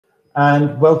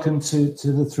and welcome to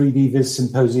the 3D Viz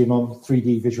Symposium on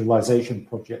 3D visualization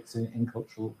projects in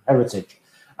cultural heritage.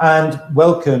 And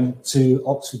welcome to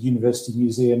Oxford University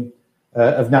Museum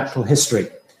of Natural History.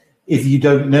 If you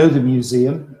don't know the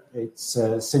museum, it's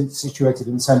situated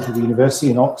in the centre of the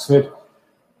university in Oxford,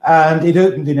 and it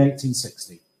opened in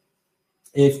 1860.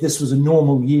 If this was a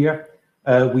normal year,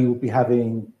 we would be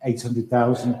having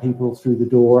 800,000 people through the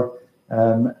door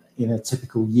in a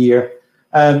typical year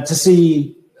to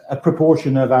see a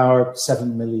proportion of our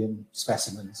 7 million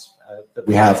specimens that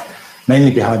we have, mainly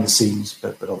behind the scenes,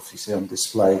 but obviously on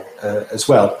display as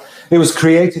well. It was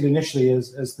created initially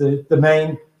as the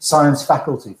main science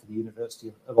faculty for the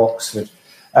University of Oxford,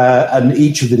 and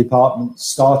each of the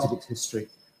departments started its history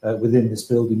within this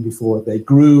building before they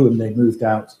grew and they moved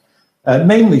out,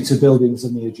 mainly to buildings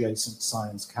in the adjacent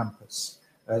science campus.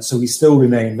 So we still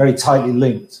remain very tightly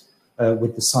linked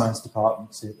with the science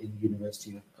departments in the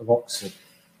University of Oxford.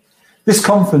 This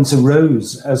conference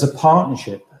arose as a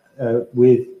partnership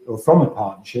from a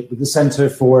partnership with the Centre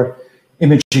for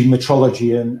Imaging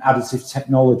Metrology and Additive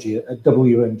Technology at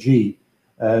WMG,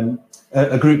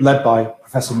 a group led by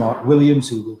Professor Mark Williams,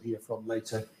 who we'll hear from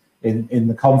later in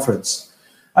the conference.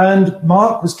 And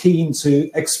Mark was keen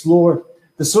to explore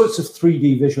the sorts of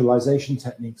 3D visualization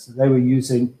techniques that they were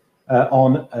using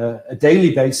on a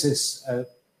daily basis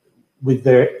with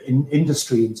their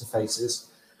industry interfaces,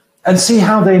 and see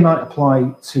how they might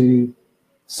apply to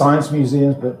science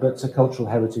museums, but to cultural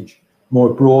heritage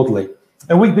more broadly.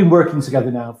 And we've been working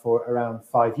together now for around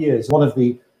 5 years. One of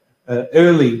the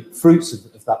early fruits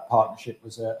of that partnership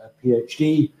was a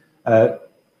PhD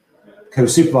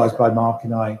co-supervised by Mark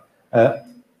and I,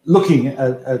 looking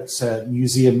at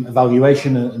museum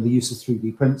evaluation and the use of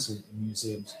 3D prints in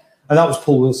museums. And that was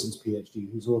Paul Wilson's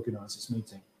PhD, who's organised this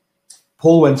meeting.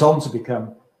 Paul went on to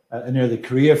become an early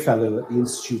career fellow at the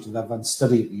Institute of Advanced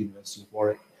Study at the University of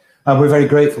Warwick. And we're very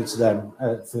grateful to them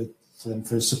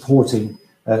for supporting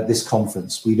this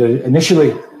conference. We'd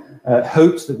initially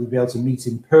hoped that we'd be able to meet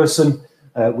in person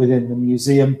within the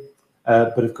museum,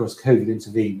 but of course COVID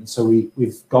intervened, so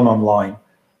we've gone online.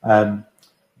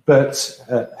 But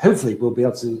hopefully we'll be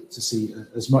able to see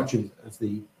as much of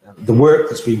the work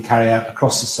that's being carried out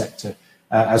across the sector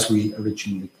as we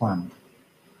originally planned.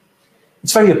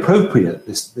 It's very appropriate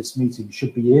this meeting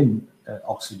should be in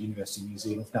Oxford University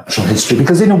Museum of Natural History,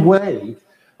 because in a way,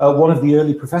 one of the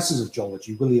early professors of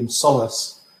geology, William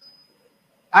Sollas,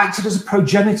 acted as a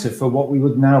progenitor for what we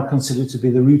would now consider to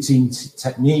be the routine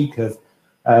technique of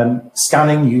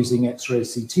scanning using X-ray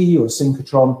CT or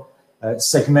synchrotron,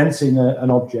 segmenting an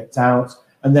object out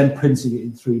and then printing it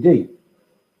in 3D.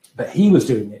 But he was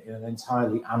doing it in an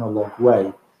entirely analog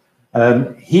way.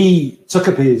 He took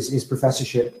up his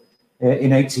professorship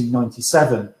in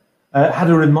 1897, had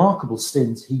a remarkable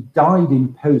stint. He died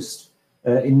in post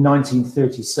in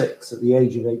 1936 at the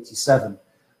age of 87.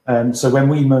 So when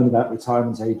we moan about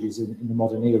retirement ages in the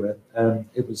modern era,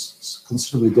 it was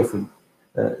considerably different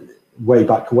way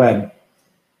back when.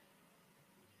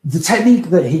 The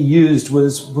technique that he used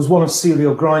was one of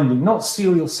serial grinding, not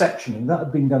serial sectioning. That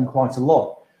had been done quite a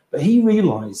lot. But he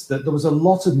realized that there was a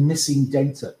lot of missing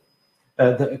data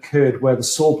that occurred where the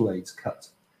saw blades cut.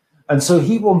 And so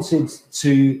he wanted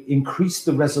to increase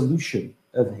the resolution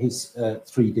of his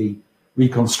 3D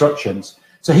reconstructions.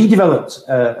 So he developed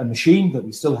a machine that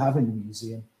we still have in the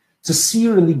museum to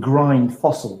serially grind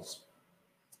fossils,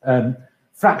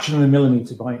 fraction of a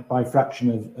millimeter by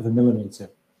fraction of a millimeter.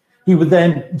 He would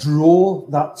then draw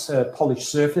that polished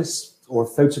surface or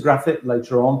photograph it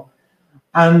later on.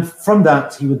 And from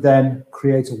that, he would then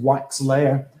create a wax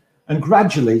layer, and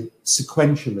gradually,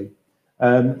 sequentially,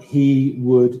 he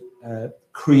would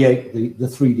create the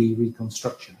 3D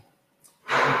reconstruction.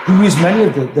 He used many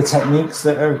of the techniques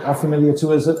that are familiar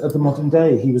to us at the modern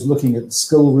day. He was looking at the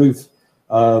skull roof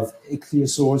of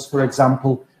ichthyosaurs, for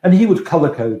example, and he would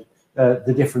color code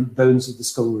the different bones of the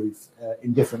skull roof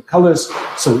in different colors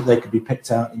so that they could be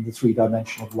picked out in the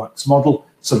three-dimensional wax model,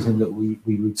 something that we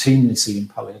routinely see in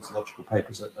paleontological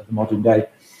papers at the modern day.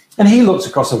 And he looked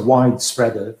across a wide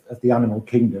spread of the animal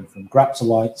kingdom, from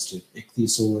graptolites to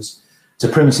ichthyosaurs to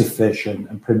primitive fish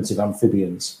and primitive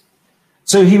amphibians.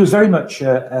 So he was very much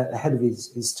ahead of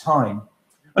his time.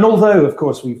 And although, of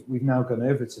course, we've now gone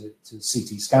over to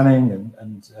CT scanning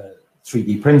and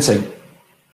 3D printing,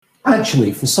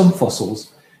 actually, for some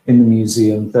fossils in the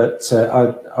museum that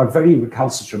are very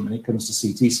recalcitrant when it comes to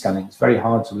CT scanning, it's very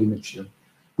hard to image them.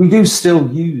 We do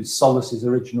still use Sollas's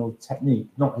original technique,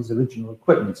 not his original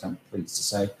equipment, I'm pleased to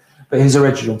say, but his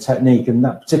original technique, and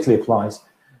that particularly applies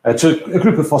to a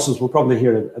group of fossils we'll probably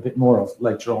hear a bit more of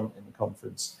later on in the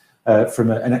conference,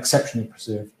 from an exceptionally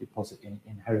preserved deposit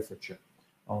in Herefordshire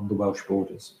on the Welsh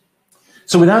borders.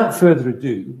 So without further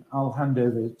ado, I'll hand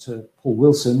over to Paul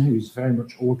Wilson, who's very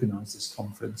much organised this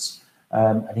conference,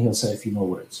 and he'll say a few more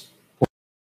words.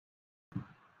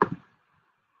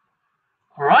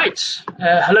 All right.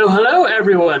 Hello,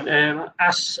 everyone.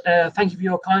 Thank you for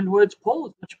your kind words, Paul.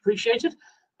 It's much appreciated.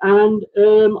 And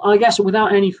I guess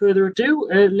without any further ado,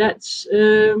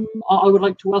 I would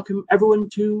like to welcome everyone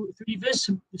to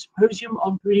 3DVIS, the Symposium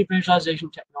on 3D Visualization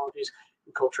Technologies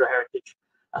and Cultural Heritage.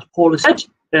 As Paul has said,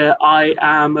 I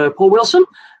am Paul Wilson,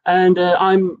 and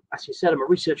as he said, I'm a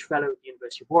research fellow at the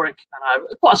University of Warwick, and I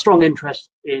have quite a strong interest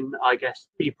in, I guess,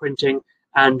 3D printing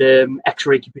and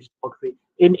X-ray computer tomography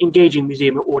in engaging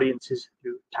museum audiences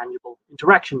through tangible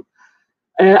interaction.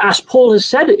 As Paul has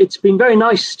said, it's been very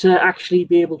nice to actually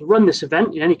be able to run this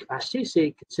event in any capacity,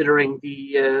 say, considering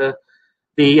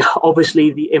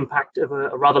obviously the impact of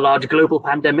a rather large global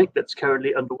pandemic that's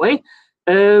currently underway.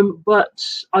 But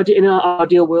in an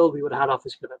ideal world, we would have had our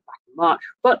physical event back in March.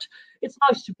 But it's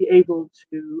nice to be able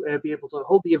to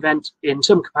hold the event in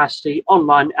some capacity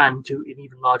online and to an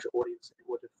even larger audience than it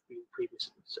would have been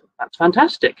previously. So that's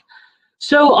fantastic.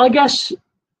 So I guess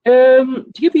to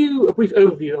give you a brief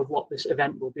overview of what this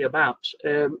event will be about,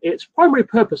 its primary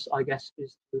purpose, I guess,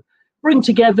 is to bring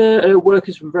together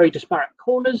workers from very disparate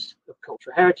corners of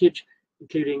cultural heritage,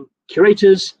 including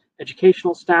curators,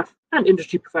 educational staff, and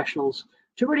industry professionals,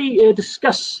 to really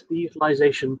discuss the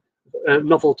utilization of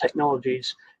novel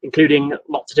technologies, including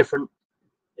lots of different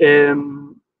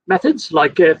methods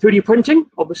like 3D printing.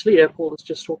 Obviously, Paul has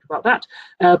just talked about that,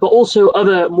 but also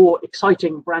other more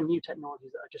exciting brand new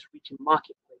technologies that are just reaching the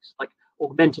marketplace, like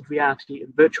augmented reality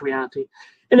and virtual reality,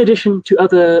 in addition to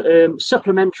other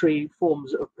supplementary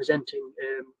forms of presenting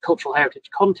cultural heritage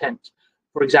content,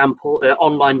 for example,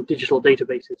 online digital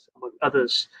databases, among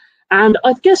others. And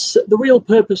I guess the real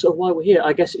purpose of why we're here,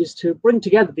 I guess, is to bring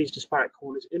together these disparate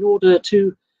corners in order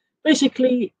to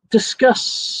basically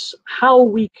discuss how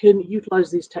we can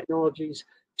utilize these technologies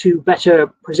to better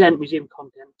present museum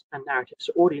content and narratives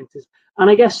to audiences. And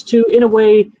I guess to, in a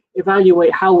way,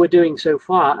 evaluate how we're doing so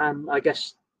far, and I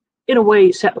guess, in a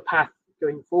way, set the path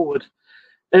going forward.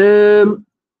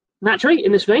 Naturally,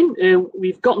 in this vein,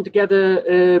 we've gotten together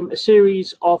a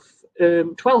series of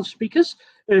 12 speakers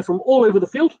from all over the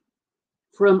field,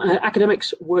 from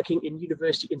academics working in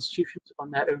university institutions on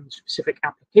their own specific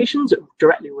applications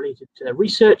directly related to their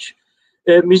research,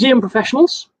 museum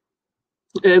professionals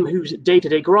whose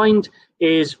day-to-day grind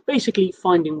is basically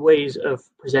finding ways of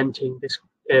presenting this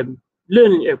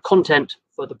learning content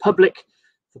for the public,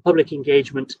 for public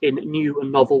engagement in new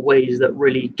and novel ways that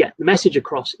really get the message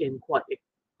across in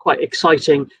quite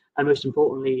exciting and, most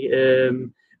importantly,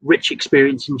 rich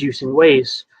experience-inducing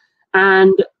ways.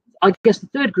 And I guess the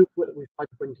third group that we've tried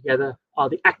to bring together are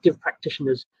the active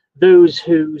practitioners, those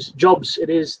whose jobs it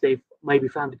is, they've maybe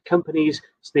founded companies,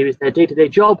 so maybe it's their day-to-day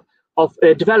job of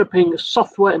developing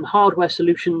software and hardware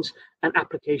solutions and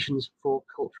applications for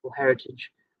cultural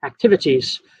heritage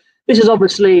activities. This is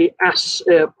obviously, as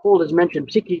Paul has mentioned,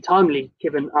 particularly timely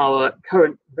given our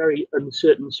current very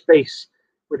uncertain space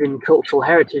within cultural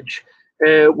heritage.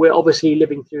 We're obviously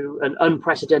living through an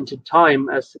unprecedented time,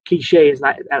 as cliche as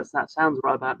that sounds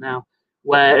right about now,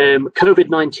 where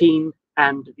COVID-19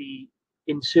 and the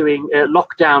ensuing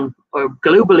lockdown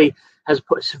globally has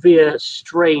put a severe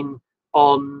strain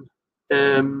on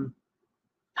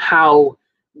how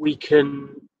we can,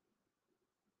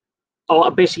 or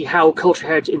basically how cultural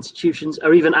heritage institutions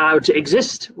are even allowed to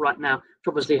exist right now, which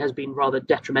obviously has been rather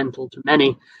detrimental to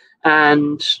many.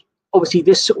 And obviously,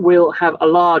 this will have a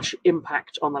large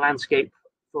impact on the landscape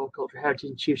for cultural heritage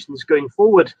institutions going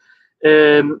forward,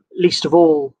 least of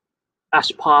all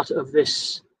as part of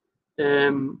this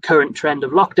current trend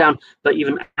of lockdown, but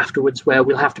even afterwards, where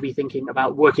we'll have to be thinking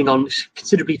about working on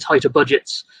considerably tighter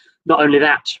budgets. Not only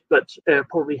that, but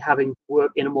probably having to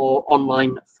work in a more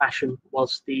online fashion,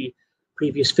 whilst the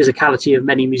previous physicality of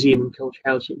many museum and cultural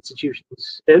heritage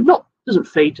institutions doesn't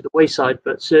fade to the wayside,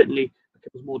 but certainly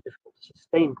becomes more difficult to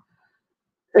sustain.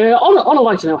 On a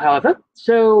lighter note, however,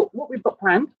 so what we've got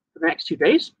planned for the next 2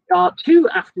 days are 2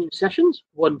 afternoon sessions,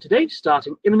 one today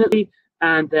starting imminently,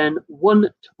 and then one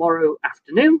tomorrow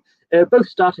afternoon, both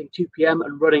starting 2 p.m.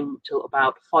 and running till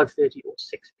about 5:30 or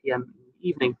 6 p.m. in the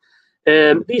evening.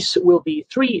 These will be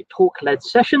 3 talk-led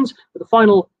sessions with a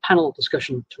final panel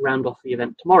discussion to round off the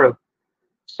event tomorrow.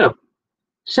 So,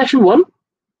 session 1,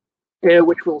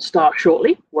 which will start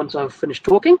shortly once I've finished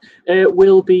talking,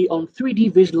 will be on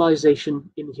 3D visualization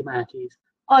in the humanities,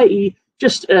 i.e.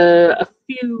 just a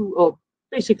few or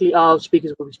basically our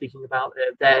speakers will be speaking about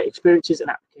their experiences and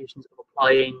applications of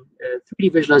applying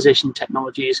 3D visualization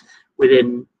technologies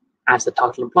within, as the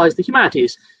title implies, the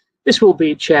humanities. This will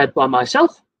be chaired by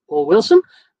myself, Paul Wilson,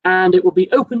 and it will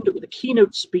be opened with a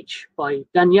keynote speech by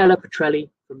Daniela Petrelli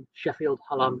from Sheffield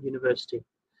Hallam University.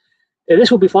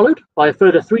 This will be followed by a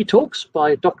further 3 talks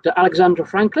by Dr. Alexandra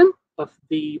Franklin of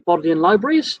the Bodleian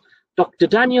Libraries, Dr.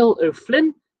 Daniel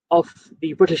O'Flynn of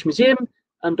the British Museum,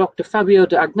 and Dr. Fabio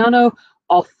de Agnano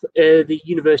of the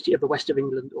University of the West of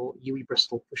England, or UWE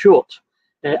Bristol for short.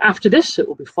 After this, it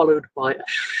will be followed by a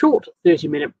short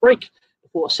 30-minute break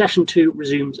before session 2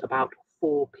 resumes about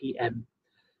 4 p.m.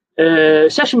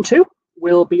 Session 2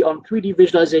 will be on 3D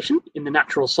visualization in the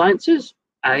natural sciences,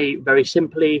 very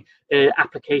simply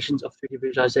applications of 3D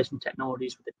visualization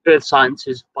technologies within earth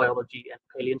sciences, biology, and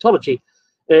paleontology.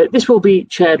 This will be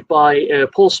chaired by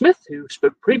Paul Smith, who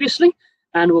spoke previously,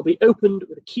 and will be opened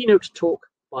with a keynote talk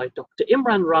by Dr.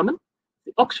 Imran Rahman,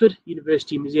 the Oxford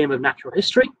University Museum of Natural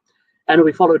History, and will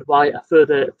be followed by a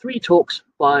further 3 talks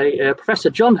by Professor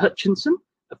John Hutchinson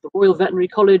of the Royal Veterinary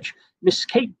College, Miss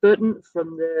Kate Burton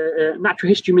from the Natural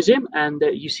History Museum and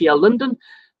UCL London,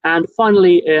 and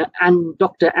finally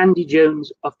Dr. Andy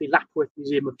Jones of the Lapworth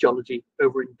Museum of Geology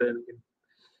over in Birmingham.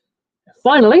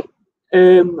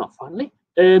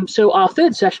 So our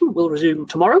 3rd session will resume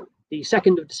tomorrow, the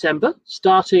 2nd of December,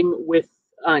 starting with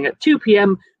at 2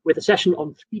 p.m. with a session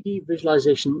on 3D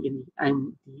visualization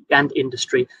and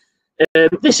industry.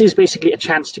 This is basically a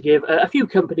chance to give a few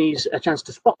companies a chance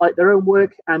to spotlight their own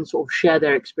work and sort of share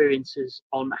their experiences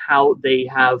on how they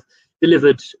have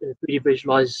delivered 3D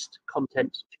visualized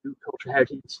content to cultural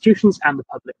heritage institutions and the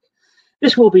public.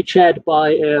 This will be chaired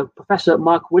by Professor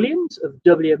Mark Williams of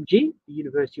WMG, the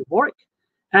University of Warwick,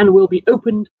 and will be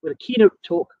opened with a keynote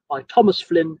talk by Thomas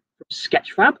Flynn from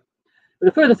Sketchfab, with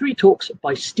a further 3 talks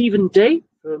by Stephen Day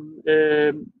from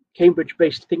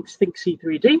Cambridge-based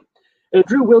ThinkC3D,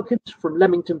 Drew Wilkins from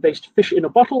Leamington-based Fish in a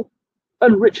Bottle,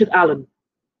 and Richard Allen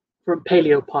from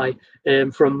PaleoPie,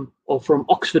 from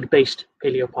Oxford-based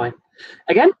PaleoPie.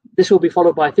 Again, this will be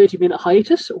followed by a 30-minute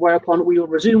hiatus, whereupon we will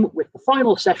resume with the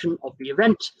final session of the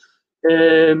event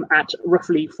at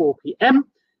roughly 4 p.m.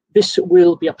 This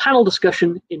will be a panel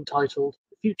discussion entitled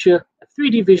 "The Future of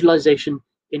 3D Visualization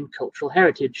in Cultural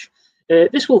Heritage."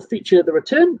 This will feature the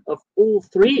return of all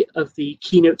 3 of the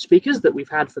keynote speakers that we've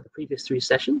had for the previous 3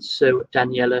 sessions, so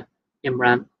Daniela,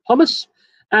 Imran, Thomas,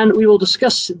 and we will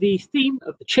discuss the theme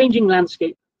of the changing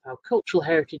landscape, how cultural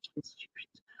heritage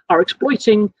institutions are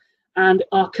exploiting and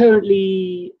are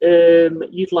currently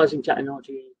utilizing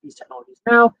these technologies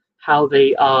now, how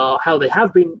they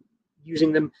have been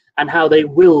using them, and how they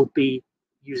will be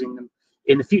using them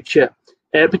in the future,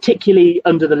 particularly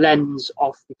under the lens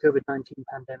of the COVID-19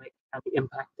 pandemic and the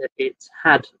impact that it's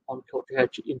had on cultural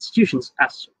heritage institutions,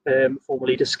 as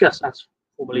formally discussed.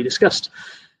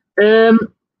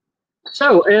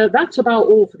 So that's about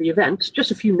all for the event.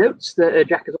 Just a few notes that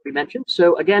Jack has already mentioned.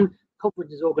 So again,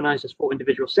 conference is organized as 4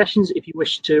 individual sessions. If you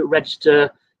wish to register,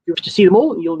 if you wish to see them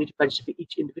all, you'll need to register for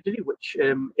each individually, which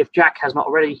if Jack has not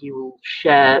already, he will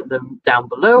share them down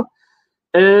below.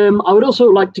 I would also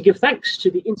like to give thanks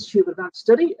to the Institute of Advanced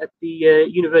Study at the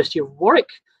University of Warwick,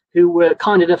 who were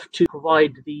kind enough to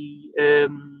provide the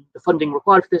funding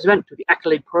required for this event through the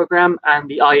Accolade Programme and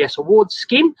the IES Awards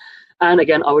scheme. And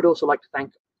again, I would also like to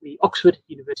thank the Oxford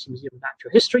University Museum of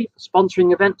Natural History for sponsoring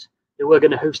the event. They were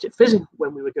going to host it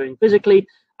when we were going physically.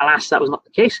 Alas, that was not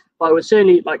the case. But I would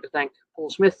certainly like to thank Paul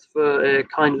Smith for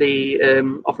kindly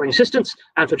offering assistance,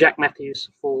 and for Jack Matthews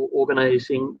for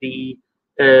organising the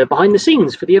behind the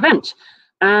scenes for the event.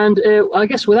 And I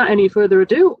guess without any further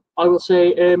ado, I will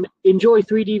say enjoy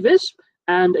 3D Viz,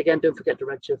 and again, don't forget to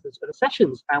register for the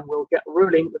sessions, and we'll get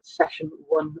rolling with session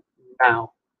 1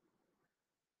 now.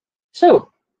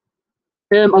 So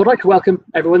I would like to welcome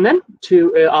everyone then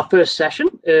to our first session,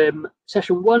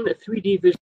 session 1 of 3D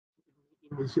Viz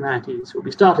in the Humanities. We'll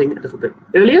be starting a little bit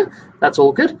earlier. That's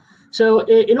all good. So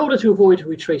in order to avoid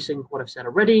retracing what I've said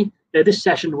already, this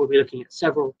session will be looking at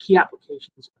several key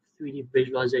applications of 3D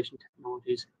visualization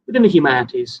technologies within the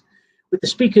humanities, with the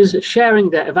speakers sharing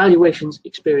their evaluations,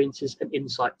 experiences, and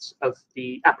insights of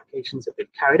the applications that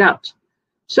they've carried out.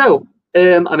 So,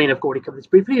 I mean, I've already covered this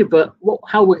briefly, but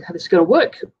how this is going to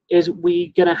work is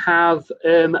we're going to have,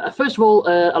 first of all,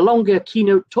 a longer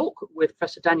keynote talk with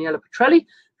Professor Daniela Petrelli,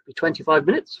 it'll be 25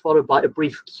 minutes, followed by a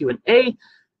brief Q&A.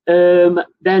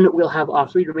 Then we'll have our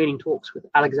 3 remaining talks with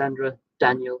Alexandra,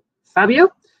 Daniel, Fabio.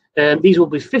 These will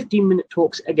be 15-minute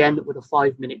talks, again, with a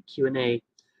 5-minute Q&A.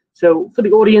 So for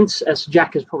the audience, as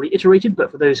Jack has probably iterated, but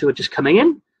for those who are just coming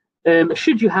in,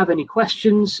 Should you have any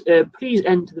questions, please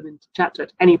enter them into chat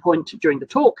at any point during the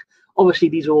talk. Obviously,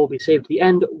 these will all be saved at the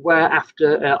end,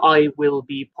 whereafter I will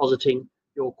be positing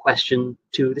your question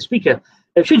to the speaker.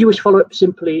 Should you wish to follow up,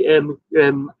 simply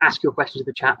ask your questions in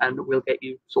the chat and we'll get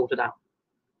you sorted out.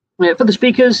 For the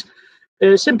speakers,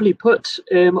 simply put,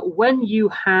 when you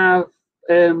have,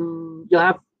 you'll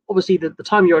have obviously the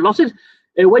time you're allotted.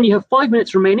 When you have 5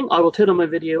 minutes remaining, I will turn on my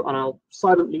video and I'll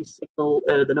silently signal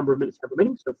the number of minutes you have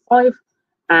remaining, so 5.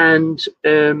 And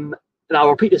I'll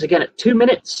repeat this again at 2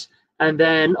 minutes. And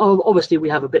then obviously we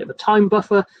have a bit of a time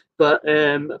buffer, but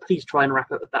please try and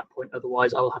wrap up at that point.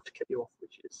 Otherwise, I will have to cut you off,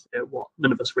 which is what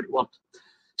none of us really want.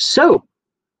 So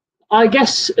I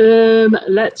guess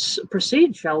let's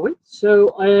proceed, shall we?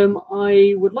 So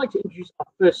I would like to introduce our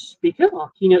first speaker,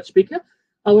 our keynote speaker.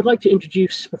 I would like to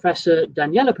introduce Professor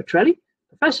Daniela Petrelli,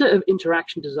 Professor of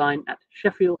Interaction Design at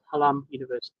Sheffield Hallam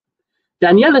University.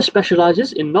 Daniela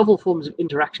specializes in novel forms of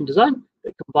interaction design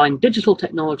that combine digital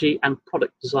technology and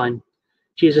product design.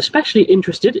 She is especially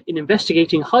interested in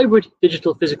investigating hybrid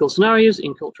digital-physical scenarios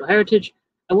in cultural heritage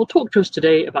and will talk to us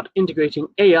today about integrating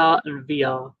AR and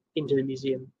VR into the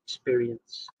museum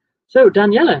experience. So,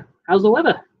 Daniela, how's the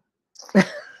weather?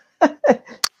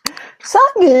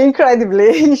 Sunny,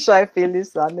 incredibly. In Sheffield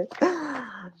is sunny.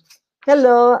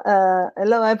 Hello,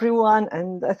 hello everyone,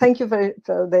 and thank you for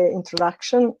the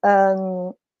introduction.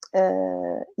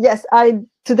 Yes,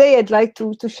 today I'd like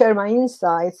to share my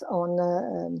insights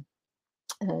on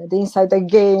the insight I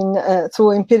gained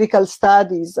through empirical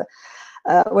studies,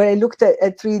 where I looked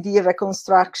at 3D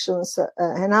reconstructions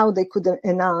and how they could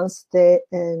enhance the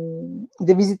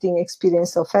visiting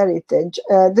experience of heritage.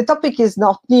 The topic is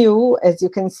not new, as you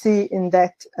can see in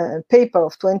that paper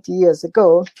of 20 years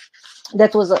ago.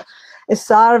 That was a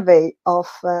survey of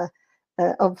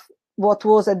what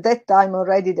was at that time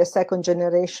already the second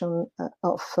generation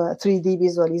of 3D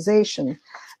visualization.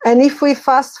 And if we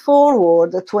fast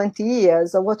forward 20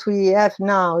 years, what we have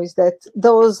now is that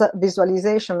those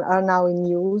visualizations are now in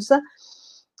use,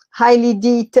 highly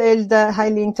detailed,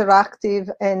 highly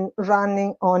interactive, and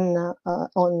running on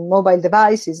mobile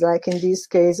devices, like in this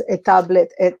case, a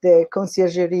tablet at the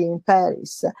Conciergerie in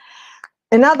Paris.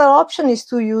 Another option is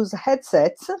to use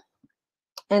headsets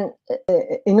and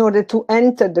in order to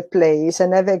enter the place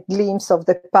and have a glimpse of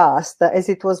the past, as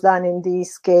it was done in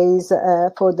this case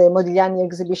for the Modigliani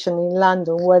exhibition in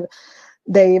London, where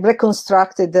they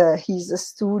reconstructed his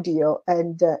studio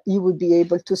and you would be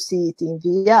able to see it in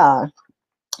VR.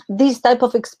 These type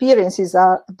of experiences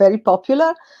are very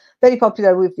popular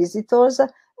with visitors.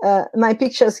 My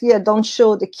pictures here don't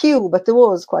show the queue, but there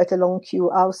was quite a long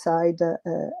queue outside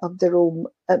of the room.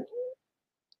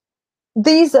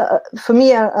 These, for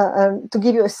me, are to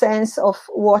give you a sense of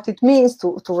what it means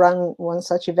to run one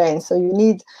such event. So you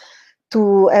need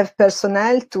to have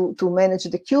personnel to manage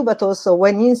the queue, but also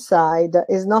when inside,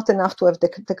 it's not enough to have the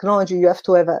technology. You have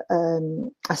to have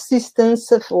assistance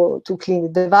to clean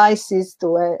the devices,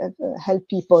 to help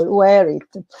people wear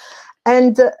it.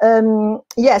 And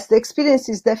yes, the experience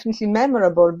is definitely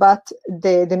memorable, but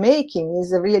the making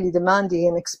is really demanding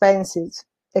and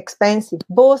expensive,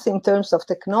 both in terms of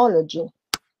technology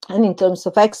and in terms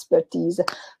of expertise,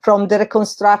 from the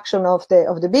reconstruction of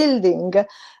the building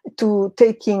to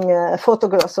taking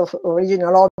photographs of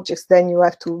original objects. Then you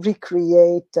have to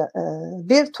recreate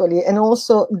virtually, and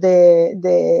also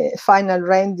the final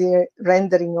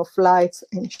rendering of lights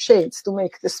and shades to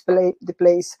make the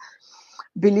place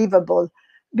believable.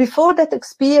 Before that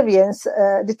experience,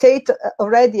 the Tate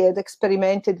already had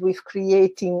experimented with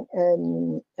recreating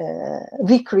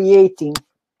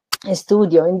a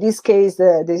studio, in this case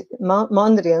the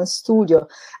Mondrian studio,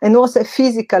 and also a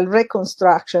physical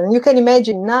reconstruction. You can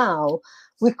imagine now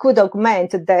we could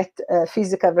augment that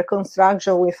physical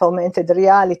reconstruction with augmented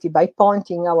reality by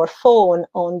pointing our phone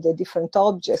on the different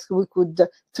objects. We could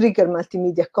trigger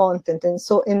multimedia content and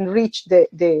so enrich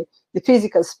the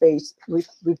physical space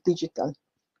with digital.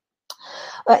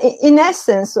 In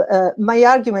essence, my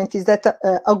argument is that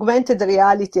augmented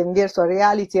reality and virtual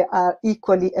reality are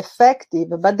equally effective,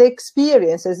 but the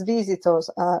experience as visitors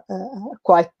are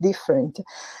quite different.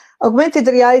 Augmented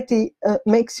reality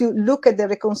makes you look at the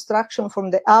reconstruction from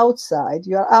the outside.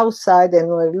 You are outside and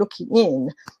we're looking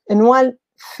in. And one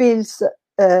feels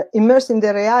immersed in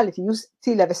the reality, you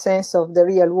still have a sense of the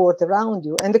real world around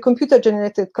you. And the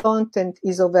computer-generated content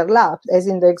is overlapped, as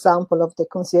in the example of the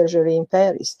Conciergerie in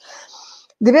Paris.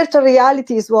 The virtual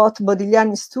reality is what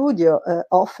Modigliani Studio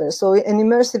offers, so an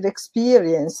immersive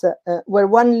experience where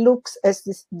one looks at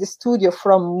the studio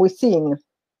from within,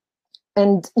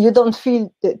 and you don't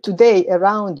feel today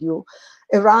around you.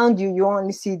 Around you, you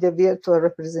only see the virtual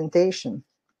representation.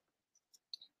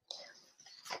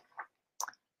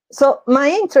 So my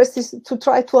interest is to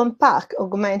try to unpack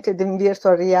augmented and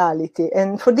virtual reality.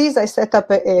 And for this, I set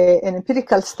up an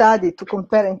empirical study to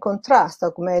compare and contrast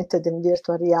augmented and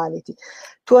virtual reality,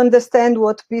 to understand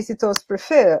what visitors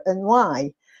prefer and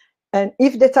why, and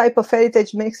if the type of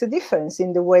heritage makes a difference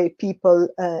in the way people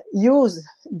use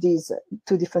these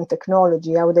two different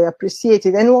technology, how they appreciate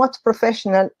it, and what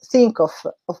professionals think of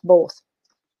both.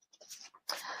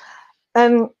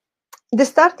 The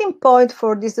starting point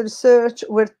for this research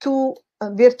were two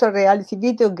virtual reality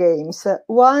video games.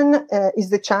 One is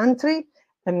the Chantry,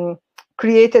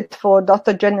 created for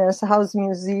Dr. Jenner's House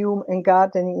Museum and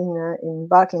Garden in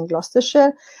Barking,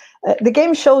 Gloucestershire. The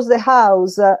game shows the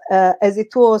house as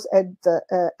it was at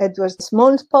Edward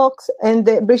Smallpox and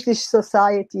the British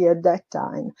society at that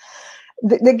time.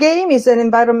 The game is an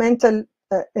environmental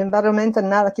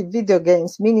narrative video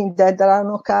games, meaning that there are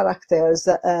no characters,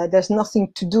 there's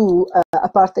nothing to do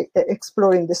apart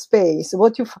exploring the space.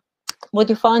 What you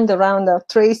find around are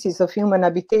traces of human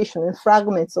habitation and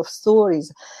fragments of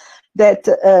stories that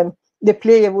the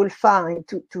player will find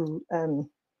to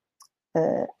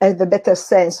have a better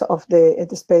sense of the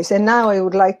space. And now I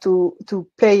would like to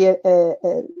play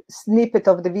a snippet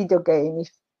of the video game. If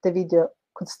the video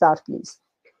could start, please.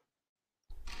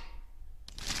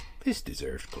 This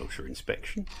deserves closer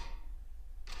inspection.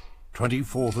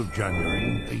 24th of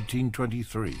January,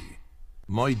 1823.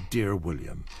 My dear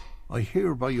William, I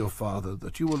hear by your father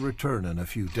that you will return in a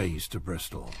few days to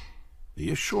Bristol. Be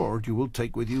assured you will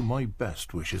take with you my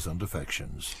best wishes and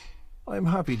affections. I am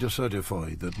happy to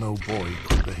certify that no boy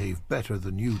could behave better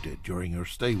than you did during your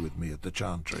stay with me at the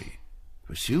Chantry.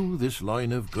 Pursue this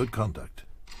line of good conduct,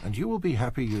 and you will be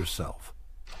happy yourself.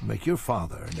 Make your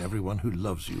father and everyone who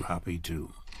loves you happy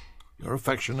too. Your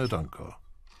affectionate uncle,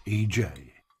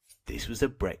 E.J. This was a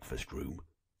breakfast room.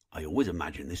 I always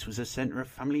imagined this was a centre of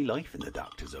family life in the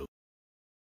doctor's office.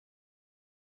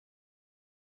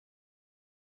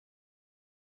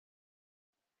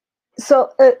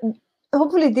 So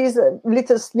hopefully this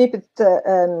little snippet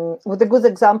was a good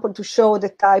example to show the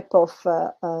type of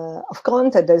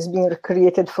content that is being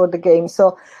created for the game.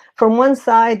 So from one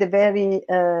side, a very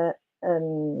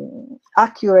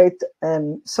accurate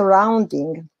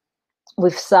surrounding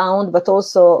with sound, but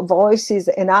also voices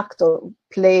and actor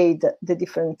played the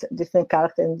different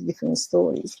characters and different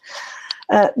stories.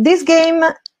 This game,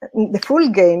 the full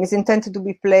game, is intended to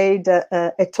be played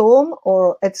at home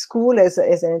or at school as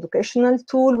an educational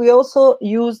tool. We also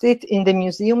used it in the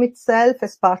museum itself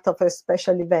as part of a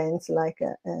special event, like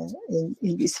in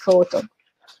this photo.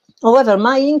 However,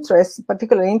 my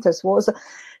particular interest was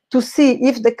to see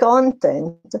if the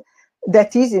content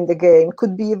that is in the game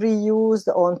could be reused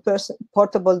on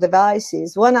portable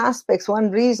devices. One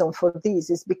reason for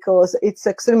this is because it's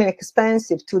extremely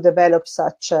expensive to develop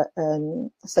such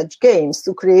games,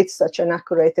 to create such an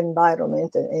accurate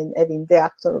environment and having the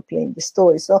actor playing the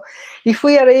story. So if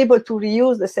we are able to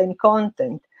reuse the same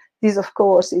content, this of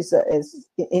course is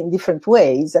in different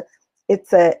ways,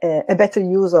 it's a better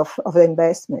use of the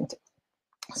investment.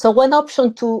 So one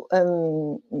option to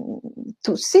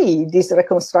see this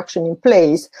reconstruction in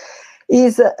place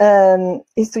is to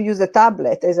use a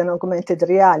tablet as an augmented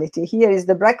reality. Here is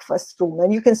the breakfast room,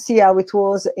 and you can see how it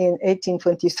was in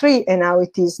 1823 and how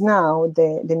it is now,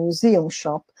 the museum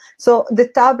shop. So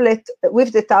with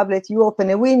the tablet, you open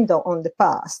a window on the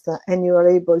past, and you are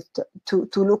able to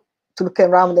look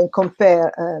around and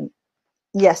compare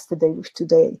yesterday with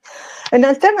today. An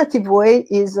alternative way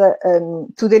is to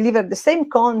deliver the same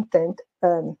content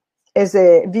as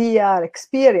a VR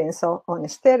experience on a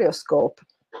stereoscope.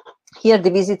 Here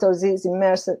the visitor is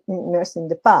immersed in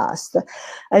the past,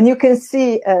 and you can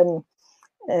see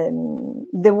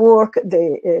the work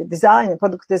the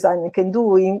product designer can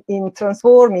do in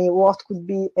transforming what could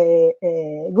be a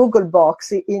Google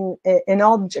box in an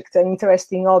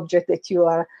interesting object that you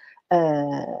are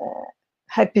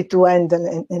happy to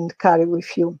handle and carry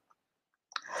with you.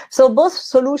 So both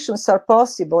solutions are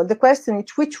possible. The question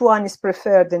is which one is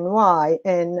preferred and why,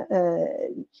 and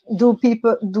do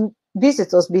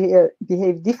visitors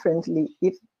behave differently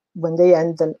when they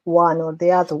handle one or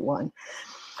the other one?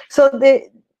 So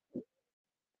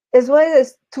as well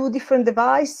as two different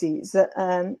devices,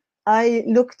 I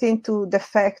looked into the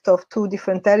effect of two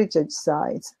different heritage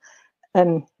sites.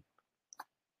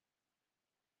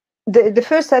 The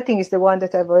first setting is the one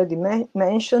that I've already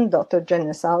mentioned, Dr.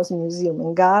 Jenner's House Museum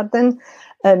and Garden.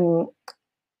 The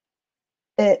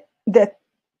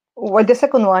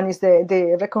second one is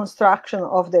the reconstruction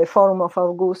of the Forum of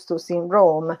Augustus in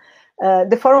Rome.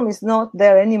 The forum is not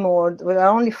there anymore. There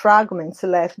are only fragments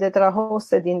left that are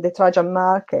hosted in the Trajan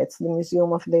Markets, the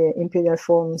Museum of the Imperial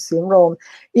Forums in Rome.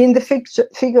 In the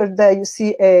figure there, you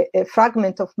see a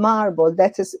fragment of marble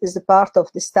that is a part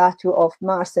of the statue of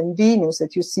Mars and Venus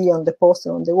that you see on the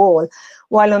poster on the wall,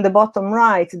 while on the bottom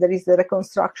right, there is the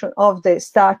reconstruction of the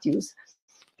statues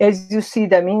as you see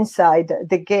them inside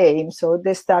the game. So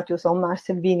the statues of Mars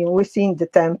and Venus within the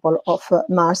temple of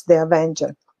Mars the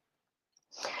Avenger.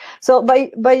 So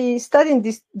by studying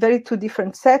these very two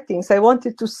different settings, I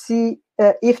wanted to see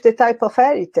if the type of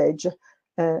heritage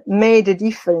made a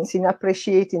difference in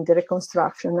appreciating the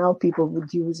reconstruction, how people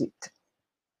would use it.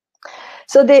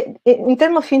 So in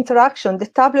terms of interaction, the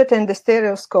tablet and the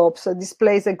stereoscopes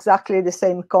displays exactly the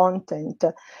same content.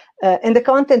 And the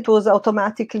content was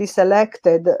automatically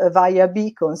selected via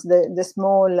beacons, the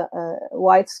small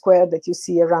white square that you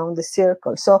see around the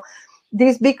circle. So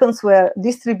these beacons were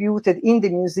distributed in the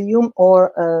museum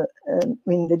or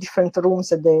in the different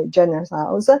rooms at the General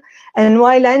House. And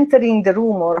while entering the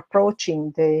room or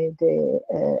approaching the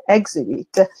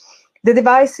exhibit, the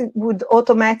device would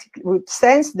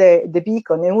sense the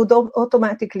beacon and would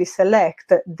automatically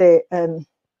select the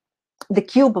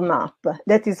cube map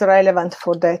that is relevant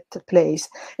for that place.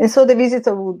 And so the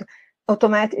visitor would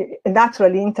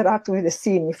naturally interact with the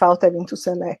scene without having to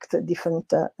select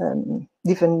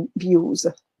different views.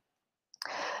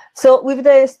 So with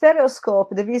the stereoscope,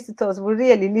 the visitors will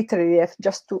really literally have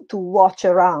just to watch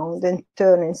around and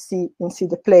turn and see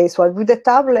the place. While with the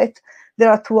tablet, there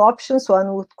are two options.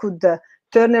 One could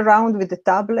turn around with the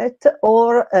tablet,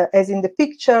 or as in the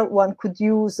picture, one could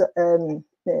use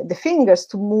the fingers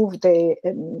to move the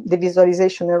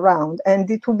visualization around,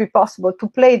 and it would be possible to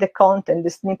play the content, the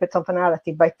snippet of a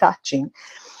narrative, by touching.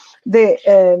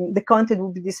 The content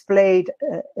will be displayed,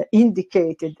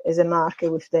 indicated as a marker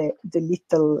with the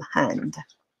little hand.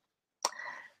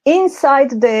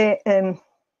 Inside the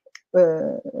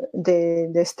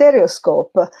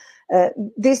stereoscope,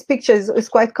 this picture is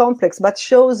quite complex, but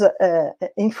shows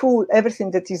in full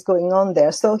everything that is going on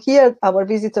there. So here our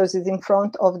visitors is in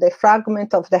front of the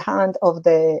fragment of the hand of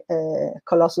the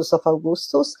Colossus of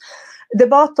Augustus. The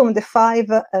bottom, the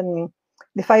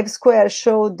five squares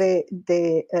show the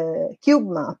cube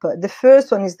map. The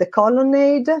first one is the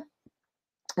colonnade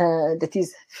that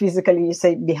is physically,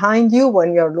 say, behind you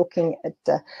when you're looking at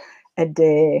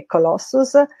the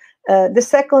Colossus. The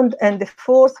second and the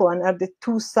fourth one are the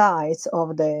two sides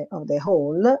of the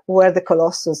hall where the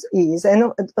Colossus is,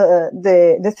 and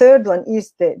the third one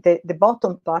is the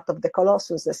bottom part of the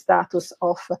Colossus, the status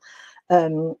of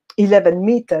 11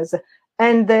 meters,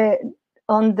 and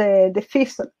on the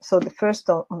fifth, so the first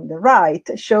on the right,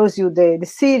 shows you the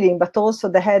ceiling, but also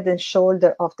the head and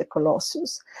shoulder of the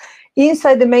Colossus.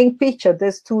 Inside the main picture,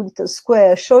 there's two little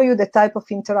squares, show you the type of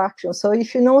interaction. So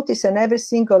if you notice in every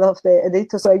single of the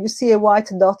little square, you see a white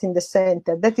dot in the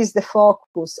center. That is the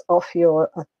focus of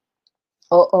your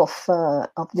of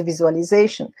the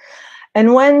visualization.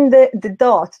 And when the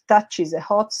dot touches a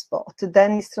hotspot,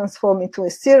 then it's transformed into a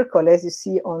circle, as you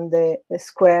see on the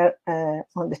square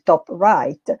on the top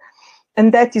right.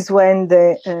 And that is when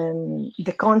the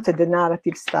content, the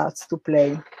narrative starts to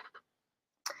play.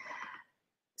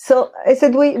 So I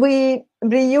said we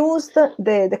reused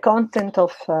the content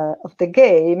of the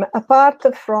game, apart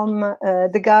from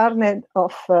the garden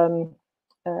of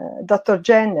Dr.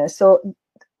 Jenner. So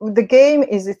the game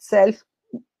is itself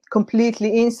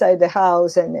completely inside the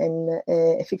house and in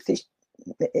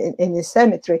a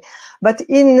cemetery. But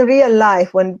in real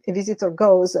life, when a visitor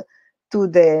goes to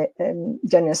the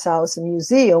Jenner's House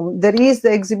Museum, there is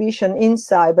the exhibition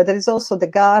inside, but there is also the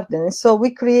garden. And so we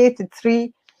created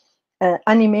three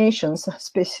animations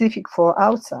specific for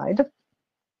outside.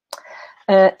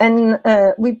 And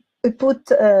we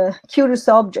put curious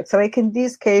objects, like in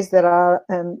this case, there are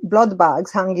blood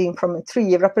bags hanging from a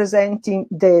tree representing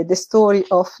the story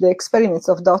of the experiments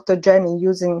of Dr. Jenner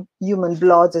using human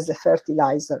blood as a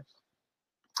fertilizer.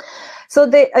 So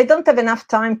I don't have enough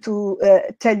time to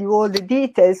tell you all the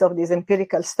details of these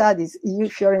empirical studies.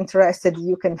 If you're interested,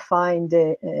 you can find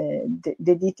the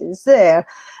details there.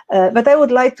 But I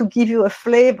would like to give you a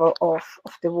flavor of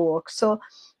the work. So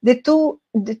the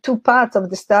two parts of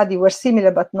the study were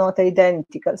similar but not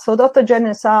identical. So Dr.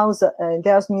 Jenner's house,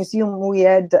 there's museum, we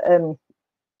had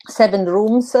 7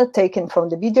 rooms taken from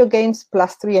the video games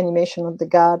plus 3 animation of the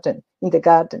garden, in the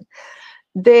garden.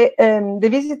 The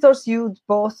visitors used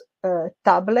both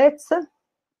tablets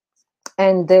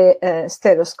and the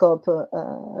stereoscope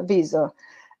visor.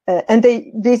 And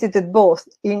they visited both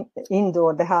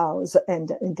indoor, the house,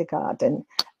 and in the garden.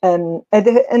 At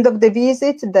the end of the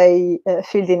visit, they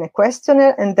filled in a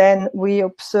questionnaire, and then we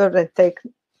observed and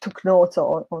took notes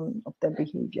of their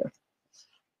behavior.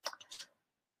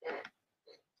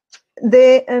 At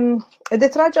the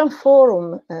Trajan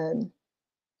Forum,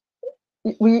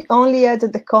 we only had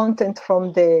the content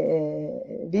from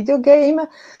the video game.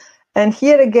 And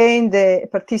here again, the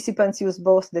participants used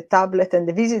both the tablet and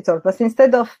the visitor, but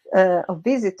instead of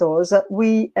visitors,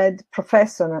 we had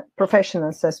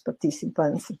professionals as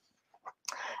participants.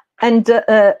 And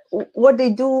what they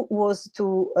do was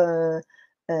to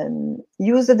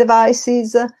use the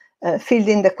devices, filled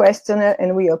in the questionnaire,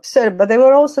 and we observed, but they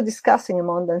were also discussing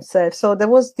among themselves. So there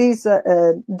was this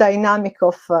dynamic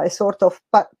of a sort of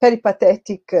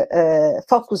peripatetic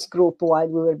focus group while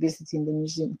we were visiting the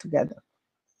museum together.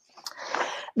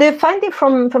 The finding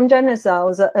from Jenner's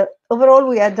house, overall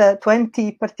we had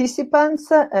 20 participants.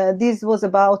 This was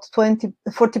about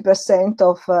 40%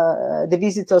 of the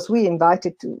visitors we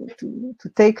invited to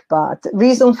take part.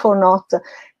 Reason for not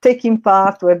taking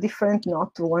part were different,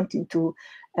 not wanting to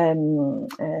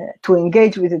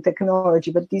engage with the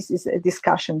technology, but this is a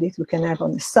discussion that we can have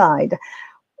on the side.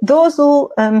 Those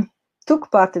who took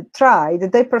part and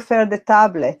tried, they preferred the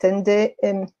tablet, and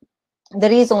the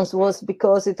reasons was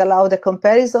because it allowed a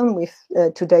comparison with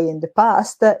today and the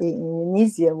past in an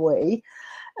easier way.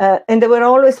 And they were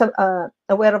always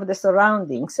aware of the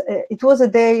surroundings. It was a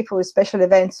day for a special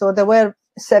event, so there were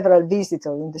several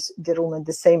visitors in the room at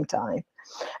the same time.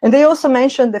 And they also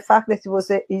mentioned the fact that it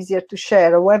was easier to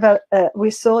share. However,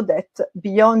 we saw that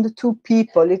beyond 2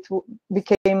 people, it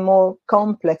became more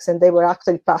complex, and they were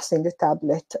actually passing the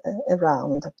tablet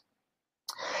around.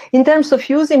 In terms of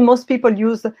using, most people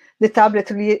use the tablet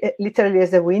literally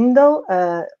as a window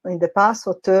in the past,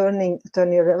 or turning it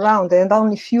around, and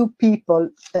only few people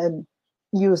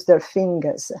use their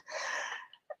fingers.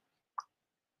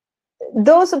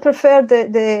 Those who prefer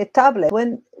the tablet,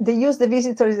 when they use the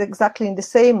visitors exactly in the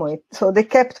same way, so they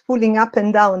kept pulling up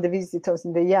and down the visitors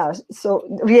in the yard. So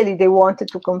really they wanted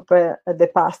to compare the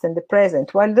past and the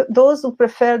present, while those who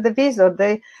prefer the visitor,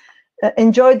 they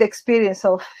enjoyed the experience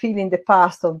of feeling the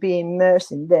past, of being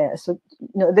immersed in there. So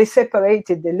they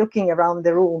separated the looking around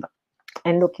the room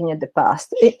and looking at the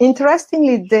past.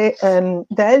 Interestingly, the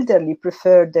elderly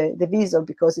preferred the visitor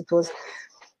because it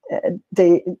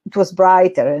was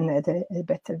brighter and had a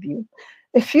better view.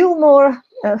 A few more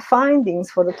findings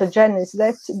for Dr. Jen is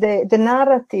that the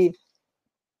narrative,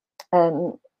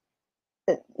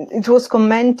 it was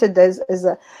commented as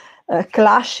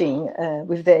clashing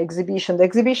with the exhibition. The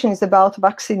exhibition is about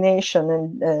vaccination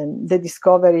and the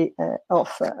discovery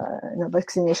of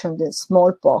vaccination, the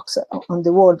smallpox on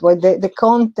the world, while the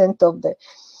content of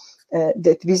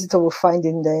that visitor will find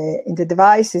in the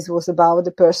devices was about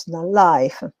the personal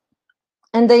life.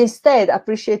 And they instead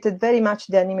appreciated very much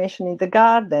the animation in the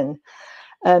garden.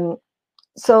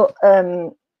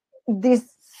 This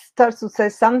starts to say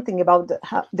something about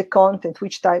the content,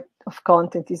 which type of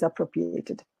content is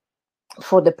appropriated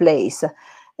for the place,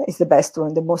 is the best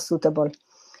one, the most suitable.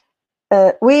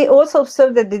 We also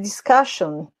observed that the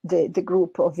discussion, the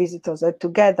group of visitors had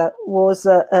together, was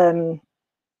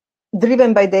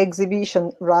driven by the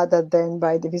exhibition rather than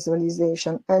by the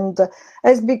visualization. And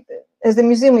as the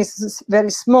museum is very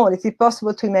small, it is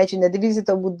possible to imagine that the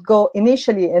visitor would go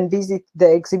initially and visit the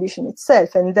exhibition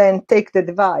itself, and then take the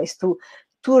device to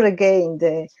regain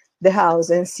the house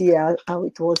and see how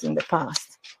it was in the past.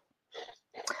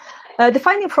 The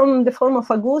finding from the Forum of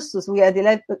Augustus, we had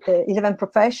 11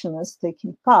 professionals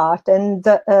taking part, and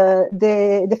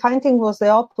the finding was the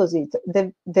opposite.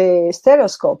 The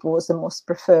stereoscope was the most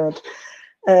preferred,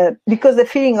 because the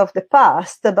feeling of the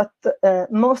past, but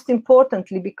most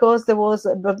importantly, because there was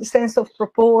the sense of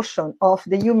proportion of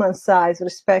the human size with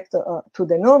respect to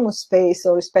the enormous space,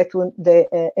 or respect to the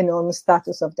enormous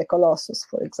status of the Colossus,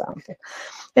 for example.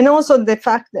 And also the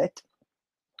fact that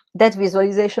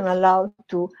visualization allowed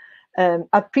to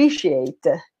appreciate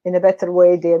in a better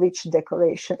way the rich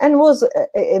decoration, and was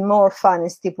a more fun and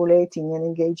stimulating and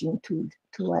engaging tool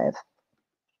to have.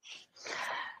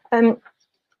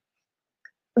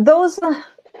 Those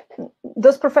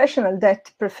professionals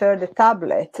that prefer the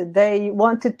tablet, they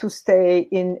wanted to stay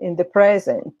in the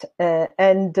present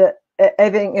and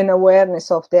having an awareness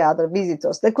of the other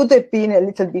visitors. There could have been a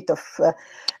little bit of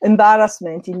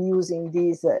embarrassment in using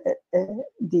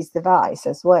this device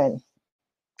as well.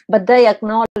 But they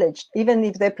acknowledged, even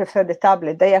if they prefer the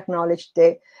tablet, they acknowledged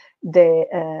the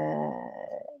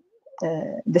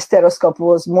the stereoscope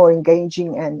was more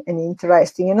engaging and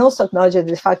interesting, and also acknowledged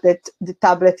the fact that the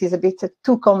tablet is a bit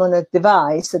too common a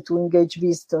device to engage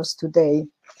visitors today.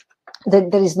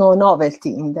 That there is no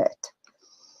novelty in that.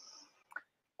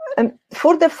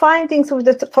 For the findings of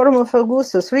the Forum of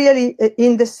Augustus, really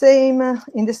in the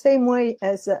same way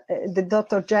as the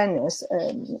Dr. Jenner's,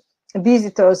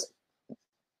 visitors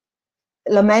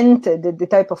lamented the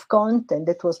type of content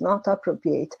that was not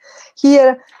appropriate.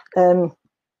 Here,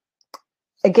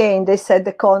 again, they said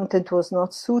the content was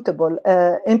not suitable.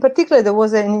 In particular, there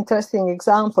was an interesting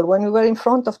example. When we were in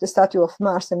front of the statue of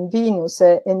Mars and Venus,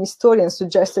 an historian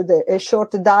suggested a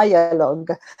short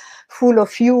dialogue full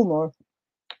of humor,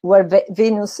 where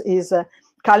Venus is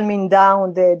calming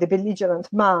down the belligerent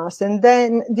Mars. And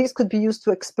then this could be used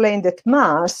to explain that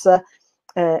Mars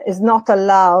is not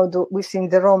allowed within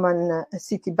the Roman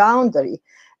city boundary,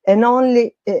 and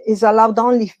is allowed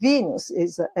only if Venus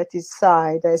is at his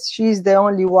side, as she is the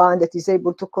only one that is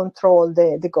able to control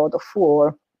the god of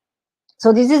war.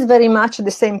 So this is very much the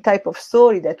same type of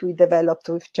story that we developed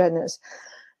with Jenner's,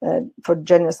 for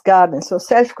Jenner's Garden. So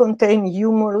self-contained,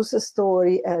 humorous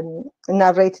story and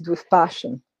narrated with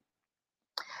passion.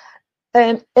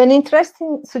 An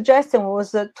interesting suggestion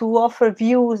was to offer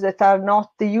views that are not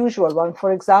the usual one.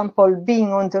 For example,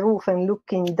 being on the roof and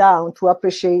looking down to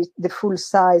appreciate the full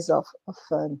size of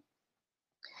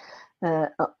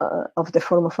the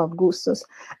Forum of Augustus.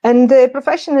 And the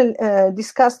professional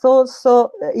discussed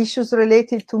also issues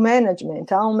related to management.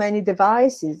 How many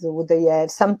devices would they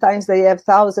have? Sometimes they have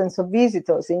thousands of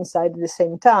visitors inside at the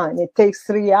same time. It takes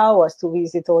 3 hours to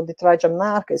visit all the Trajan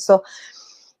market. So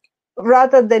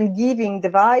rather than giving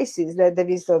devices that the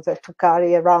visitors have to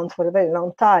carry around for a very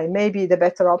long time, maybe the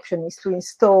better option is to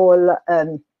install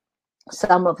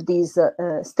some of these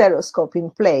stereoscope in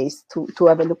place to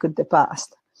have a look at the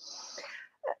past.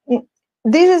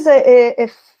 This is a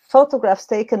photographs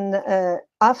taken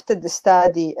after the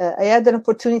study. I had an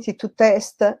opportunity to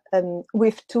test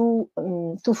with two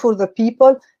further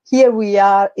people. Here we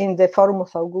are in the Forum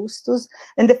of Augustus,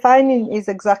 and the finding is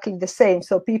exactly the same.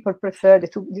 So people prefer,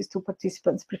 these two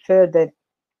participants prefer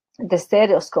the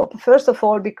stereoscope. First of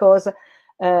all, because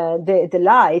the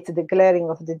light, the glaring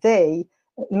of the day,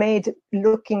 made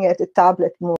looking at the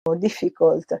tablet more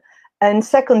difficult. And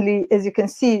secondly, as you can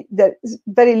see, there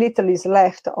very little is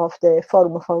left of the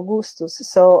Forum of Augustus.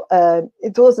 So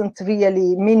it wasn't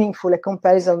really meaningful a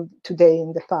comparison today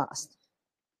in the past.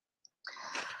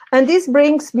 And this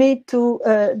brings me to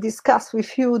discuss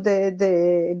with you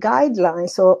the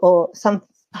guidelines or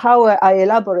how I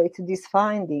elaborate these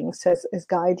findings as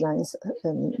guidelines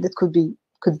that could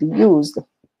be used.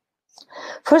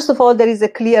 First of all, there is a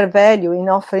clear value in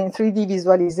offering 3D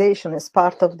visualization as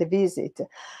part of the visit.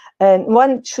 And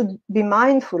one should be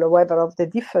mindful, however, of the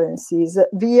differences.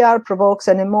 VR provokes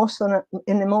an emotional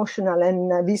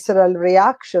and visceral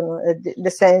reaction, the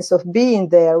sense of being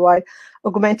there, while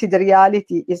augmented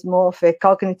reality is more of a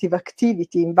cognitive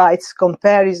activity, invites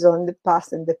comparison, the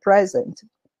past and the present.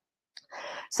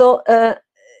 So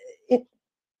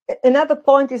another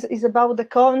point is about the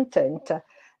content.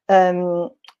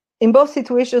 In both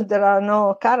situations, there are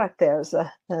no characters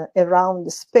around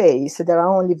the space. There are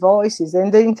only voices,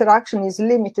 and the interaction is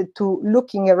limited to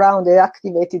looking around the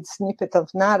activated snippet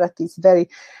of narratives, very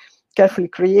carefully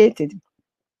created.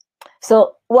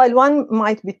 So while one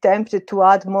might be tempted to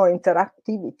add more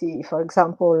interactivity, for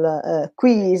example,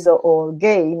 quiz or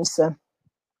games,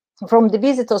 from the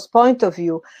visitor's point of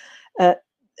view,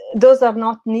 those are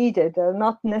not needed. They're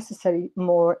not necessary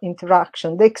more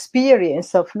interaction. The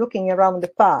experience of looking around the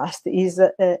past is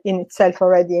in itself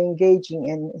already engaging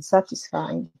and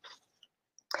satisfying.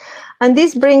 And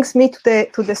this brings me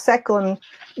to the second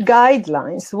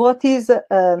guidelines. What is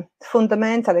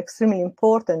fundamental, extremely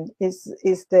important, is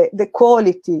the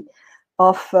quality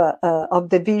of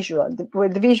the visual. Where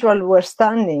the visual were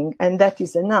stunning, and that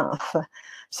is enough.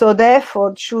 So the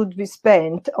effort should be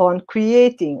spent on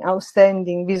creating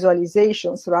outstanding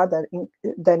visualizations rather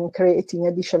than creating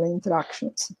additional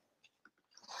interactions.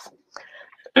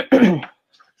 To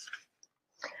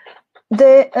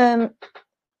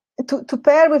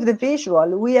pair with the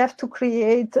visual, we have to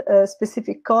create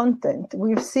specific content.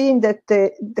 We've seen that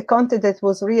the content that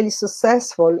was really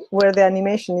successful were the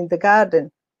animation in the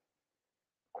garden.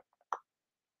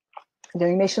 The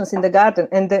animations in the garden,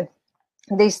 and the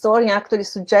historian actually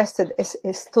suggested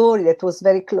a story that was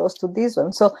very close to this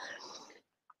one. So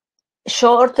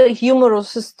short,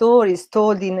 humorous stories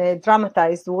told in a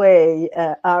dramatized way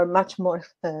are much more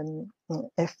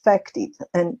effective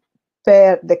and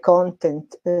pair the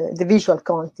content, the visual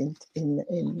content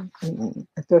in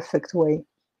a perfect way.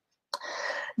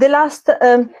 The last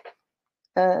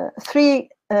three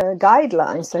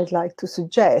guidelines I'd like to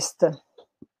suggest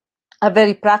are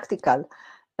very practical.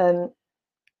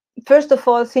 First of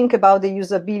all, think about the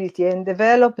usability and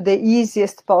develop the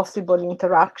easiest possible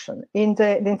interaction. In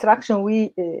the interaction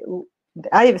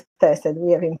I have tested,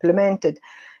 we have implemented,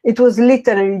 it was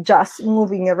literally just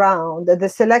moving around. The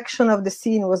selection of the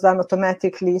scene was done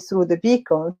automatically through the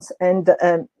beacons, and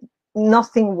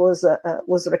nothing was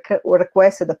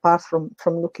requested apart from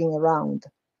looking around.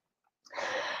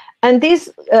 And this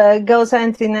goes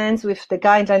hand in hand with the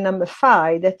guideline number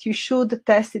 5, that you should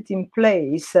test it in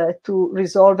place to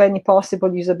resolve any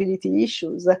possible usability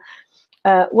issues.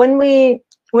 When we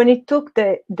took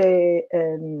the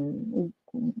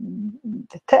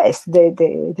test,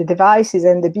 the devices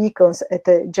and the beacons at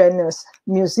the Jenner's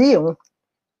Museum,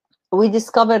 we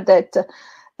discovered that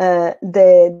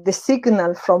the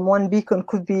signal from one beacon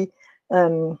could be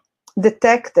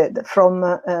detected from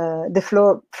the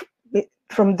floor,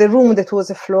 from the room that was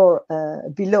a floor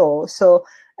below. So,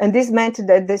 and this meant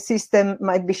that the system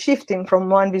might be shifting from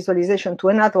one visualization to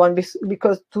another one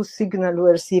because two signals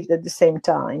were received at the same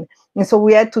time. And so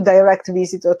we had to direct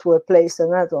visitor to a place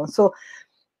or another one. So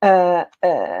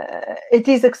it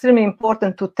is extremely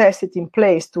important to test it in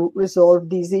place to resolve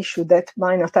these issues that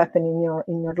might not happen in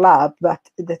your lab, but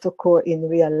that occur in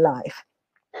real life.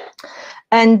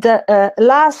 And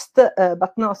last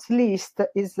but not least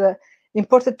is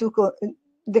important to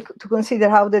consider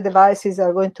how the devices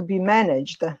are going to be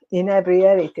managed in every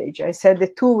heritage. I said the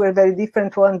two were very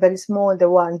different, one very small, the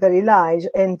one very large,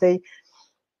 and they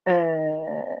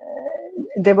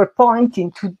were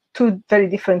pointing to two very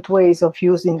different ways of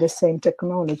using the same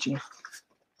technology.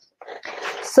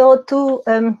 So to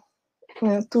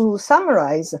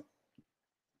summarize,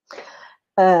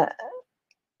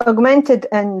 augmented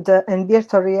and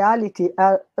virtual reality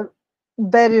are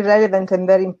very relevant and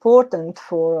very important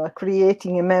for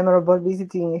creating a memorable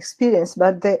visiting experience,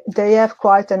 but they have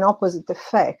quite an opposite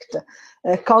effect.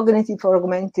 Cognitive for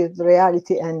augmented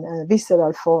reality and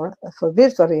visceral for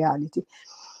virtual reality.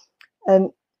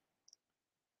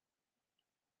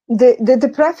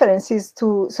 The preference is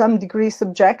to some degree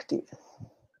subjective,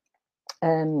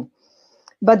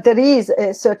 but there is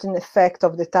a certain effect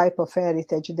of the type of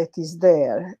heritage that is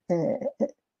there.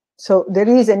 So there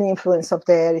is an influence of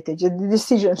the heritage. The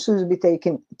decision should be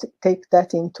taken to take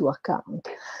that into account.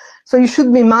 So you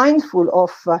should be mindful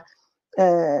of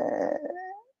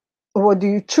what do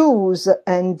you choose,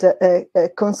 and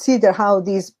consider how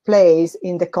this plays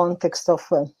in the context of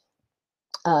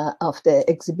the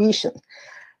exhibition.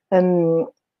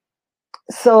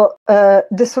 So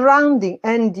the surrounding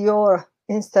and your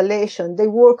installation, they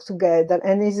work together,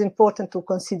 and it's important to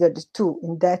consider the two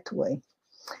in that way.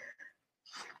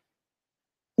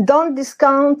 Don't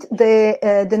discount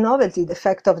the novelty, the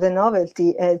fact of the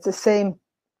novelty. It's the same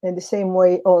in the same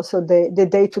way also the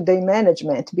day-to-day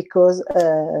management, because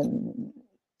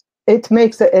it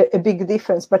makes a big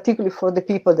difference, particularly for the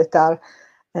people that are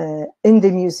in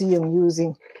the museum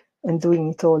using and doing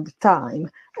it all the time.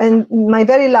 And my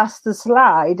very last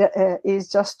slide is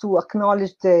just to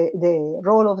acknowledge the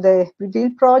role of the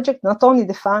Reveal project, not only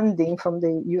the funding from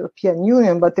the European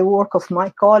Union, but the work of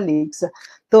my colleagues.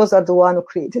 Those are the ones who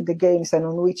created the games and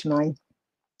on which my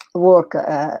work,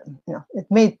 it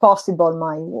made possible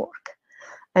my work.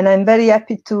 And I'm very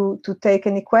happy to take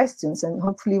any questions, and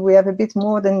hopefully we have a bit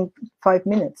more than 5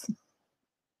 minutes.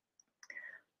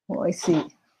 Oh, I see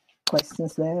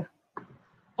questions there.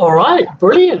 All right,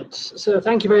 brilliant. So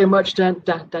thank you very much,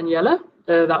 Daniela.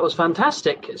 That was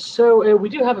fantastic. So we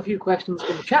do have a few questions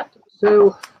in the chat.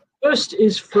 So first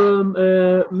is from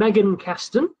Megan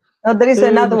Caston. Oh, there is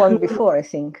another one before, I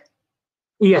think.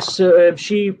 Yes, so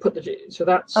she put she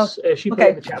put it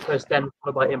in the chat first, then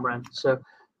followed by Imran. So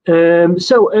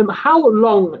how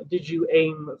long did you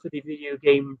aim for the video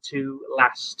game to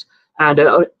last? And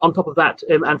on top of that,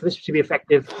 and for this to be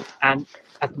effective and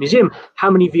at the museum,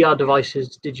 how many VR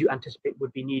devices did you anticipate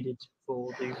would be needed for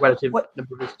the relative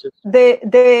number of visitors?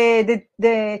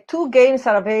 The two games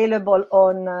are available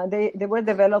on, they were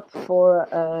developed for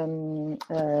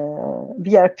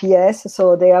VRPS,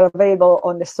 so they are available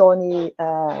on the Sony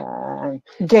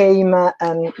game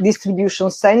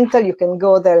distribution center. You can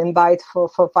go there and buy it for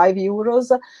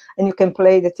 €5, and you can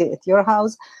play it at your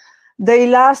house. They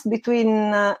last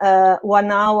between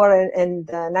 1 hour and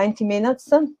 90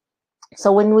 minutes.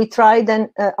 So when we tried them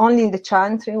only in the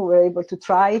chantry, we were able to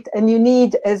try it. And you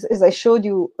need, as I showed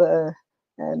you,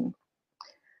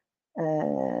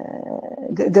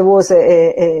 there was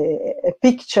a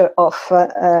picture of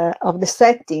the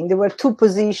setting. There were 2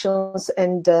 positions,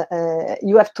 and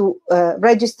you have to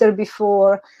register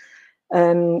before.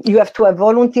 You have to have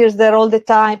volunteers there all the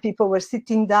time. People were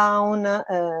sitting down.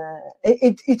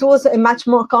 It was a much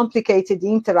more complicated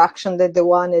interaction than the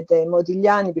one at the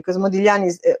Modigliani, because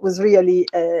Modigliani was really,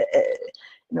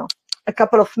 a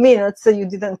couple of minutes. You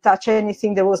didn't touch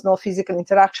anything. There was no physical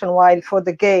interaction. While for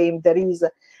the game, there is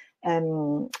a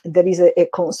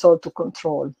console to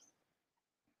control.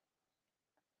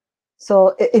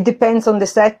 So it depends on the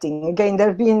setting. Again, there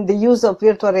have been the use of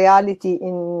virtual reality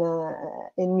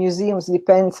in museums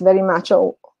depends very much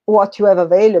on what you have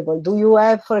available. Do you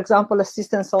have, for example,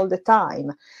 assistance all the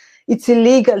time? It's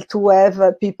illegal to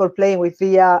have people playing with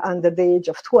VR under the age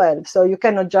of 12, so you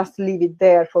cannot just leave it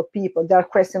there for people. There are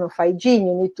questions of hygiene.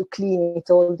 You need to clean it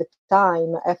all the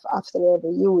time after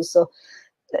every use. So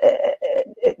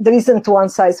there isn't one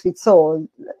size fits all.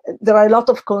 There are a lot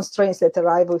of constraints that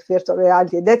arrive with virtual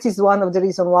reality. That is one of the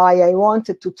reasons why I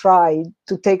wanted to try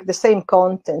to take the same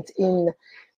content in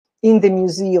the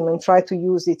museum and try to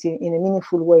use it in a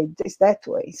meaningful way. Is that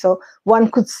way. So one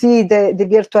could see the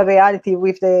virtual reality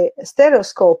with the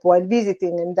stereoscope while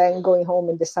visiting, and then going home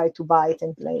and decide to buy it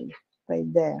and play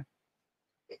there.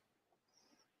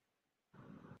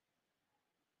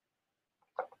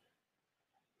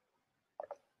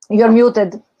 You're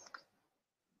muted.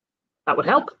 That would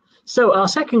help. So our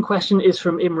second question is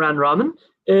from Imran Rahman.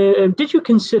 Did you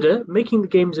consider making the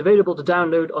games available to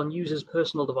download on users'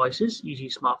 personal devices, e.g.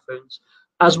 smartphones,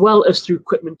 as well as through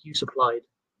equipment you supplied?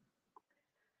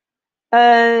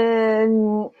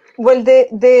 Well,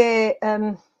 the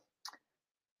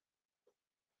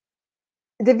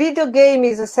video game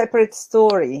is a separate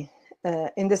story.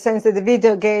 In the sense that the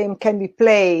video game can be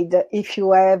played if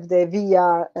you have the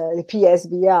VR, the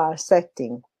PSVR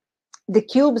setting. The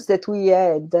cubes that we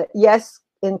had, yes,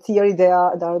 in theory they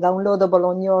are downloadable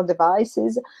on your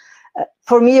devices.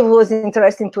 For me, it was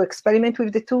interesting to experiment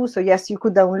with the two. So yes, you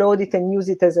could download it and use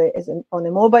it on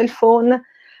a mobile phone.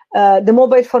 The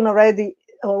mobile phone already,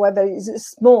 however, is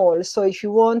small. So if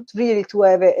you want really to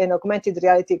have an augmented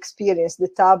reality experience, the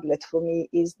tablet for me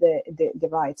is the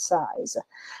right size.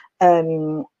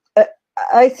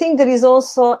 I think there is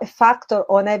also a factor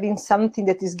on having something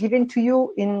that is given to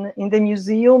you in the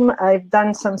museum. I've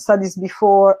done some studies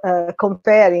before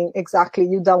comparing exactly,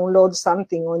 you download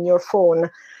something on your phone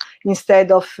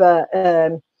instead of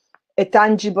a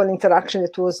tangible interaction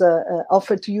that was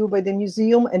offered to you by the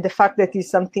museum, and the fact that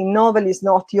it's something novel, is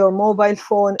not your mobile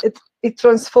phone. It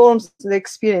transforms the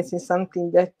experience in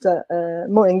something that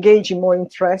more engaging, more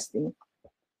interesting.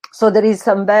 So there is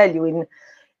some value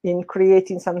in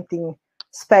creating something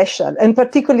special, and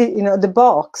particularly, the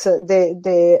box,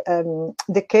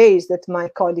 the case that my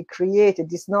colleague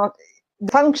created is not,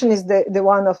 the function is the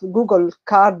one of Google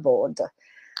Cardboard,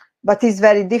 but it's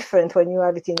very different when you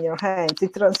have it in your hands.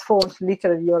 It transforms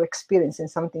literally your experience in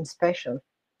something special.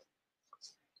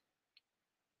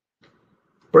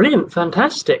 Brilliant,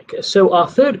 fantastic. So our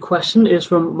third question is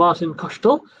from Martin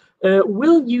Kostel.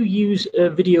 Will you use a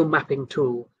video mapping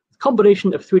tool?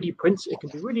 Combination of 3D prints, it can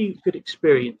be really good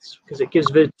experience because it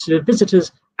gives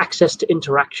visitors access to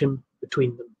interaction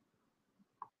between them.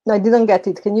 No, I didn't get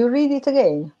it. Can you read it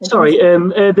again? Sorry,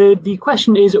 the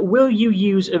question is, will you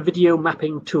use a video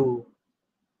mapping tool?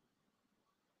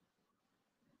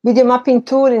 Video mapping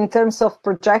tool in terms of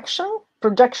projection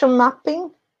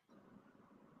mapping?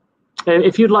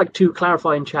 If you'd like to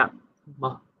clarify in chat,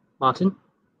 Martin.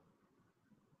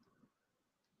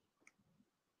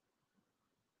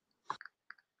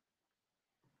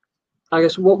 I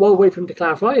guess we'll wait for him to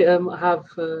clarify.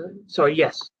 Sorry,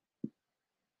 yes.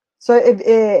 So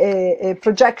a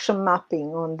projection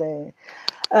mapping on the.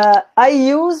 I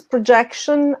use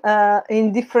projection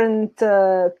in different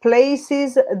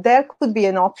places. There could be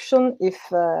an option if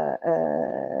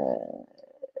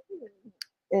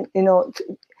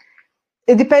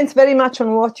it depends very much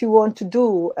on what you want to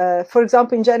do. For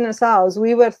example, in Jenna's house,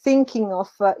 we were thinking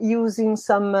of using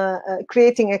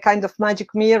creating a kind of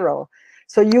magic mirror.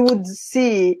 So you would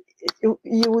see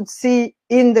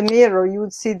in the mirror, you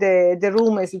would see the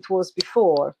room as it was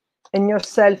before, and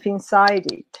yourself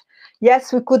inside it.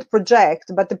 Yes, we could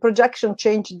project, but the projection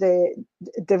changed the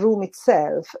room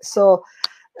itself. So,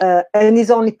 and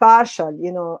it's only partial.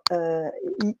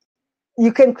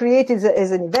 You can create it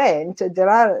as an event. There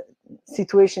are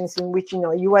situations in which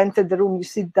you enter the room, you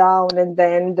sit down, and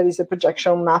then there is a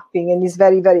projection mapping, and it's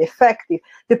very, very effective.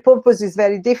 The purpose is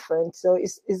very different. So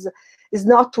it's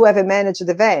not to have a managed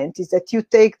event, it's that you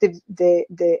take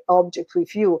the object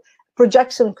with you.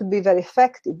 Projection could be very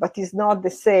effective, but it's not the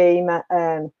same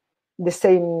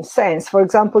sense. For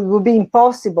example, it would be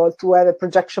impossible to have a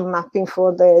projection mapping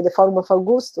for the Forum of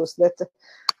Augustus that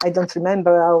I don't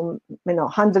remember how,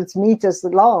 hundreds of meters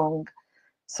long.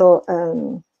 So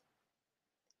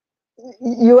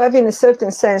you have, in a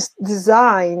certain sense,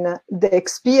 design the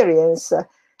experience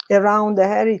around the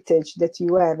heritage that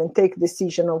you have and take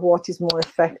decision of what is more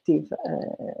effective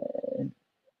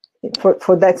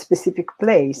for that specific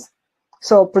place.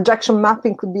 So projection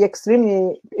mapping could be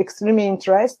extremely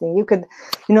interesting. You could,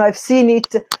 I've seen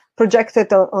it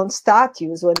projected on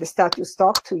statues when the statues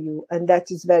talk to you, and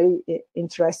that is very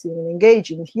interesting and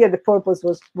engaging. Here the purpose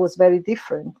was very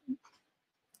different.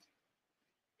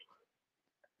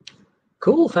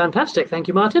 Cool, fantastic. Thank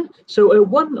you, Martin. So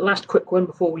one last quick one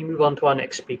before we move on to our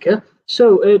next speaker.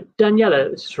 So Daniela,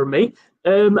 this is from me.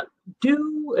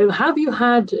 Have you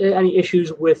had any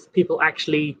issues with people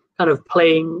actually kind of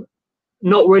playing,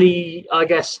 not really, I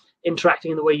guess,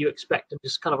 interacting in the way you expect, and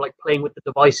just kind of like playing with the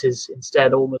devices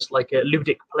instead, almost like a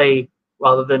ludic play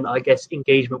rather than, I guess,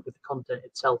 engagement with the content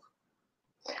itself?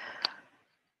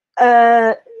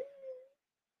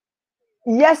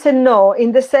 Yes and no,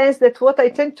 in the sense that what I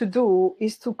tend to do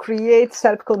is to create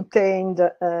self-contained,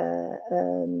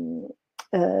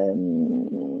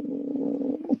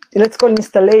 let's call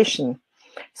installation.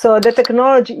 So the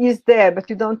technology is there, but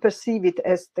you don't perceive it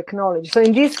as technology. So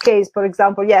in this case, for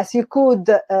example, yes, you could,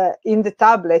 in the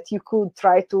tablet, you could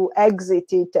try to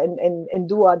exit it and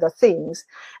do other things.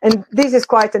 And this is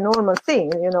quite a normal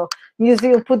thing,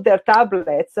 Museums put their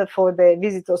tablets for the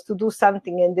visitors to do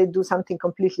something, and they do something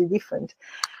completely different.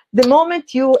 The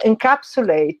moment you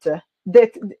encapsulate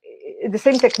that, the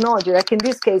same technology, like in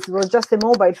this case, it was just a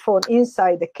mobile phone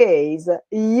inside the case,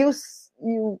 you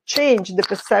change the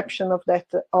perception of that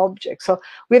object. So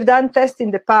we've done tests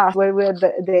in the past where we had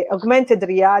the augmented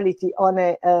reality on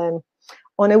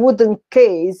a wooden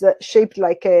case shaped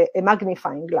like a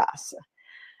magnifying glass.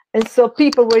 And so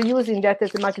people were using that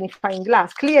as a magnifying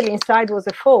glass. Clearly inside was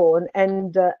a phone,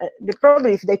 and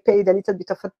probably if they paid a little bit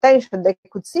of attention, they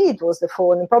could see it was the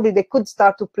phone, and probably they could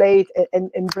start to play it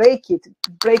and break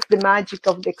the magic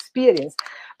of the experience.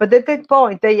 But at that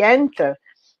point, they enter.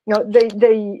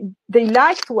 They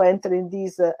like to enter in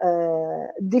these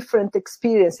different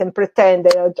experience and pretend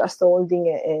they are just holding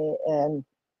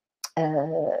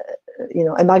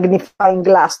a magnifying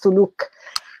glass to look.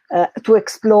 To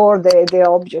explore the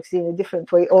objects in a different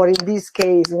way, or in this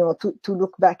case, to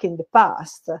look back in the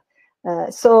past.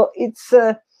 So it's,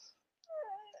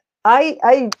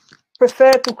 I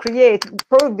prefer to create,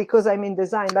 probably because I'm in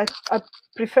design, but I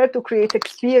prefer to create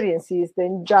experiences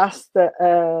than just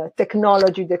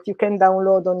technology that you can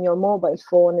download on your mobile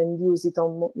phone and use it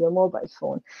on your mobile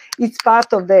phone. It's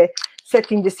part of the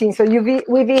setting the scene. So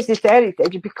we visit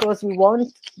heritage because we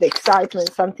want the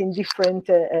excitement, something different,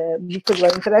 because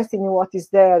we're interested in what is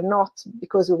there, not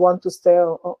because we want to stay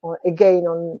again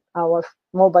on our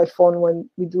mobile phone when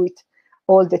we do it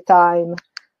all the time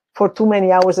for too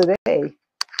many hours a day.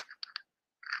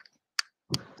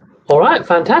 All right,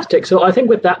 fantastic. So I think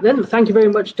with that then, thank you very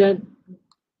much,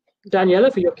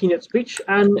 Daniela, for your keynote speech,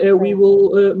 and we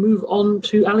will move on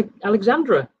to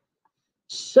Alexandra.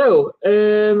 So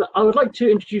I would like to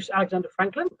introduce Alexandra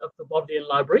Franklin of the Bodleian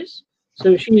Libraries.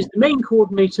 So she is the main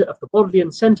coordinator of the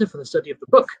Bodleian Centre for the Study of the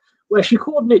Book, where she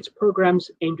coordinates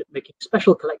programs aimed at making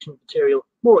special collection material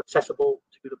more accessible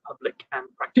to the public and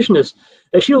practitioners.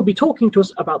 She will be talking to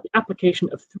us about the application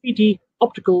of 3D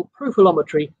optical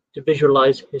profilometry to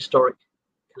visualize historic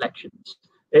collections.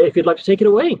 If you'd like to take it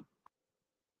away.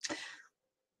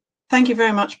 Thank you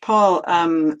very much, Paul,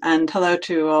 and hello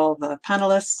to all the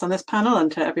panelists on this panel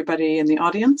and to everybody in the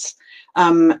audience.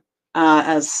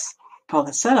 As Paul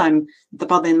has said, I'm at the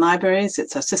Bodleian Libraries.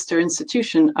 It's a sister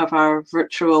institution of our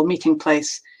virtual meeting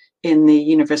place in the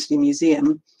University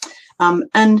Museum.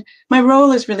 And my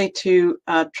role is really to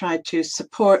try to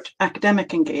support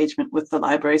academic engagement with the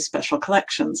library's special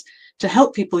collections, to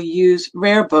help people use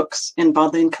rare books in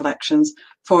Bodleian collections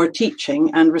for teaching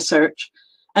and research,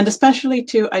 and especially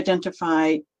to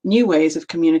identify new ways of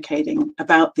communicating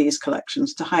about these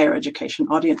collections to higher education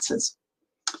audiences.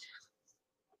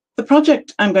 The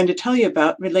project I'm going to tell you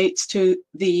about relates to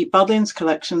the Bodleian's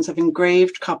collections of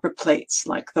engraved copper plates,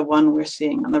 like the one we're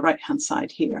seeing on the right-hand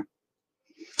side here.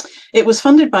 It was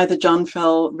funded by the John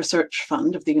Fell Research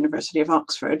Fund of the University of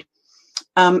Oxford,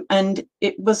 and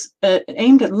it was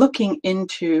aimed at looking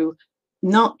into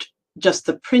not just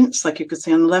the prints, like you could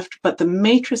see on the left, but the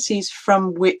matrices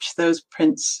from which those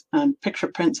prints and picture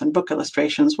prints and book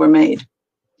illustrations were made.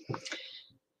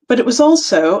 But it was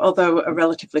also, although a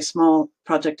relatively small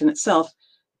project in itself,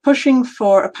 pushing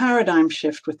for a paradigm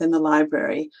shift within the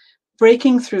library,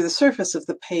 breaking through the surface of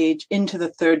the page into the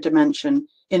third dimension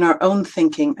in our own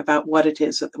thinking about what it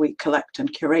is that we collect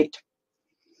and curate.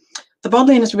 The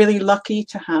Bodleian is really lucky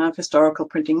to have historical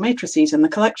printing matrices in the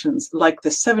collections, like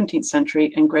this 17th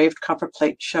century engraved copper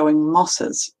plate showing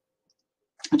mosses,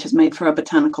 which is made for a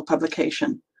botanical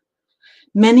publication.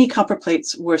 Many copper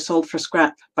plates were sold for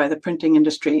scrap by the printing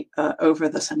industry over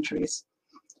the centuries.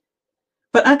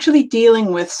 But actually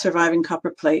dealing with surviving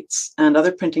copper plates and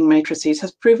other printing matrices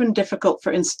has proven difficult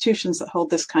for institutions that hold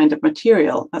this kind of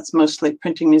material. That's mostly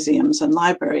printing museums and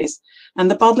libraries,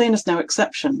 and the Bodleian is no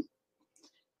exception.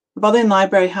 The Bodleian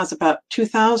Library has about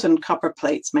 2,000 copper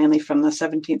plates, mainly from the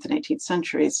 17th and 18th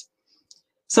centuries.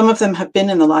 Some of them have been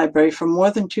in the library for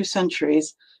more than 2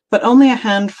 centuries, but only a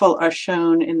handful are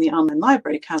shown in the online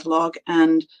library catalogue,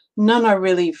 and none are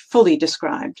really fully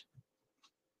described.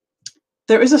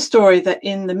 There is a story that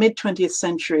in the mid-20th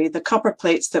century, the copper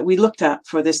plates that we looked at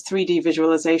for this 3D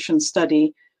visualization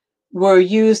study were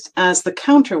used as the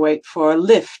counterweight for a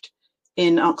lift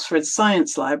in Oxford's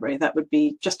Science Library. That would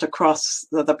be just across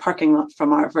the parking lot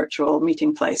from our virtual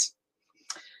meeting place.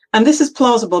 And this is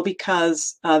plausible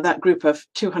because that group of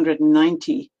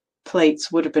 290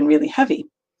 plates would have been really heavy.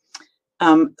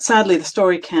 Sadly, the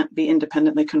story can't be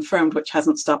independently confirmed, which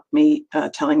hasn't stopped me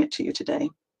telling it to you today.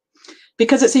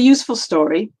 Because it's a useful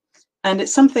story, and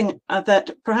it's something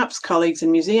that perhaps colleagues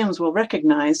in museums will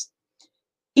recognize.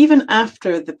 Even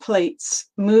after the plates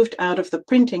moved out of the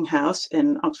printing house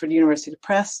in Oxford University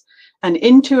Press and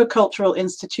into a cultural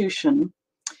institution,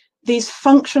 these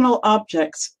functional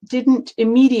objects didn't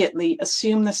immediately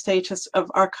assume the status of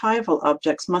archival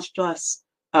objects, much less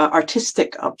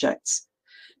artistic objects.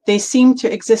 They seem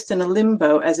to exist in a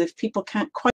limbo, as if people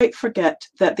can't quite forget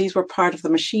that these were part of the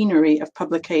machinery of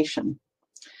publication.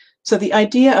 So the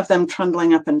idea of them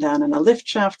trundling up and down in a lift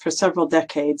shaft for several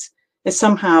decades is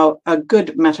somehow a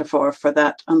good metaphor for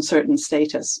that uncertain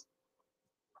status.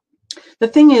 The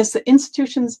thing is that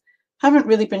institutions haven't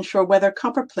really been sure whether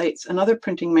copper plates and other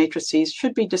printing matrices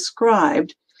should be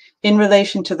described in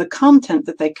relation to the content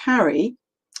that they carry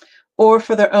or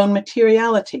for their own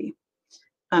materiality.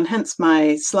 And hence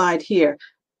my slide here.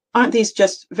 Aren't these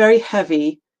just very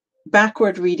heavy,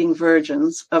 backward reading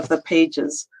versions of the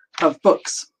pages of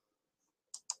books?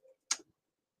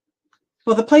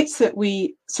 Well, the plates that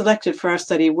we selected for our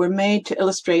study were made to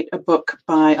illustrate a book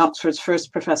by Oxford's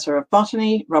first professor of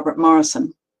botany, Robert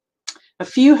Morrison. A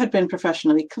few had been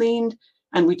professionally cleaned,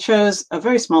 and we chose a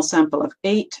very small sample of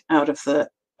 8 out of the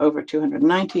over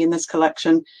 290 in this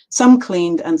collection, some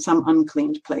cleaned and some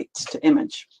uncleaned plates to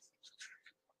image.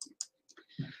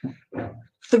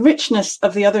 The richness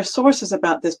of the other sources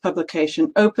about this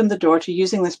publication opened the door to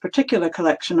using this particular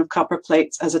collection of copper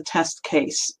plates as a test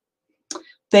case.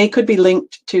 They could be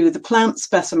linked to the plant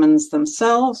specimens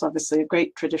themselves, obviously a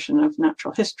great tradition of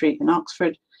natural history in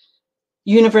Oxford,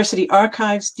 university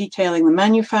archives detailing the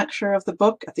manufacture of the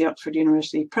book at the Oxford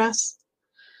University Press,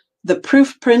 the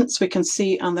proof prints we can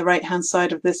see on the right-hand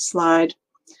side of this slide,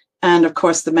 and of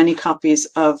course the many copies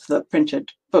of the printed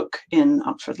book in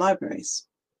Oxford libraries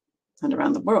and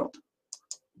around the world.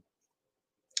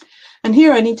 And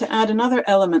here I need to add another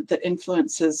element that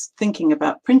influences thinking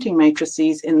about printing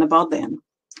matrices in the Bodleian.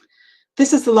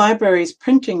 This is the library's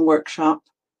printing workshop,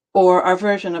 or our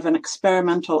version of an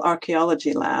experimental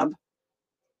archaeology lab.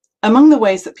 Among the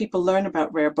ways that people learn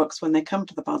about rare books when they come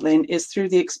to the Bodleian is through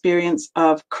the experience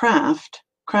of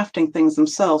crafting things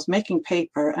themselves, making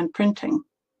paper and printing.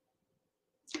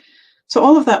 So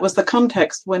all of that was the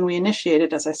context when we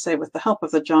initiated, as I say, with the help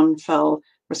of the John Fell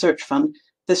Research Fund,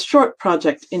 this short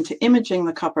project into imaging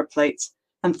the copper plates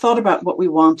and thought about what we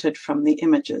wanted from the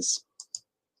images.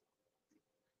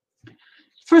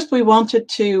 First, we wanted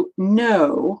to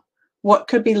know what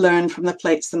could be learned from the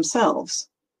plates themselves.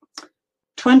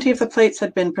 20 of the plates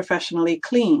had been professionally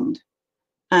cleaned,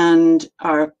 and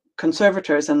our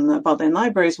conservators and the Bodleian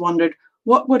libraries wondered,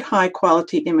 what would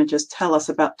high-quality images tell us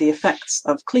about the effects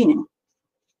of cleaning?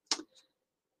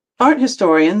 Art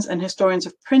historians and historians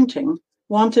of printing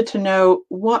wanted to know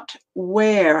what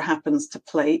wear happens to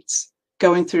plates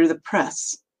going through the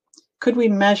press. Could we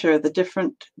measure the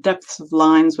different depths of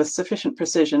lines with sufficient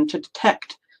precision to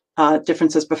detect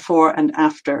differences before and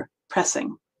after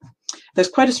pressing? There's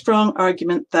quite a strong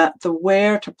argument that the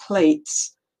wear to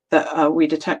plates that we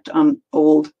detect on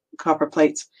old copper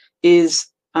plates is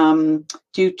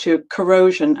due to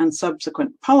corrosion and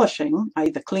subsequent polishing, i.e.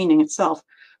 the cleaning itself,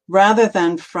 rather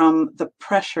than from the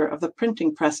pressure of the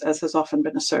printing press, as has often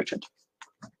been asserted.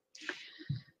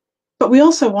 But we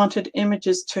also wanted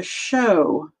images to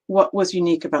show what was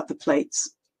unique about the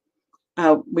plates.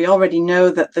 We already know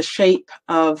that the shape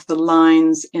of the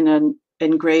lines in an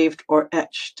engraved or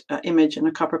etched image in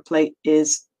a copper plate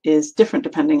is different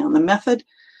depending on the method.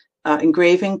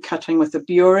 engraving, cutting with a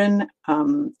burin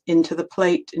into the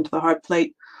plate, into the hard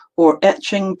plate, or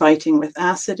etching, biting with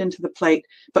acid into the plate.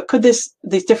 But could these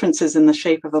differences in the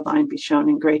shape of the line be shown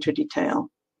in greater detail?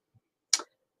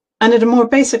 And at a more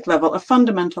basic level, a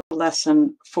fundamental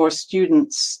lesson for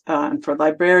students and for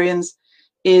librarians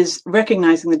is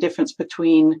recognizing the difference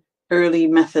between early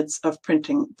methods of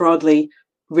printing, broadly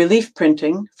relief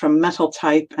printing from metal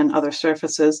type and other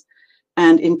surfaces,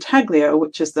 and intaglio,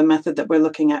 which is the method that we're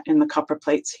looking at in the copper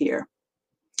plates here.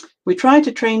 We try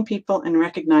to train people in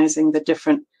recognizing the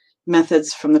different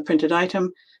methods from the printed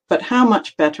item, but how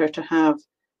much better to have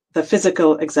the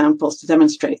physical examples to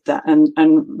demonstrate that. And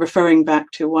referring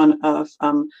back to one of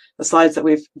the slides that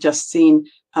we've just seen,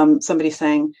 somebody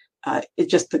saying it's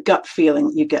just the gut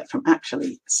feeling you get from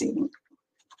actually seeing.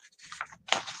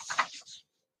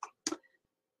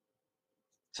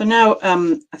 So now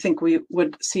I think we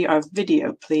would see our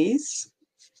video, please.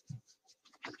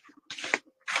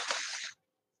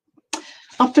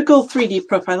 Optical 3D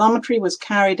profilometry was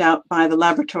carried out by the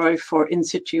Laboratory for In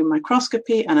Situ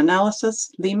Microscopy and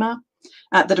Analysis, LIMA,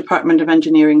 at the Department of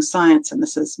Engineering Science, and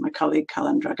this is my colleague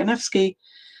Kalin Draganevsky.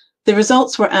 The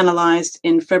results were analyzed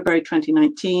in February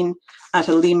 2019 at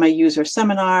a LIMA user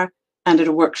seminar and at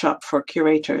a workshop for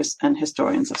curators and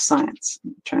historians of science.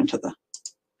 Turn to the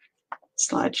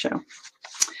slideshow.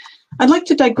 I'd like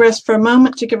to digress for a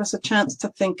moment to give us a chance to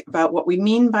think about what we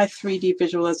mean by 3D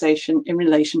visualization in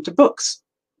relation to books.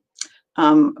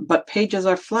 But pages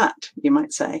are flat, you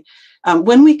might say.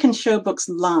 When we can show books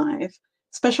live,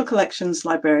 special collections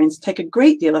librarians take a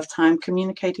great deal of time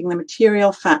communicating the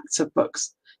material facts of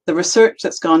books, the research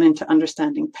that's gone into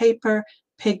understanding paper,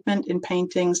 pigment in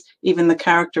paintings, even the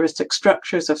characteristic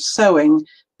structures of sewing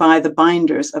by the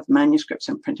binders of manuscripts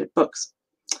and printed books.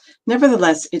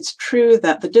 Nevertheless, it's true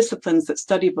that the disciplines that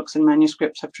study books and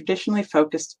manuscripts have traditionally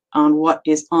focused on what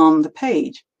is on the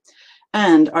page.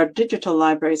 And our digital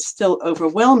libraries still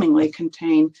overwhelmingly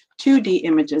contain 2D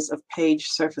images of page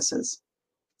surfaces.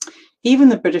 Even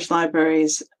the British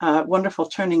Library's wonderful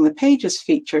Turning the Pages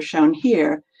feature shown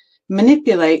here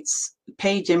manipulates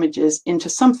page images into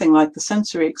something like the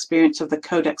sensory experience of the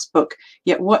codex book,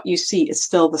 yet what you see is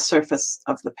still the surface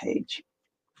of the page.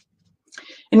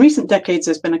 In recent decades,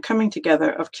 there's been a coming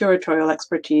together of curatorial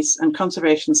expertise and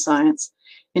conservation science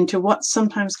into what's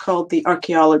sometimes called the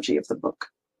archaeology of the book.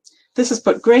 This has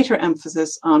put greater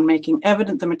emphasis on making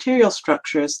evident the material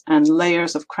structures and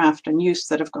layers of craft and use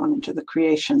that have gone into the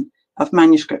creation of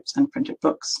manuscripts and printed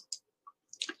books.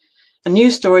 A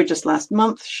news story just last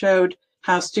month showed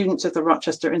how students at the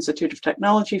Rochester Institute of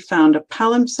Technology found a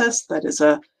palimpsest, that is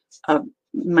a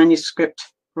manuscript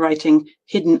writing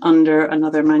hidden under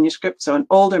another manuscript, so an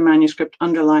older manuscript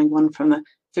underlying one from the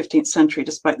 15th century,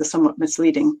 despite the somewhat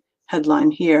misleading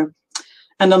headline here.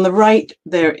 And on the right,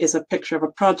 there is a picture of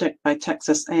a project by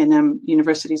Texas A&M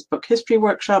University's Book History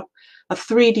Workshop, a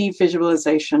 3D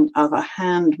visualization of a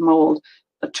hand mold,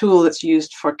 a tool that's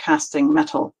used for casting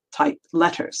metal type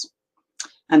letters.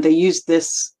 And they used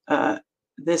this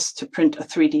to print a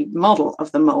 3D model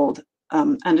of the mold.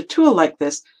 And a tool like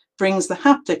this brings the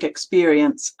haptic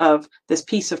experience of this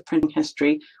piece of printing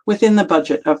history within the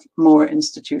budget of more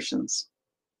institutions.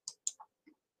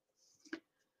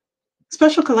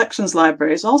 Special collections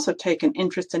libraries also take an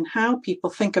interest in how people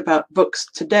think about books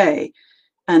today,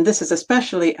 and this is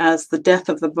especially as the death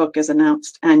of the book is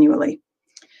announced annually.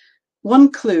 One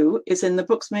clue is in the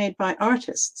books made by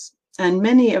artists, and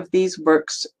many of these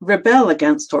works rebel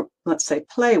against, or let's say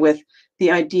play with,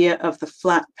 the idea of the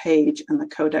flat page and the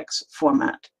codex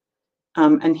format.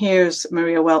 And here's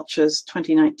Maria Welch's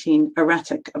 2019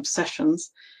 Erratic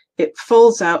Obsessions. It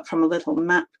folds out from a little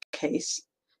map case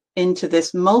into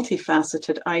this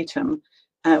multifaceted item,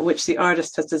 which the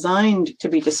artist has designed to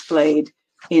be displayed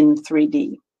in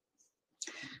 3D.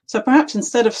 So perhaps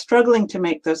instead of struggling to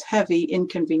make those heavy,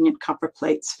 inconvenient copper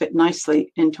plates fit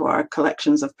nicely into our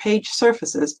collections of page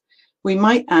surfaces, we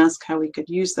might ask how we could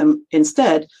use them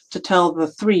instead to tell the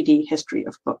 3D history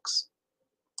of books.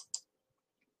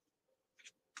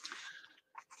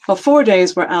 Well, 4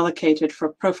 days were allocated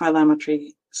for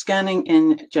profilometry scanning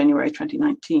in January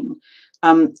 2019.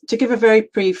 To give a very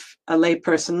brief I am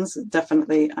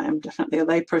definitely a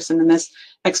layperson in this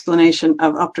explanation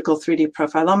of optical 3D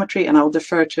profilometry, and I'll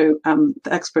defer to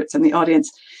the experts in the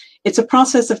audience. It's a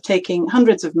process of taking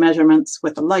hundreds of measurements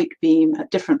with a light beam at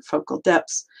different focal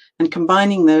depths and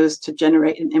combining those to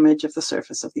generate an image of the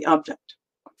surface of the object.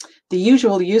 The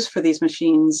usual use for these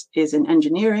machines is in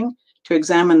engineering, to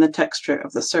examine the texture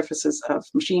of the surfaces of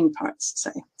machine parts,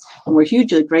 say. And we're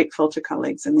hugely grateful to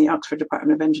colleagues in the Oxford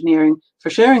Department of Engineering for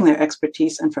sharing their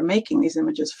expertise and for making these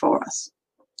images for us.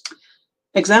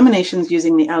 Examinations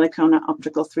using the Alicona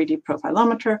optical 3D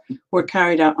profilometer were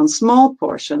carried out on small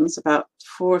portions, about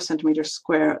 4 centimeters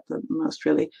square at the most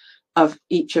really, of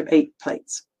each of 8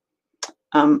 plates.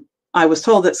 I was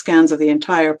told that scans of the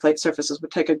entire plate surfaces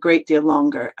would take a great deal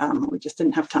longer. We just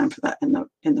didn't have time for that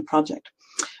in the project.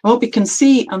 And what we can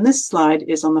see on this slide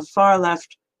is on the far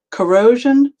left,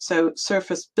 corrosion, so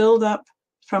surface buildup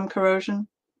from corrosion.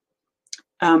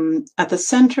 At the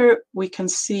center, we can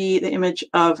see the image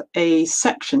of a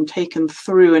section taken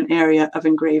through an area of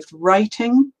engraved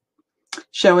writing,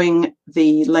 showing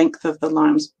the length of the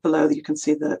lines below. You can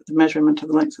see the measurement of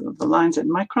the length of the lines in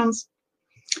microns.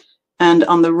 And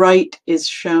on the right is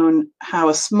shown how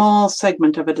a small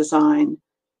segment of a design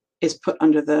is put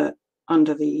under the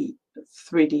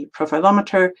 3D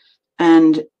profilometer,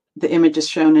 and the image is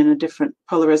shown in a different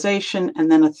polarization,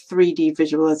 and then a 3D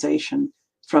visualization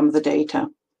from the data.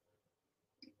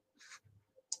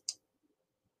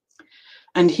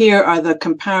 And here are the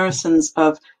comparisons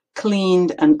of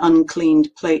cleaned and uncleaned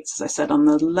plates. As I said, on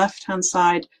the left-hand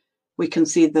side, we can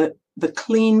see the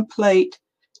clean plate.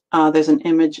 There's an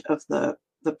image of the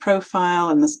profile,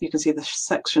 and you can see the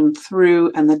section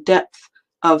through and the depth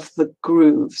of the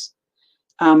grooves.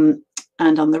 And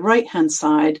on the right-hand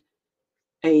side,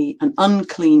 an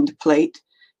uncleaned plate.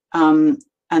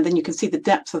 And then you can see the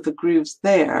depth of the grooves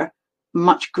there,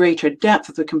 much greater depth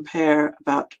if we compare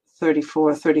about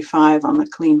 34, 35 on the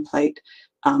clean plate,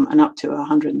 and up to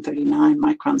 139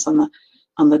 microns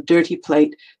on the dirty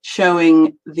plate,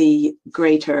 showing the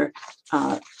greater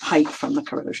height from the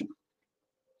corrosion.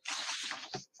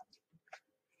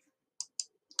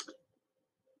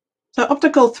 So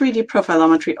optical 3D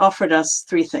profilometry offered us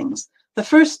 3 things. The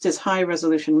first is high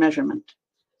resolution measurement.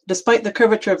 Despite the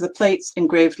curvature of the plates,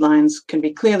 engraved lines can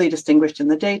be clearly distinguished in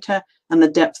the data, and the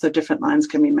depth of different lines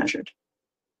can be measured.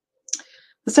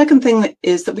 The second thing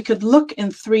is that we could look in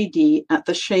 3D at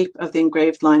the shape of the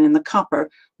engraved line in the copper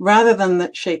rather than the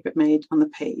shape it made on the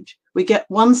page. We get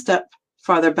one step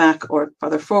farther back, or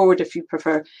farther forward if you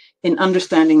prefer, in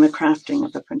understanding the crafting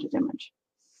of the printed image.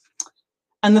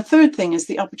 And the third thing is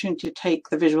the opportunity to take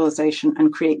the visualization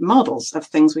and create models of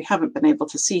things we haven't been able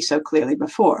to see so clearly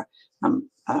before.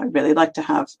 I'd really like to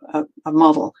have a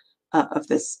model of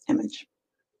this image.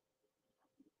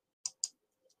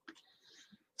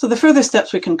 So the further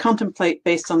steps we can contemplate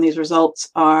based on these results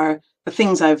are the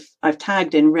things I've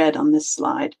tagged in red on this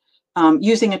slide.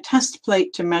 Using a test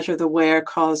plate to measure the wear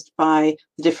caused by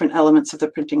the different elements of the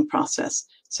printing process.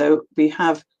 So we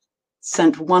have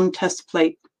sent one test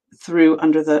plate through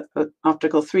under the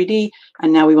optical 3D,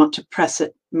 and now we want to press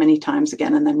it many times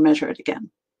again and then measure it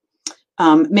again.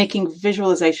 Making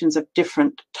visualizations of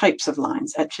different types of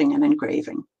lines, etching and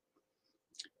engraving.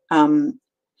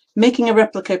 Making a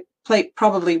replica plate,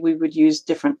 probably we would use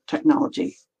different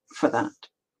technology for that.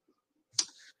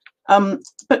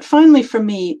 But finally, for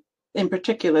me in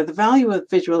particular, the value of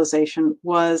visualization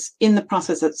was in the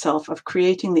process itself of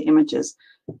creating the images.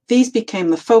 These became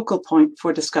the focal point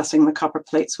for discussing the copper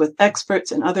plates with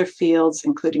experts in other fields,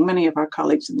 including many of our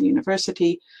colleagues in the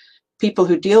university, people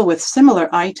who deal with similar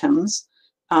items,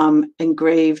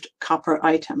 engraved copper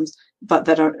items, but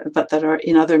that are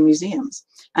in other museums.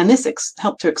 And this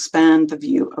helped to expand the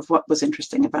view of what was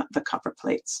interesting about the copper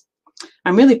plates.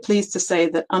 I'm really pleased to say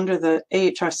that under the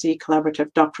AHRC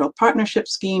Collaborative Doctoral Partnership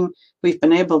Scheme, we've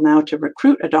been able now to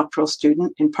recruit a doctoral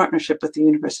student in partnership with the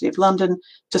University of London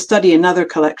to study another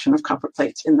collection of copper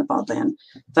plates in the Bodleian.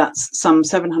 That's some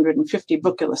 750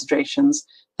 book illustrations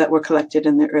that were collected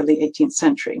in the early 18th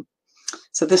century.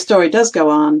 So this story does go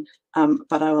on,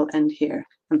 but I will end here,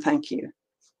 and thank you.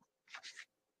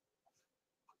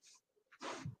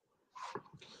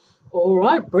 All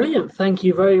right, brilliant. Thank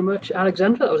you very much,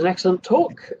 Alexandra. That was an excellent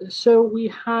talk. So we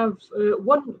have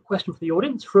one question for the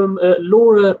audience from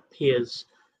Laura Piers.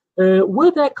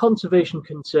 Were there conservation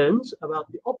concerns about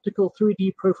the optical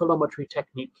 3D profilometry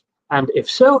technique? And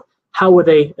if so, how were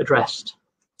they addressed?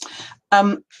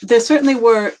 There certainly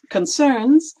were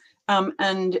concerns,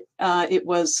 and it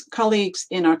was colleagues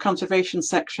in our conservation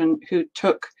section who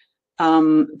took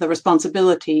the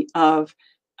responsibility of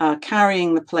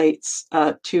carrying the plates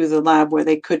to the lab where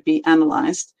they could be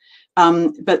analyzed.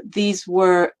 But these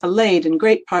were allayed in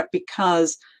great part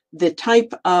because the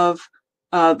type of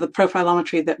the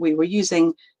profilometry that we were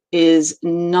using is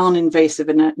non-invasive.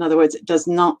 In other words, it does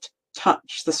not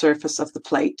touch the surface of the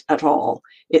plate at all.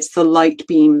 It's the light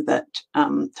beam that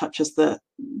touches the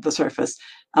surface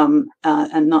and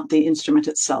not the instrument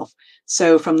itself.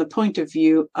 So from the point of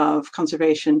view of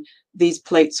conservation, these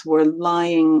plates were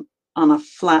lying on a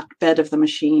flat bed of the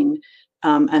machine,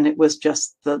 and it was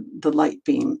just the light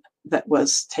beam that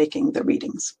was taking the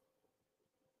readings.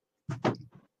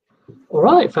 All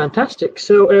right, fantastic.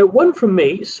 So one from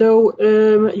me. So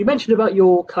you mentioned about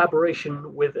your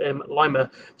collaboration with Lima.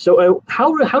 So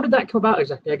how did that come about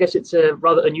exactly? I guess it's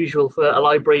rather unusual for a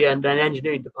library and an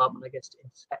engineering department, I guess, to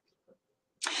intersect.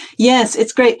 Yes,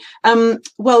 it's great.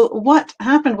 Well, what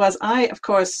happened was I, of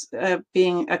course,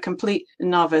 being a complete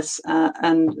novice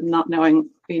and not knowing,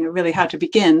 really how to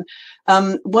begin,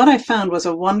 what I found was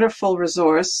a wonderful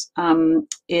resource in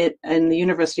the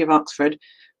University of Oxford,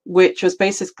 which was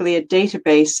basically a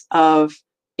database of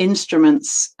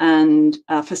instruments and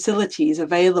facilities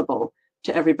available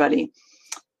to everybody.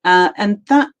 And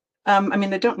that, I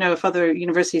mean, I don't know if other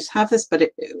universities have this, but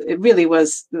it really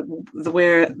was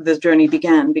where the journey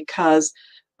began, because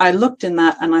I looked in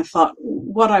that and I thought,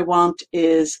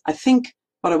 I think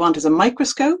what I want is a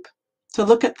microscope to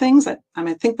look at things.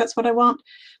 I think that's what I want.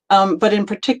 But in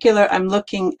particular, I'm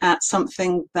looking at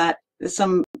something that is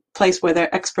some place where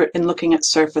they're expert in looking at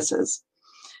surfaces.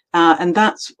 And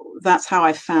that's how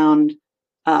I found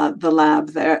the lab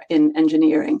there in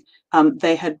engineering.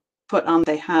 They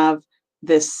have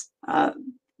this,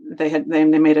 they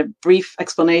made a brief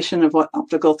explanation of what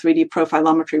optical 3D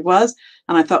profilometry was.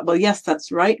 And I thought, well, yes,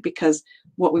 that's right, because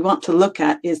what we want to look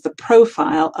at is the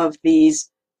profile of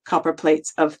these copper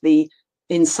plates, of the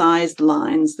incised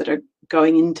lines that are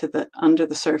going into under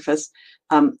the surface.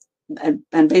 And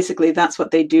basically that's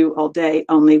what they do all day,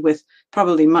 only with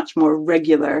probably much more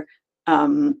regular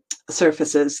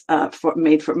surfaces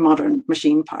made for modern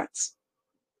machine parts.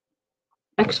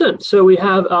 Excellent. So we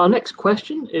have our next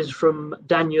question is from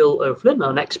Daniel O'Flynn,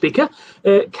 our next speaker.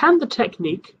 Can the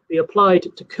technique be applied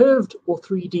to curved or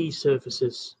 3D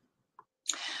surfaces?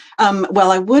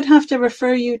 Well, I would have to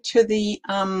refer you to the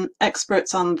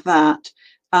experts on that.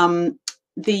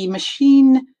 The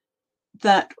machine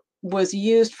that was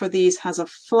used for these has a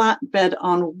flat bed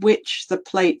on which the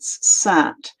plates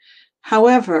sat.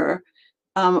 However,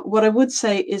 what I would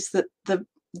say is that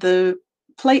the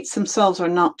plates themselves are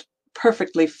not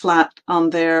perfectly flat on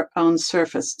their own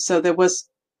surface. So there was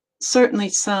certainly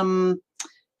some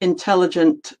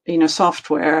intelligent,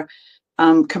 software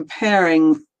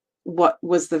comparing what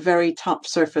was the very top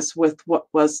surface with what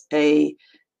was a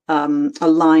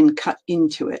line cut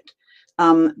into it.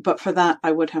 But for that,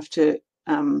 I would have to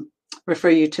refer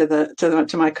you to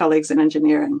my colleagues in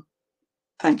engineering.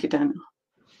 Thank you, Daniel.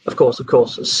 Of course, of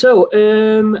course. So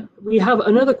we have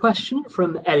another question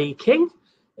from Ellie King.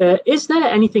 Is there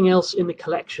anything else in the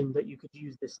collection that you could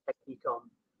use this technique on?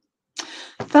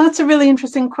 That's a really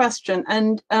interesting question.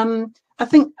 And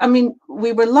I mean,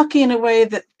 we were lucky in a way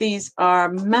that these are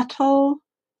metal.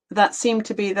 That seemed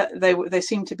to be that they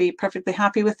seem to be perfectly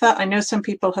happy with that. I know some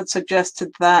people had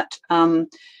suggested that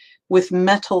with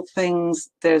metal things,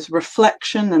 there's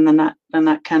reflection, and then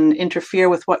that can interfere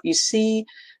with what you see.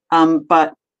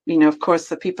 But of course,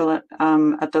 the people at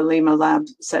the Lima lab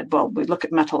said, well, we look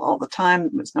at metal all the time.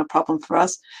 It's no problem for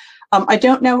us. I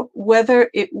don't know whether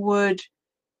it would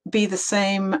be the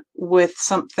same with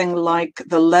something like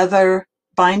the leather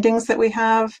bindings that we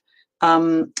have,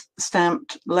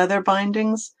 stamped leather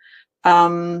bindings.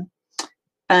 And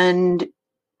in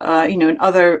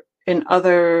other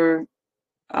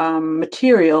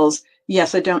materials,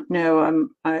 yes, I don't know.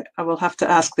 I will have to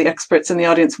ask the experts in the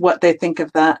audience what they think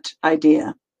of that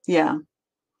idea. Yeah.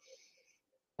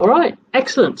 All right,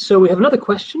 excellent. So we have another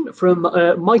question from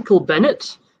Michael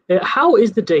Bennett. How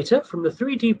is the data from the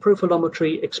 3D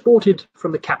profilometry exported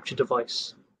from the capture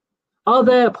device? Are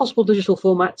there possible digital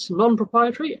formats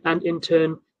non-proprietary and in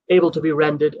turn able to be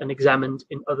rendered and examined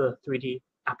in other 3D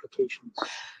applications?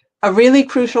 A really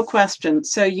crucial question.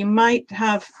 So you might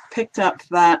have picked up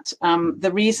that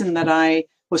the reason that I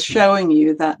was showing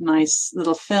you that nice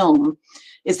little film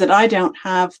is that I don't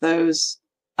have those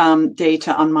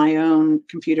data on my own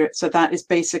computer. So that is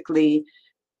basically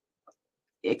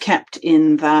kept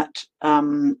in that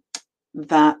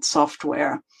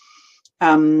software.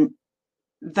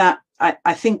 That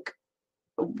I think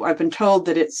I've been told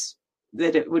that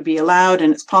it would be allowed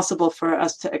and it's possible for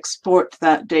us to export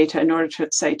that data in order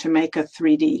to make a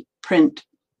 3D print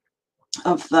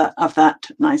of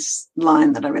that nice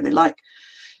line that I really like.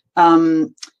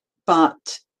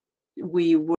 But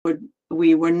we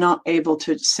were not able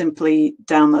to simply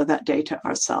download that data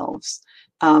ourselves.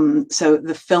 So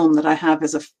the film that I have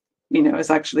is is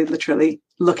actually literally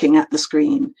looking at the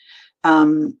screen.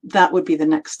 That would be the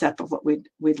next step of what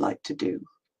we'd like to do.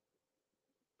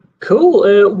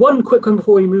 Cool. One quick one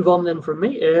before we move on then from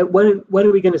me. When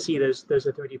are we going to see those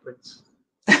 3D prints?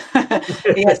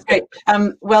 Yes, great.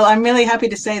 Well, I'm really happy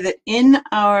to say that in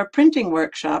our printing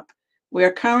workshop, we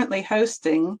are currently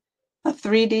hosting a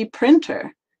 3D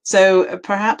printer. So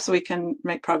perhaps we can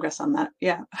make progress on that.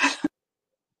 Yeah.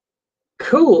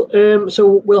 Cool.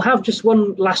 So we'll have just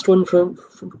one last one from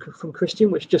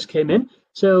Christian, which just came in.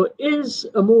 So is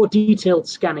a more detailed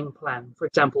scanning plan, for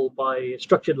example, by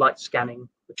structured light scanning,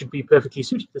 which would be perfectly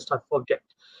suited to this type of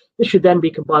object, this should then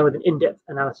be combined with an in-depth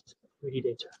analysis of 3D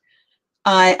data?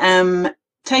 I am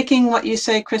taking what you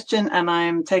say, Christian, and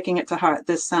I'm taking it to heart.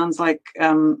 This sounds like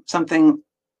something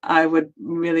I would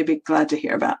really be glad to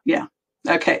hear about. Yeah.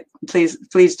 Okay. Please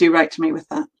do write to me with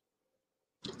that.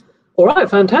 All right,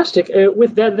 fantastic.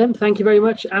 With that, then, thank you very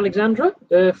much, Alexandra,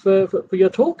 for your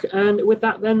talk. And with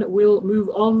that, then, we'll move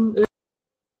on.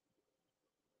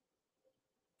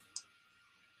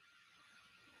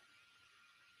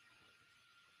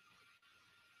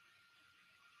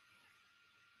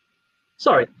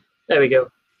 Sorry, there we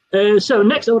go. So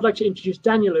next, I would like to introduce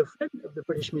Daniel O'Flynn of the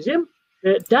British Museum.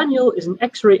 Daniel is an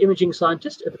X-ray imaging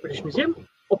scientist at the British Museum,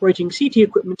 operating CT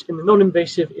equipment in the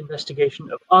non-invasive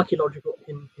investigation of archaeological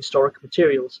and historic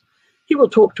materials. He will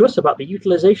talk to us about the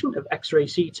utilization of X-ray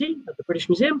CT at the British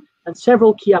Museum and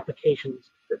several key applications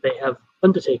that they have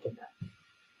undertaken there.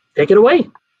 Take it away.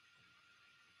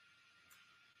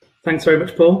 Thanks very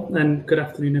much, Paul, and good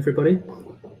afternoon, everybody.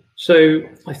 So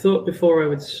I thought before I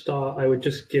would start, I would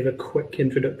just give a quick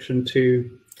introduction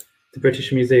to the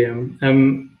British Museum.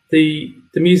 The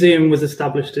museum was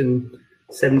established in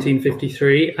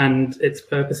 1753, and its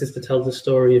purpose is to tell the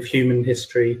story of human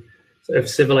history, of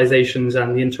civilizations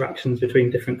and the interactions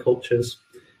between different cultures.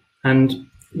 And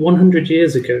 100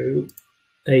 years ago,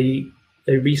 a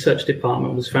research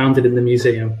department was founded in the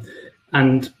museum.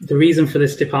 And the reason for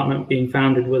this department being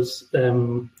founded was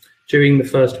during the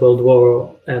First World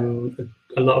War,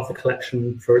 a lot of the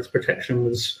collection for its protection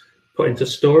was put into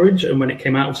storage. And when it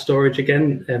came out of storage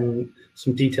again,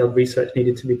 some detailed research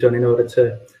needed to be done in order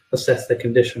to assess their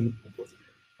condition.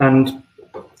 And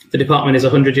the department is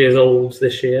 100 years old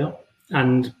this year.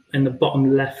 And in the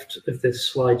bottom left of this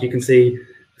slide, you can see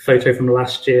a photo from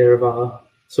last year of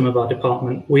some of our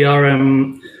department. We're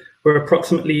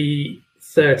approximately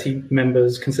 30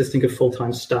 members consisting of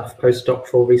full-time staff,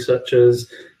 postdoctoral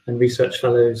researchers and research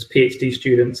fellows, PhD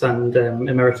students and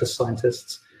emeritus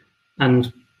scientists.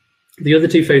 And the other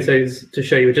two photos to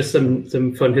show you are just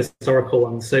some fun historical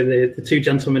ones. So the two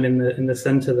gentlemen in the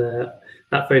center there,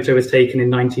 that photo was taken in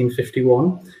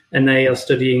 1951, and they are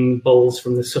studying bowls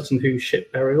from the Sutton Hoo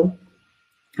ship burial.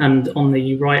 And on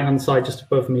the right-hand side, just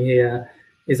above me here,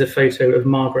 is a photo of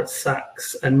Margaret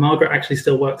Sachs. And Margaret actually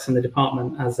still works in the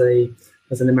department as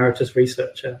an emeritus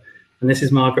researcher. And this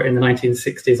is Margaret in the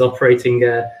 1960s operating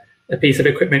a piece of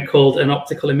equipment called an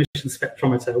optical emission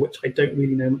spectrometer, which I don't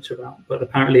really know much about, but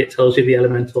apparently it tells you the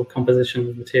elemental composition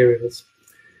of materials.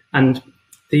 And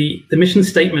the mission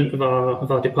statement of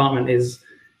our department is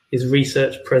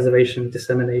research, preservation,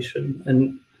 dissemination.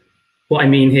 And what I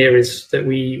mean here is that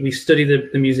we study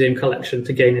the museum collection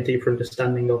to gain a deeper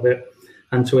understanding of it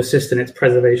and to assist in its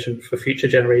preservation for future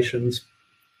generations.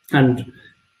 And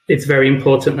it's very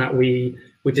important that we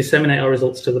disseminate our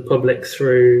results to the public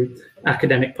through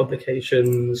academic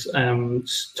publications,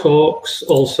 talks,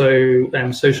 also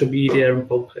social media and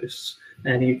blog posts,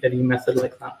 any method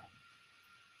like that.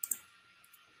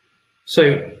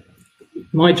 So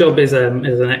my job is an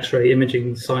X-ray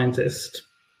imaging scientist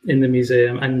in the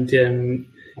museum, and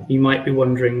you might be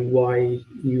wondering why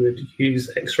you would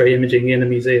use X-ray imaging in a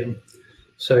museum.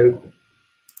 So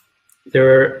there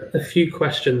are a few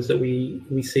questions that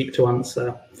we seek to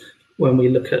answer when we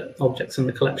look at objects in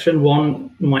the collection.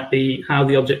 One might be how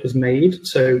the object was made.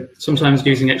 So sometimes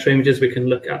using X-ray images, we can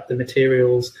look at the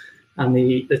materials and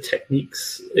the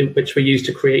techniques in which were used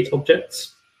to create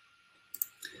objects.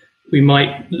 We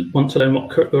might want to learn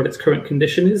what its current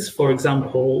condition is. For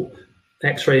example,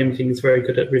 X-ray imaging is very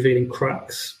good at revealing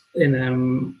cracks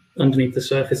in underneath the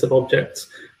surface of objects,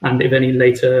 and if any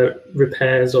later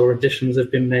repairs or additions have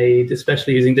been made,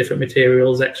 especially using different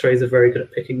materials, X-rays are very good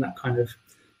at picking that kind of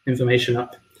information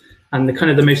up. And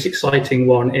the most exciting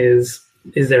one is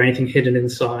there anything hidden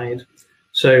inside?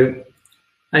 So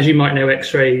as you might know,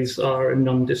 X-rays are a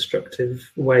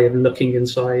non-destructive way of looking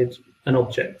inside an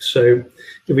object. So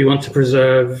if we want to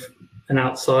preserve an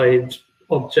outside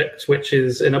object which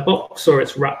is in a box, or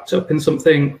it's wrapped up in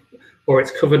something, or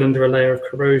it's covered under a layer of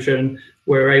corrosion,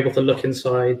 we're able to look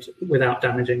inside without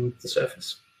damaging the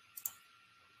surface.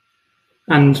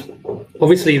 And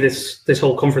obviously this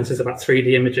whole conference is about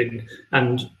 3D imaging,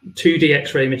 and 2D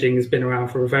X-ray imaging has been around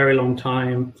for a very long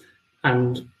time.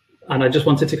 And I just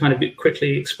wanted to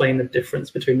quickly explain the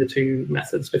difference between the two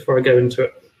methods before I go into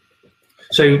it.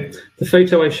 So the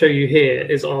photo I show you here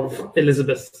is of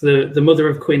Elizabeth, the mother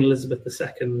of Queen Elizabeth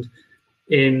II,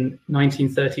 in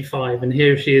 1935, and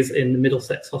here she is in the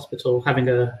Middlesex Hospital having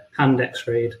her hand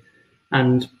x-rayed.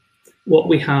 And what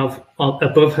we have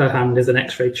above her hand is an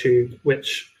x-ray tube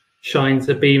which shines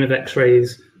a beam of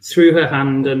x-rays through her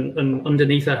hand, and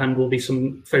underneath her hand will be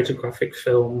some photographic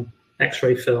film,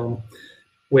 x-ray film,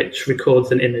 which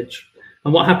records an image.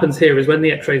 And what happens here is when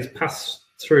the x-rays pass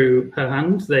through her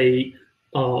hand, they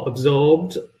are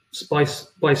absorbed by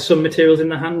some materials in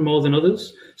the hand more than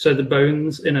others. So the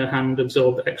bones in her hand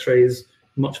absorb x-rays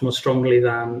much more strongly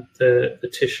than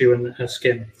the tissue and her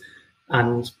skin.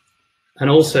 And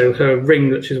also her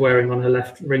ring that she's wearing on her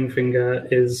left ring finger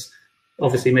is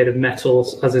obviously made of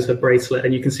metals, as is her bracelet,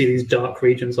 and you can see these dark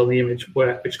regions on the image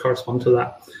which correspond to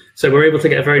that. So we're able to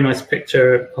get a very nice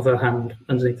picture of her hand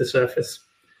underneath the surface.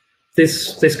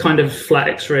 This kind of flat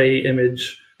X-ray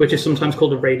image, which is sometimes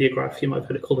called a radiograph, you might have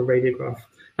heard it called a radiograph,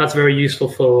 that's very useful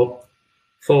for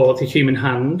the human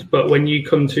hand. But when you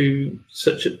come to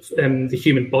the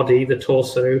human body, the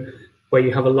torso, where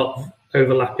you have a lot of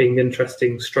overlapping,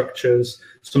 interesting structures,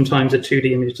 sometimes a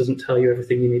 2D image doesn't tell you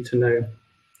everything you need to know.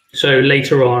 So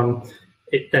later on,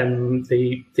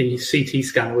 the CT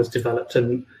scanner was developed,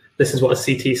 and this is what a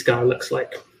CT scanner looks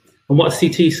like. And what a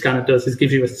CT scanner does is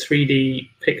gives you a 3D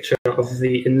picture of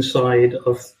the inside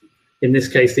of, in this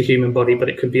case, the human body, but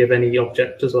it could be of any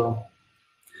object as well.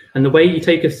 And the way you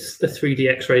take a 3D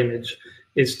X-ray image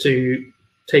is to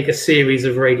take a series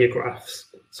of radiographs,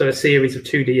 so a series of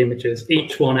 2D images,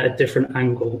 each one at a different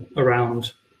angle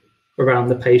around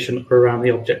the patient or around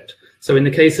the object. So in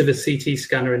the case of a CT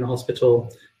scanner in the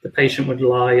hospital, the patient would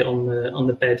lie on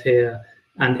the bed here,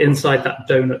 and inside that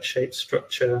donut-shaped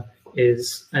structure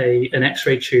is an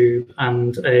X-ray tube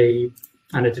and a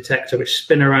detector which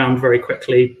spin around very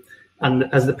quickly. And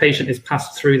as the patient is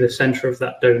passed through the center of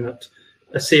that donut,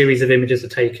 a series of images are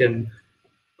taken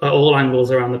at all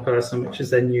angles around the person, which is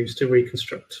then used to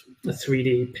reconstruct a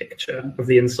 3D picture of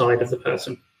the inside of the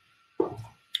person.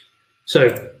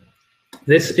 So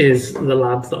this is the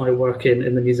lab that I work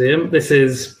in the museum. This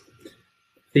is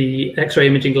the X-ray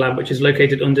imaging lab, which is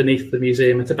located underneath the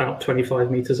museum. It's about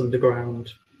 25 meters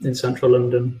underground in central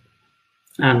London.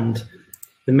 And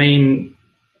the main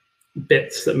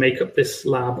bits that make up this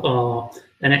lab are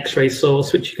an X-ray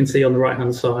source, which you can see on the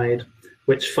right-hand side,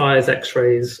 which fires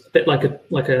X-rays, a bit like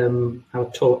how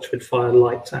a torch would fire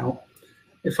light out.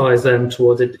 It fires them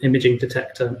towards an imaging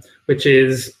detector,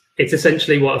 it's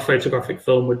essentially what a photographic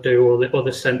film would do, or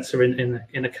the sensor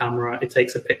in a camera. It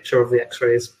takes a picture of the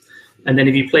X-rays. And then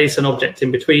if you place an object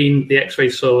in between the X-ray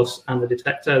source and the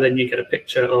detector, then you get a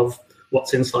picture of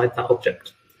what's inside that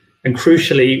object. And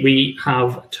crucially, we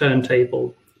have a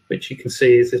turntable, which you can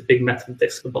see is this big metal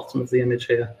disc at the bottom of the image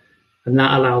here. And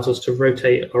that allows us to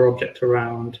rotate our object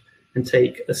around and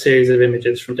take a series of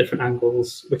images from different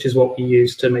angles, which is what we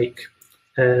use to make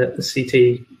a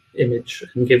CT image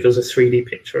and give us a 3D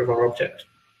picture of our object.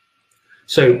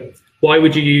 So why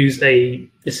would you use a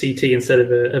CT instead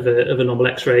of a normal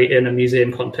X-ray in a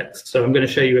museum context? So I'm going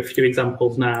to show you a few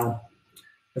examples now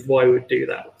of why we would do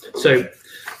that. So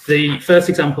the first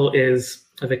example is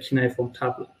of a cuneiform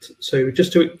tablet. So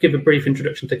just to give a brief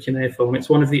introduction to cuneiform, it's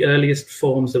one of the earliest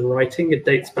forms of writing. It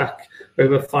dates back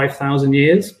over 5,000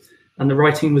 years, and the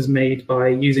writing was made by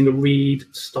using a reed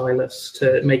stylus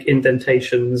to make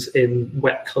indentations in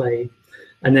wet clay.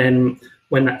 And then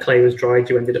when that clay was dried,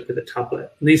 you ended up with a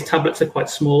tablet. And these tablets are quite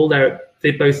small.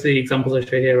 Both the examples I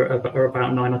show here are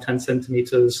about 9 or 10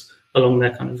 centimeters along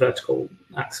their kind of vertical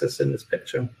axis in this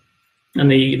picture. And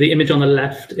the image on the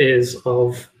left is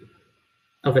of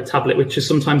a tablet, which is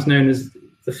sometimes known as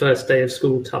the first day of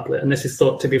school tablet. And this is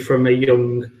thought to be from a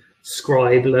young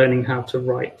scribe learning how to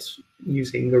write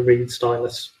using a reed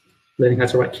stylus, learning how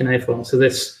to write cuneiform. So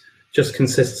this just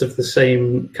consists of the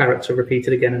same character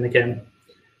repeated again and again.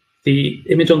 The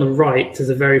image on the right is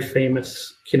a very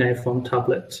famous cuneiform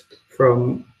tablet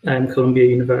from Columbia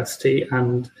University,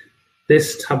 and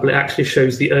this tablet actually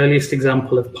shows the earliest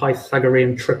example of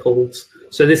Pythagorean triples.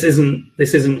 So this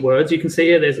isn't words you can see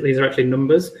here. These are actually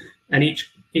numbers, and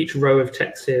each row of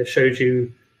text here shows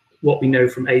you what we know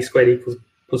from a squared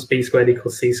plus b squared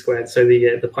equals c squared. So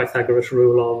the Pythagoras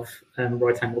rule of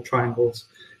right angle triangles,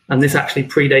 and this actually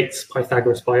predates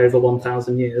Pythagoras by over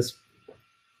 1,000 years.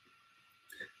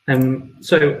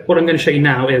 So what I'm going to show you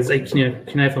now is a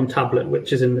cuneiform tablet,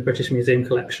 which is in the British Museum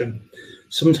collection.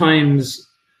 Sometimes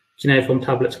cuneiform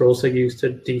tablets were also used to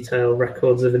detail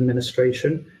records of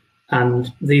administration,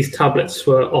 and these tablets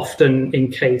were often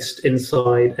encased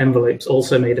inside envelopes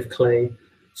also made of clay.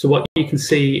 So what you can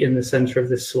see in the center of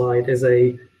this slide is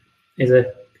a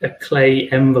clay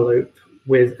envelope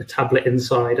with a tablet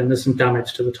inside, and there's some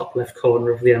damage to the top left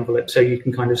corner of the envelope, so you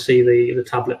can kind of see the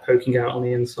tablet poking out on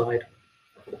the inside.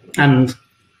 And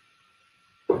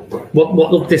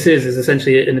what this is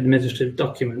essentially an administrative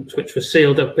document which was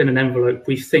sealed up in an envelope,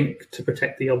 we think, to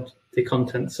protect the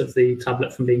contents of the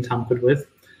tablet from being tampered with.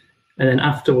 And then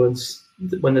afterwards,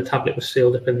 when the tablet was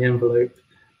sealed up in the envelope,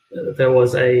 there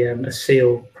was a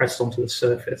seal pressed onto the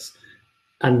surface.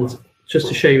 And just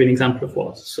to show you an example of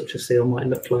what such a seal might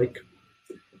look like,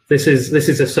 this is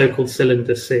a so-called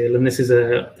cylinder seal, and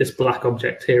this black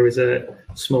object here is a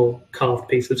small carved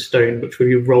piece of stone which would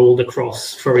be rolled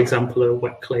across, for example, a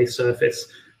wet clay surface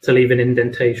to leave an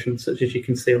indentation, such as you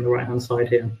can see on the right-hand side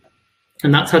here.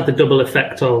 And that's had the double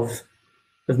effect of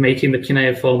making the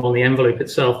cuneiform on the envelope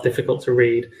itself difficult to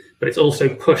read, but it's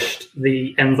also pushed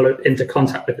the envelope into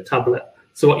contact with the tablet.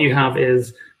 So what you have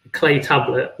is a clay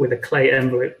tablet with a clay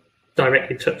envelope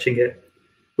directly touching it,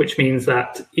 which means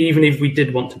that even if we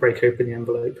did want to break open the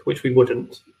envelope, which we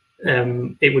wouldn't,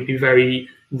 it would be very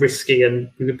risky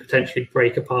and we would potentially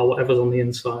break apart whatever's on the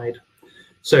inside.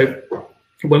 So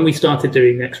when we started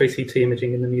doing X-ray CT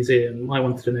imaging in the museum, I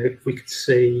wanted to know if we could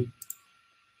see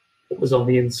what was on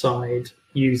the inside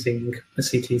using a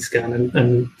CT scan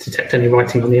and detect any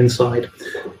writing on the inside.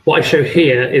 What I show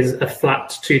here is a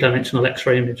flat two-dimensional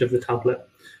X-ray image of the tablet.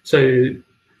 So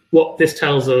what this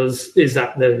tells us is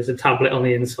that there is a tablet on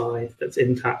the inside that's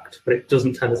intact, but it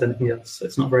doesn't tell us anything else, so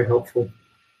it's not very helpful.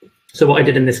 So what I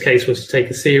did in this case was to take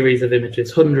a series of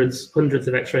images, hundreds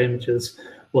of X-ray images,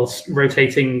 whilst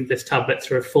rotating this tablet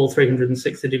through a full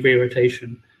 360-degree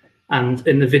rotation. And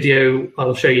in the video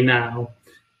I'll show you now,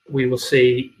 we will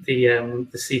see the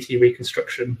CT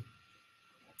reconstruction.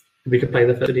 We could play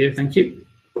the first video, thank you.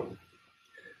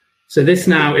 So this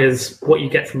now is what you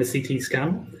get from a CT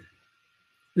scan.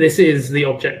 This is the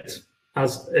object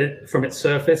from its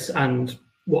surface, and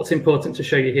what's important to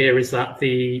show you here is that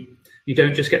you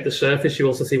don't just get the surface, you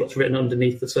also see what's written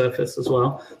underneath the surface as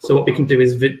well. So what we can do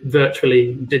is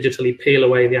virtually, digitally peel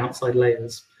away the outside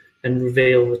layers and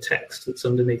reveal the text that's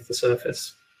underneath the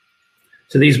surface.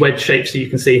 So these wedge shapes that you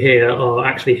can see here are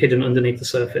actually hidden underneath the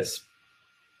surface.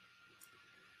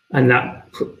 And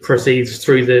that proceeds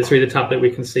through the tablet,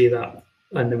 we can see that.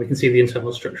 And then we can see the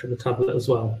internal structure of the tablet as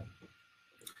well.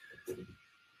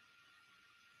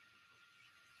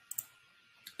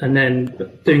 And then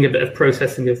doing a bit of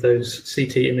processing of those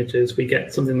CT images, we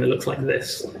get something that looks like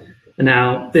this. And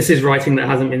now this is writing that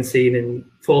hasn't been seen in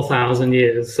 4,000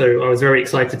 years. So I was very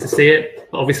excited to see it.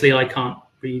 Obviously I can't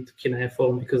read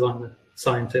cuneiform because I'm a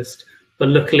scientist, but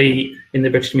luckily in the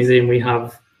British Museum we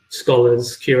have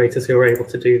scholars, curators who are able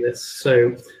to do this.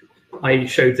 So I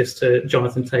showed this to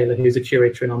Jonathan Taylor, who's a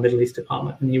curator in our Middle East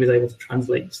department, and he was able to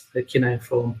translate the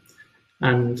cuneiform.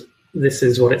 And this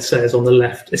is what it says on the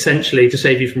left. Essentially, to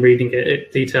save you from reading it,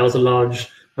 it details a large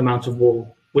amount of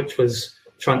wool, which was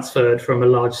transferred from a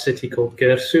large city called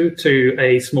Gersu to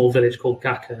a small village called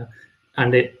Gaka.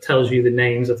 And it tells you the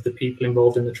names of the people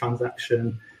involved in the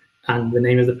transaction and the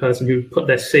name of the person who put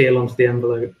their seal onto the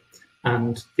envelope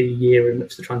and the year in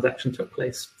which the transaction took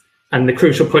place. And the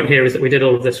crucial point here is that we did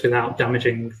all of this without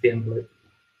damaging the envelope.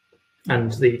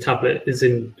 And the tablet is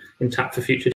intact for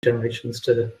future generations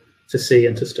to see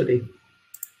and to study.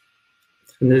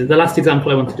 And the last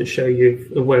example I wanted to show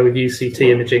you of where we've used CT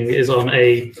imaging is on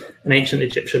an ancient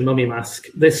Egyptian mummy mask.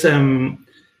 This, the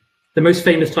most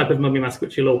famous type of mummy mask,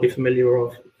 which you'll all be familiar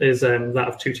of, is that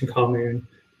of Tutankhamun.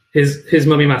 His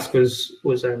mummy mask was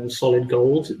solid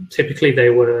gold. Typically, they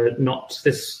were not.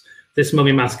 This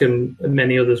mummy mask and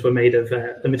many others were made of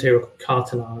a material called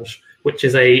cartonnage, which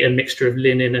is a mixture of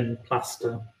linen and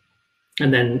plaster.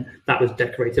 And then that was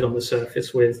decorated on the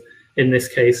surface with, in this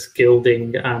case,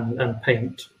 gilding and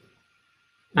paint.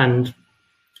 And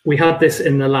we had this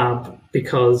in the lab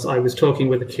because I was talking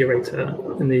with a curator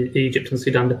in the Egypt and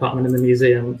Sudan department in the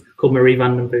museum called Marie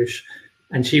van den Busch.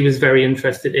 And she was very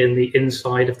interested in the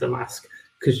inside of the mask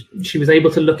because she was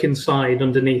able to look inside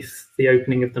underneath the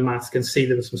opening of the mask and see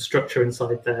there was some structure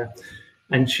inside there.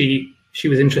 And she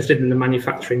was interested in the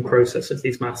manufacturing process of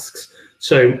these masks.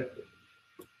 So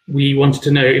we wanted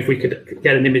to know if we could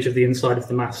get an image of the inside of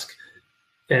the mask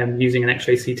using an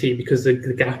X-ray CT, because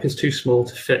the gap is too small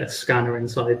to fit a scanner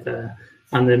inside there.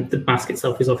 And the mask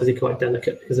itself is obviously quite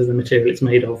delicate because of the material it's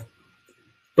made of.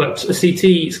 But a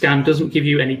CT scan doesn't give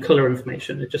you any color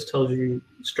information. It just tells you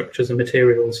structures and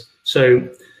materials. So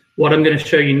what I'm going to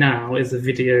show you now is a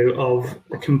video of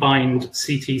a combined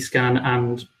CT scan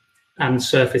and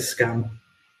surface scan.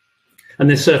 And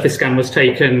this surface scan was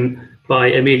taken by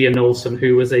Amelia Knowlson,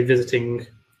 who was a visiting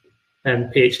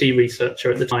PhD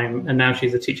researcher at the time, and now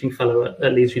she's a teaching fellow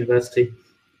at Leeds University.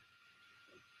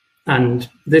 And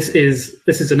this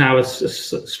is now a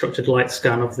structured light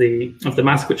scan of the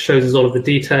mask, which shows us all of the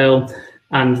detail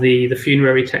and the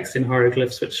funerary text in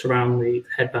hieroglyphs which surround the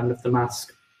headband of the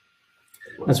mask,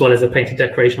 as well as a painted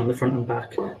decoration on the front and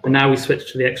back. And now we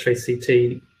switch to the X-ray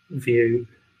CT view,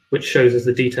 which shows us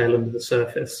the detail under the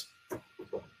surface.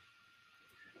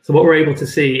 So what we're able to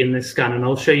see in this scan, and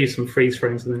I'll show you some freeze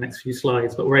frames in the next few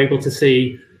slides, but we're able to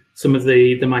see some of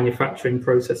the manufacturing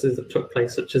processes that took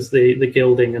place, such as the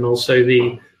gilding and also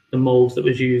the mold that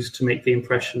was used to make the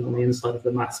impression on the inside of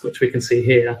the mask, which we can see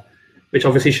here, which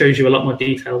obviously shows you a lot more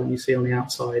detail than you see on the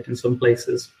outside in some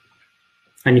places.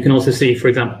 And you can also see, for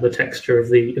example, the texture of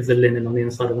the linen on the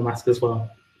inside of the mask as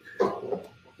well.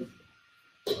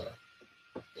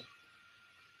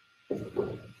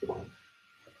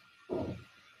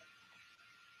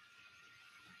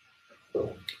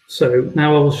 So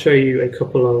now I will show you a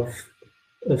couple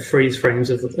of freeze frames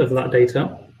of that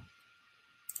data.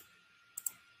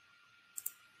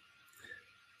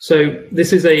 So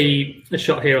this is a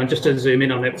shot here, and just to zoom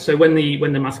in on it. So when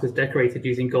the mask was decorated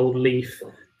using gold leaf,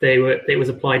 it was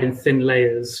applied in thin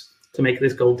layers to make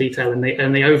this gold detail, and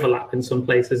they overlap in some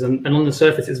places. And on the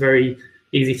surface, it's very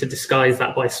easy to disguise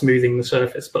that by smoothing the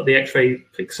surface, but the X-ray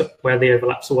picks up where the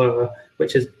overlaps were,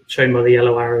 which is shown by the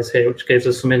yellow arrows here, which gives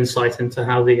us some insight into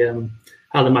how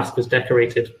the mask was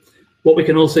decorated. What we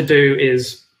can also do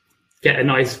is get a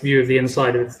nice view of the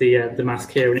inside of the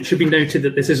mask here, and it should be noted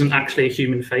that this isn't actually a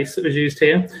human face that was used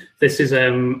here. This is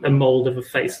a mold of a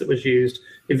face that was used.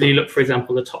 If you look, for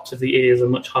example, the tops of the ears are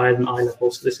much higher than eye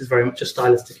level, so this is very much a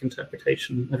stylistic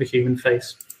interpretation of a human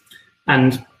face.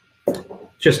 And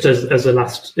just as a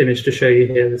last image to show you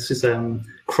here, this is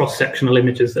cross-sectional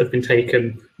images that have been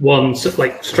taken. One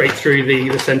like straight through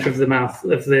the center of the mouth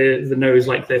of the nose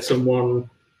like this, and one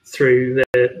through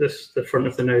the front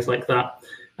of the nose like that.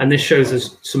 And this shows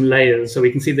us some layers, so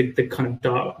we can see the kind of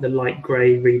dark, the light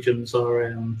grey regions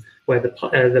are where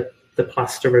the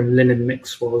plaster and linen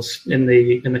mix was in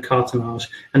the cartonnage.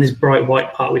 And this bright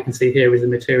white part we can see here is a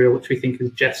material which we think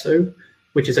is gesso,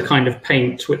 which is a kind of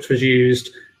paint which was used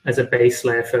as a base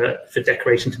layer for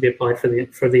decoration to be applied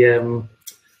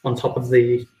on top of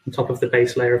the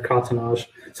base layer of cartonnage.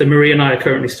 So Marie and I are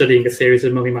currently studying a series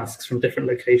of mummy masks from different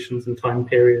locations and time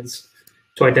periods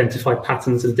to identify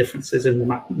patterns and differences in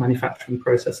the manufacturing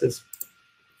processes.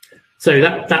 So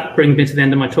that brings me to the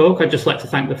end of my talk. I'd just like to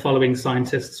thank the following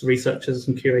scientists, researchers,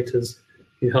 and curators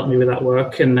who helped me with that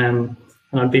work, and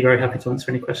I'd be very happy to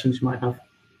answer any questions you might have.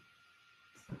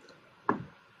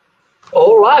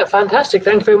 All right, fantastic.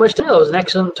 Thank you very much, Daniela. That was an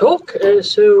excellent talk.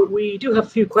 So we do have a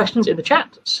few questions in the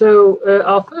chat. So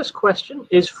our first question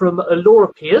is from Laura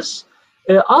Pierce.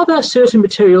 Are there certain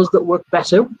materials that work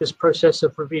better with this process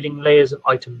of revealing layers of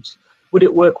items? Would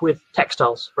it work with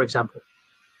textiles, for example?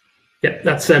 Yeah,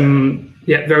 that's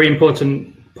very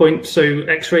important point. So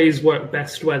X-rays work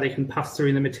best where they can pass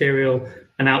through the material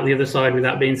and out the other side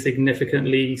without being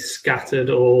significantly scattered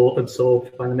or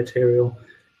absorbed by the material.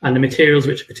 And the materials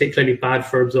which are particularly bad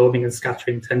for absorbing and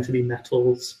scattering tend to be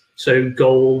metals. So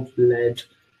gold, lead,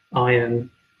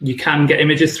 iron. You can get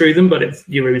images through them, but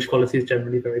your image quality is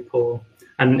generally very poor.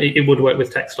 And it would work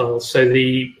with textiles. So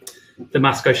the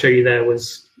mask I show you there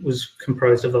was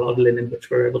composed of a lot of linen,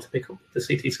 which we were able to pick up with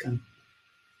the CT scan.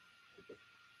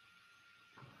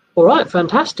 All right,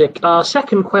 fantastic. Our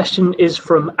second question is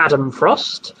from Adam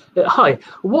Frost. Hi,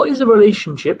 what is the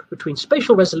relationship between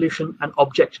spatial resolution and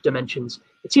object dimensions?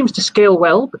 It seems to scale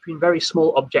well between very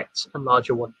small objects and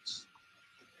larger ones.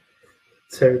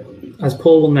 So, as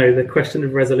Paul will know, the question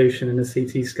of resolution in a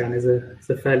CT scan is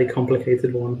a fairly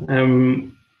complicated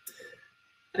one.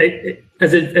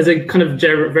 As a kind of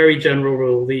very general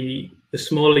rule, the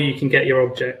smaller you can get your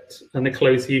object and the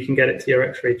closer you can get it to your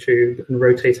X-ray tube and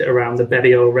rotate it around, the better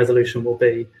your resolution will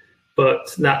be.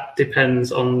 But that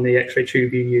depends on the X-ray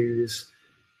tube you use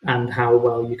and how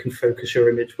well you can focus your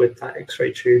image with that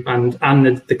X-ray tube and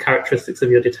the characteristics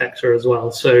of your detector as well.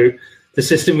 So the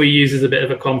system we use is a bit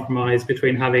of a compromise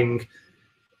between having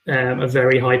a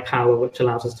very high power, which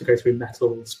allows us to go through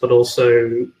metals, but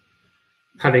also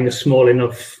having a small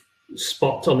enough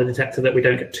spot on the detector that we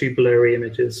don't get too blurry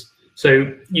images.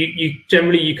 So you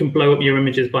generally can blow up your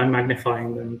images by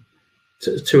magnifying them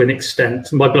to an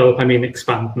extent. And by blow up, I mean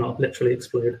expand, not literally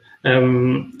explode.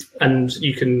 And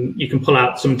you can pull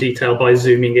out some detail by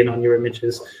zooming in on your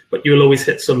images, but you'll always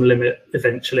hit some limit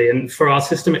eventually. And for our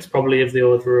system, it's probably of the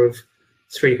order of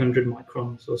 300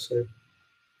 microns or so.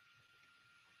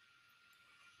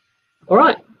 All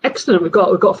right, excellent. We've got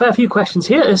a fair few questions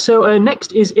here. So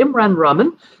next is Imran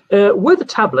Rahman. Were the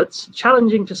tablets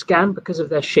challenging to scan because of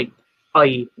their shape?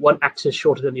 i.e. one axis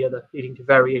shorter than the other, leading to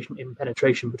variation in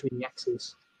penetration between the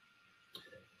axes?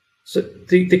 So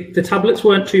the tablets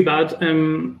weren't too bad.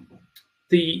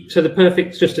 So the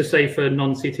perfect, just to say for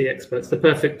non-CT experts, the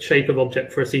perfect shape of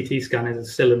object for a CT scan is a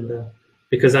cylinder,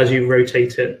 because as you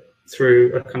rotate it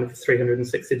through a kind of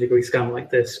 360-degree scan like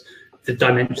this, the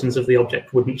dimensions of the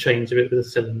object wouldn't change if it was a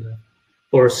cylinder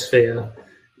or a sphere.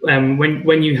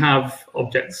 When you have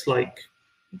objects like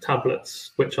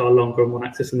tablets, which are longer on one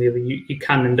axis than the other, you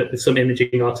can end up with some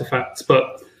imaging artifacts,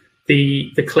 but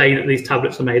the clay that these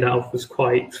tablets are made out of was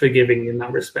quite forgiving in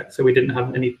that respect, so we didn't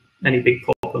have any big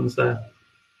problems there.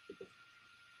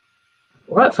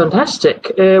 All right,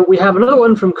 fantastic. We have another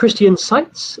one from Christian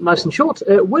Seitz, nice and short.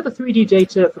 Were the 3D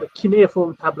data for the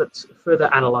cuneiform tablets further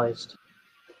analysed?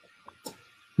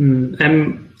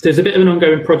 There's a bit of an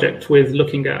ongoing project with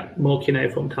looking at more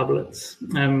cuneiform tablets.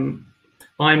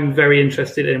 I'm very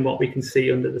interested in what we can see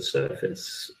under the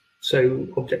surface. So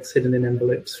objects hidden in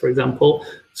envelopes, for example.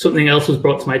 Something else was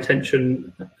brought to my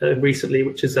attention recently,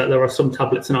 which is that there are some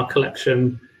tablets in our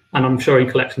collection, and I'm sure in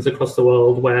collections across the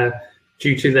world, where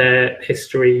due to their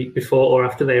history before or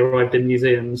after they arrived in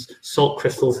museums, salt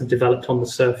crystals have developed on the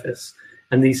surface.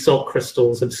 And these salt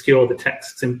crystals obscure the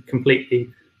texts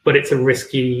completely, but it's a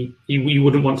risky, you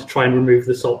wouldn't want to try and remove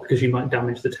the salt because you might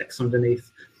damage the text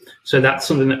underneath. So that's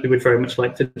something that we would very much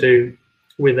like to do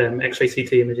with X-ray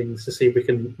CT imaging, to see if we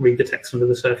can read the text under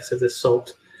the surface of this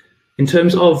salt. In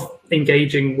terms of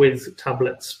engaging with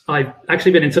tablets, I've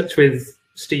actually been in touch with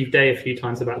Steve Day a few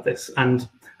times about this, and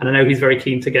I know he's very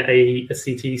keen to get a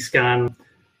CT scan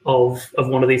of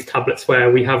one of these tablets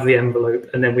where we have the envelope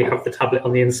and then we have the tablet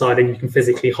on the inside, and you can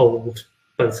physically hold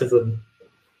both of them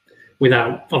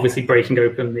without obviously breaking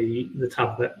open the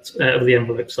tablet of the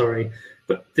envelope. Sorry.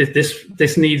 But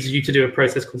this needs you to do a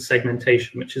process called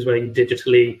segmentation, which is where you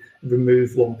digitally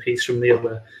remove one piece from the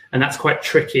other. And that's quite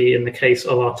tricky in the case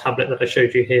of our tablet that I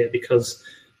showed you here, because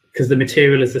the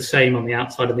material is the same on the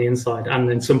outside and the inside. And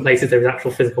in some places there is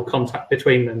actual physical contact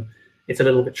between them. It's a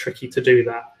little bit tricky to do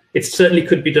that. It certainly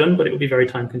could be done, but it would be very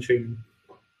time consuming.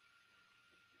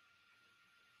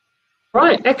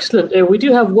 Right, excellent. We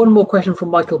do have one more question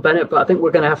from Michael Bennett, but I think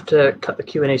we're going to have to cut the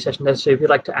Q&A session there. So if you'd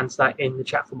like to answer that in the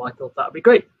chat for Michael, that would be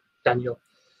great, Daniel.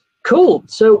 Cool.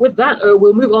 So with that,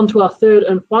 we'll move on to our third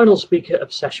and final speaker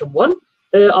of session one.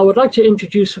 I would like to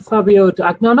introduce Fabio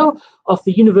D'Agnano of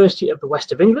the University of the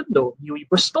West of England, or UE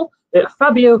Bristol.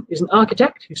 Fabio is an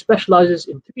architect who specialises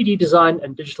in 3D design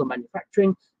and digital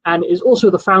manufacturing, and is also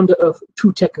the founder of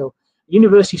Tuteco,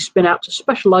 university spin-out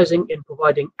specialising in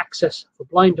providing access for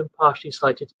blind and partially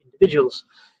sighted individuals.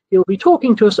 He'll be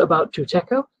talking to us about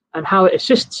Tuteco and how it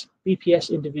assists BPS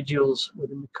individuals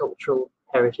within the cultural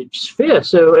heritage sphere.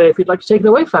 So if you'd like to take it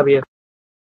away, Fabio.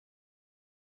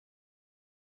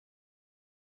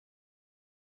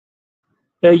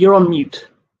 You're on mute,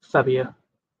 Fabio.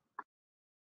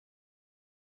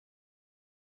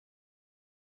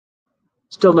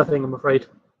 Still nothing, I'm afraid.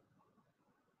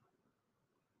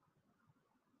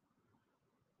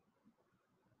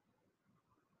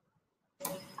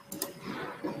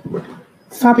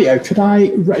 Fabio,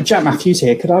 Jack Matthews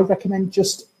here, could I recommend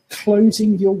just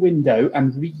closing your window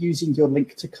and reusing your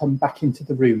link to come back into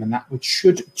the room, and that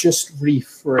should just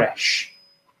refresh.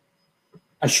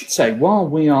 I should say, while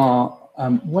we are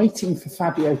waiting for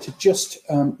Fabio to just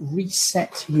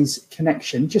reset his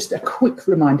connection, just a quick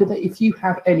reminder that if you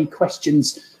have any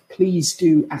questions, please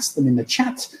do ask them in the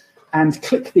chat, and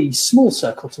click the small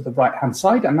circle to the right-hand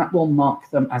side, and that will mark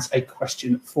them as a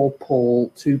question for Paul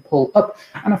to pull up.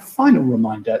 And a final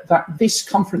reminder that this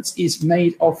conference is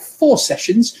made of 4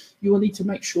 sessions. You will need to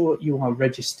make sure you are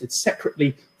registered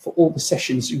separately for all the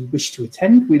sessions you wish to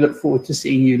attend. We look forward to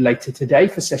seeing you later today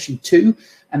for session 2,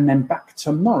 and then back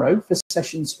tomorrow for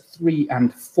sessions 3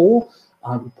 and 4.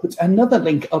 I will put another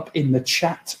link up in the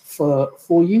chat for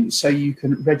you so you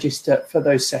can register for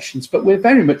those sessions. But we're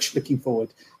very much looking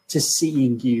forward to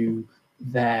seeing you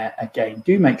there again.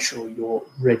 Do make sure you're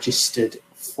registered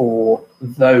for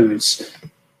those.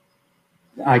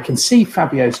 I can see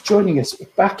Fabio's joining us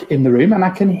back in the room, and I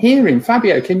can hear him.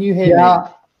 Fabio, can you hear me?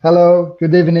 Hello,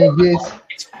 good evening. Yes.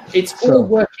 It's all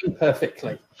working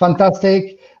perfectly.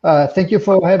 Fantastic. Thank you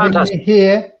for having me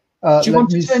here. Do you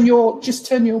want to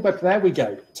turn your web? There we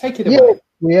go. Take it away. Yeah,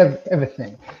 we have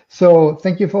everything. So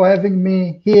thank you for having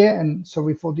me here, and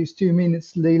sorry for this 2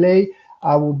 minutes delay.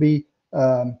 I will be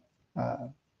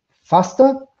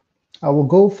faster. I will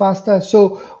go faster.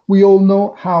 So we all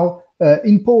know how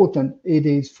important it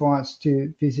is for us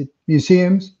to visit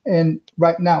museums, and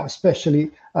right now especially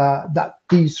that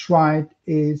this right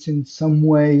is in some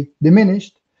way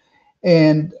diminished.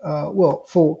 And well,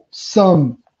 for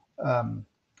some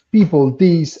people,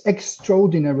 these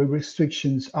extraordinary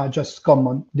restrictions are just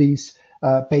common. This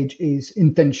page is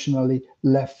intentionally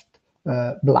left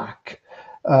black.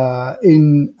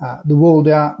 In the world,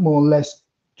 there are more or less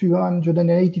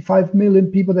 285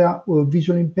 million people that are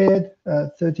visually impaired.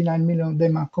 39 million of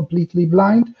them are completely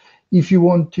blind. If you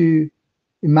want to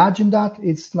imagine that,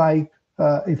 it's like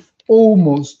if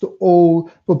almost all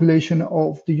population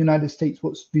of the United States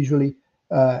was visually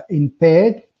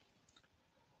impaired.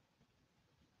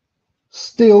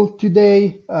 Still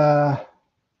today,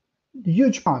 the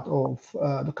huge part of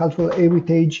the cultural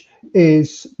heritage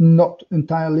is not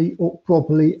entirely or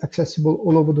properly accessible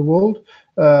all over the world.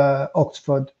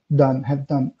 Oxford have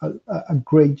done a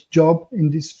great job in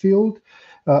this field,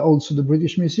 also the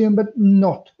British Museum, but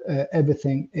not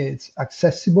everything is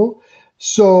accessible.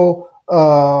 So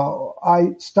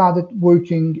I started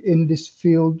working in this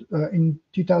field in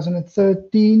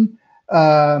 2013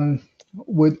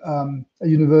 with a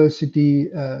university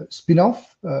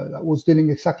spin-off that was dealing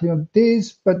exactly on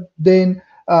this, but then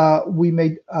we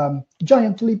made a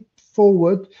giant leap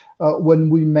forward when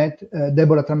we met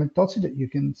Deborah Tramentozzi, that you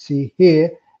can see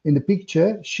here in the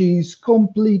picture. She's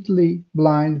completely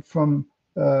blind from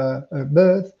her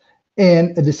birth,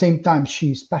 and at the same time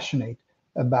she's passionate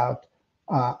about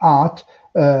art.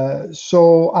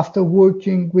 So after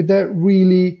working with her,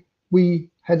 really we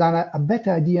had a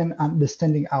better idea and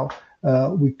understanding how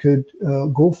we could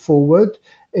go forward.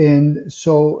 And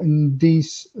so in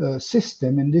this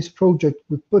system, in this project,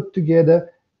 we put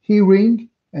together hearing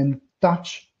and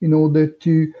touch in order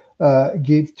to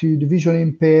give to the visually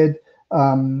impaired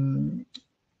an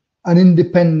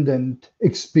independent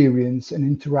experience, an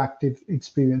interactive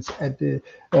experience at the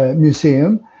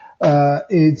museum.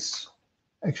 It's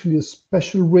actually a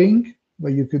special ring,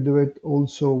 but you could do it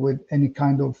also with any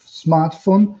kind of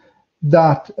smartphone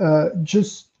that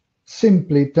just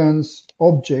simply turns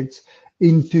objects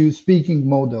into speaking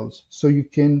models. So you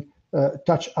can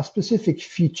touch a specific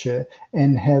feature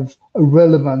and have a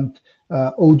relevant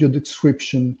audio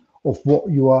description of what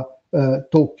you are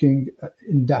talking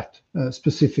in that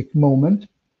specific moment.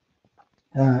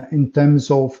 In terms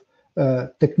of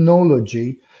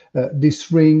technology,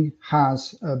 this ring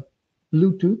has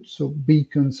Bluetooth, so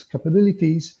beacons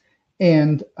capabilities,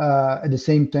 and at the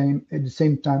same time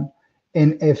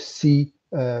NFC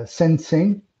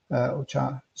sensing, which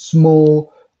are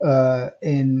small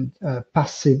and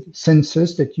passive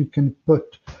sensors that you can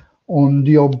put on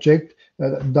the object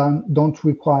that don't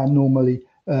require normally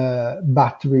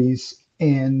batteries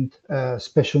and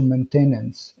special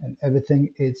maintenance, and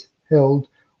everything is held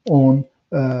on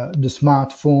the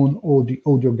smartphone or the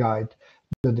audio guide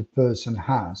that the person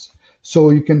has.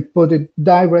 So you can put it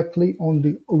directly on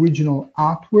the original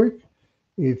artwork.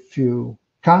 If you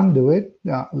can't do it,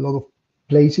 there are a lot of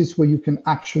places where you can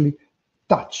actually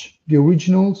touch the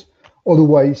originals.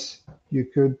 Otherwise, you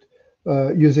could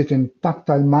use it in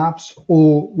tactile maps,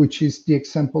 or which is the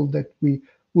example that we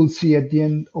will see at the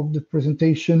end of the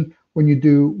presentation, when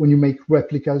you make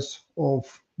replicas of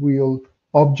real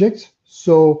objects.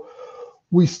 So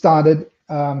we started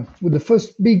with the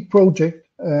first big project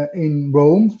in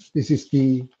Rome. This is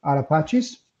the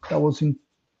Arapacis. That was in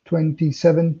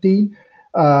 2017.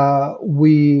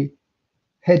 We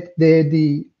had there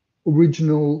the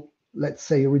original,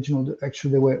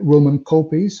 actually they were Roman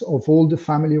copies of all the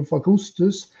family of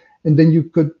Augustus, and then you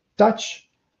could touch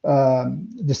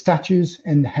the statues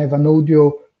and have an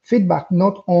audio feedback,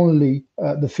 not only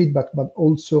the feedback, but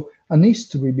also an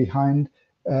history behind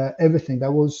everything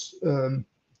that was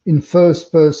in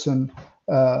first person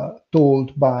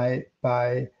told by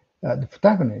the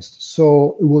protagonist.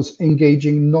 So it was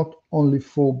engaging not only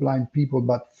for blind people,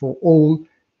 but for all,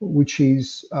 which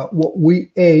is what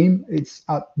we aim. It's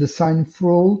a design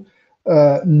for all,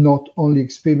 not only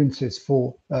experiences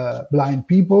for blind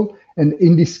people. And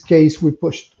in this case, we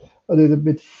pushed a little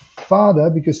bit farther,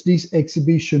 because this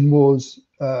exhibition was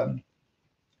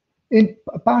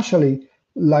partially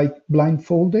like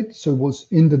blindfolded, so it was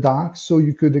in the dark, so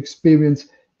you could experience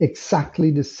exactly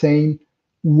the same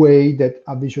way that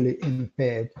a visually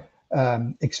impaired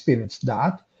experienced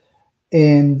that.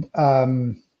 And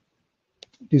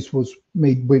this was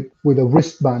made with a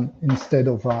wristband instead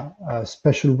of a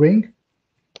special ring.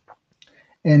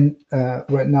 And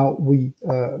right now we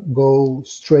go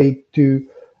straight to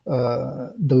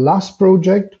the last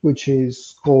project, which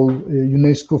is called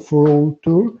UNESCO-for-All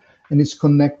Tour, and it's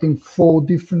connecting 4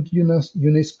 different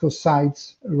UNESCO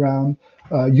sites around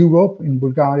Europe, in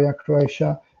Bulgaria,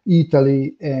 Croatia,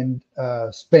 Italy, and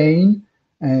Spain.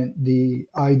 And the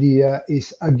idea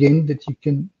is, again, that you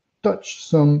can touch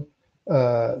some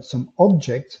some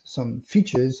objects, some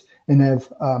features, and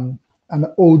have an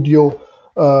audio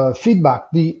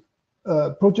feedback. The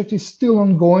project is still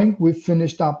ongoing. We've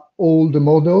finished up all the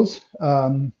models.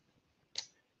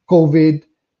 COVID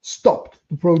stopped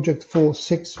the project for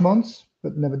 6 months,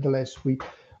 but nevertheless, we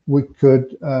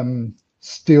could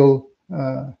still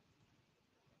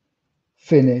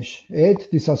finish it.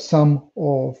 These are some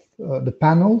of the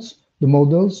panels, the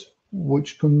models,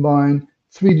 which combine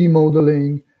 3D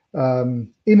modeling,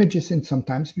 images in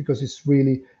sometimes, because it's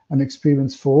really an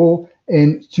experience for all,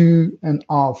 and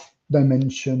 2.5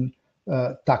 dimension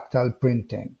tactile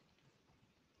printing.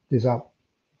 These are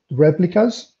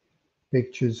replicas,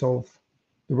 pictures of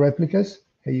the replicas,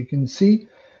 here you can see.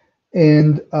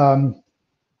 And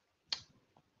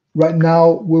right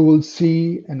now we will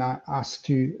see, and I ask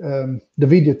the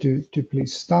video to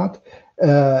please start.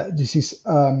 This is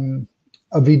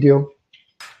a video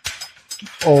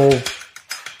of,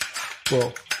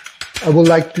 well, I would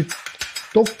like to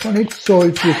talk on it, so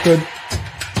if you could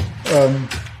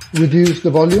reduce the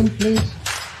volume, please.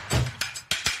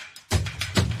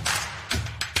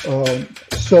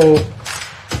 So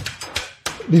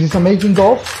this is a making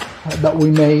of that we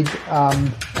made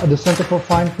at the Center for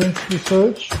Fine Print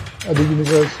Research at the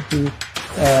University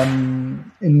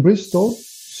in Bristol.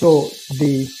 So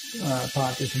this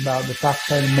part is about the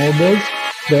tactile models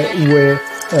that were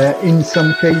in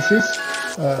some cases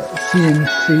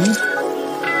CNC.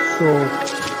 So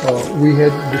we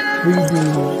had the 3D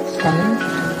scanning,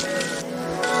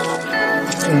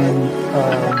 and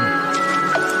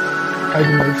I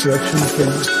don't know if you actually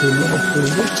can see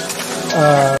it.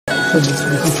 So this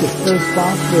is the first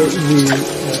part that we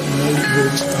made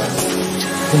with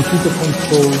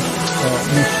computer-controlled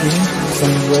machines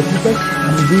and replicas.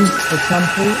 And this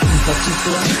example in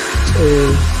particular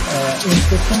is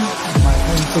interesting, my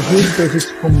point of view, because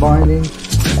it's combining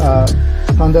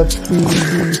standard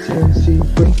 3D CNC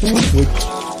printing, which,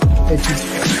 as you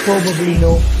probably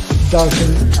know,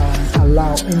 doesn't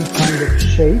allow any kind of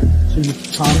shape, so you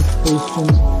can't, for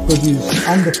instance, produce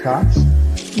undercuts,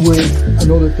 with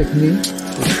another technique,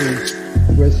 which is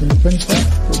resin printer,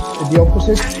 which the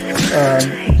opposite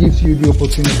gives you the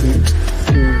opportunity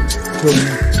to print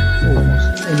almost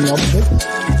any object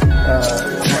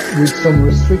with some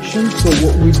restrictions. So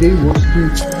what we did was to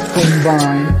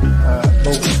combine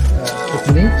both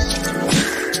techniques,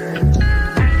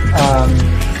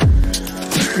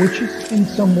 which is in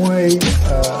some way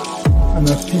an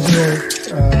artisanal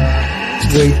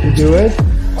way to do it.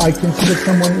 I can see that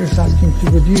someone is asking to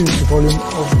reduce the volume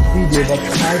of the video, but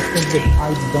I think that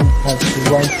I don't have the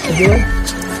right to do it.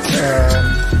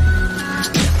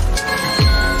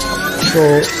 So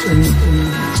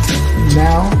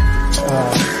now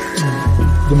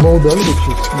the model, which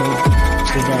is made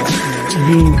with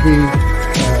UV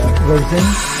resin,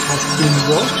 has been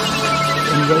washed,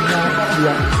 and right now we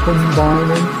are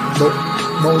combining both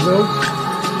models.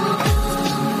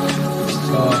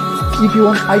 If you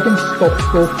want, I can stop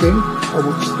talking. I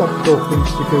will stop talking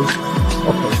because,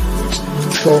 okay,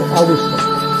 so I will stop.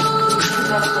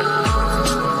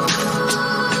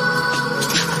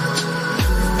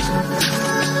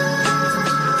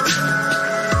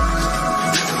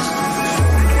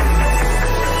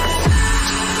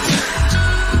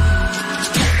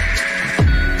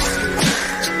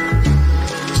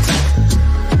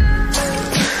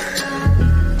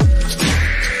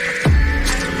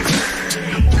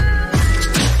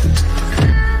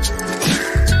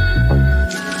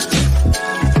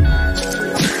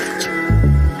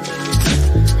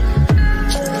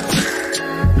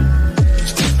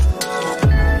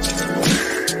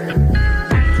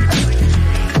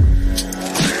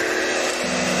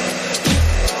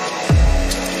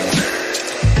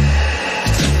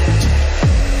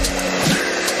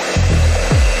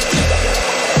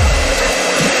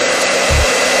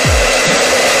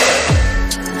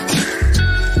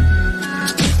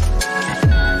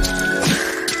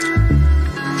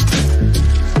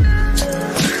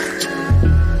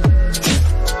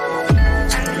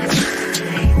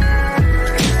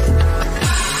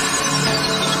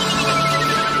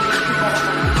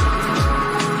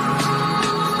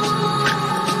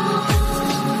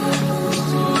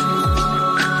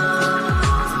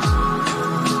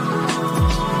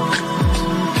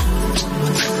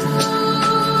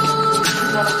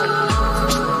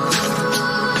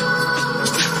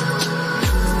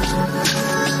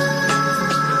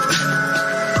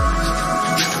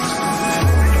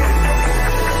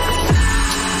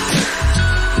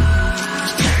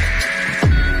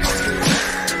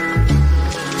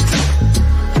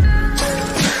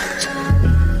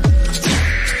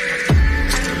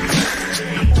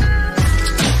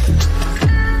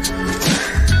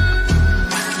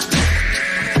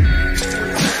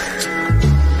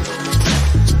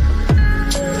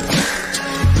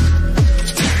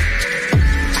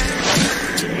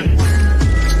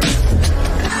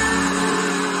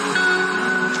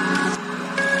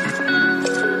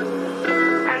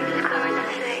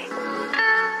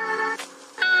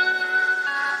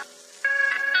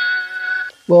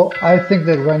 Well, I think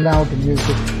that right now the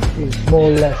music is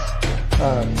more or less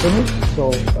finished,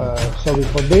 so sorry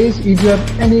for this. If you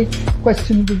have any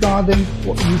question regarding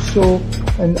what you saw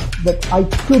and that I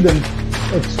couldn't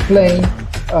explain,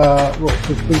 well,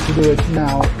 feel free to do it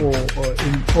now or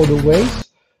in other ways.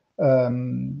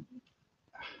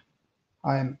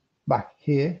 I'm back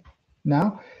here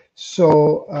now,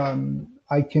 so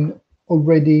I can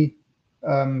already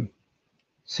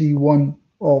see one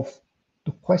of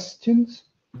the questions.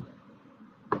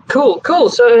 Cool.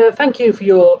 So thank you for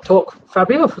your talk,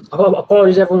 Fabio.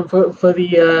 Apologies everyone for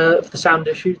the sound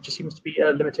issue. It just seems to be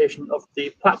a limitation of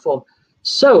the platform.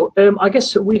 So I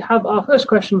guess we have our first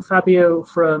question, Fabio,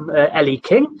 from Ellie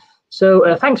King.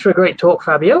 So thanks for a great talk,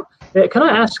 Fabio. Can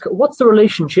I ask, what's the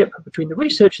relationship between the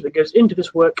research that goes into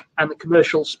this work and the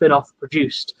commercial spin-off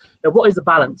produced? What is the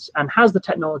balance, and has the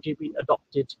technology been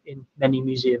adopted in many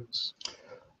museums?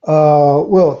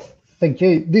 Well, thank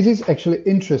you. This is actually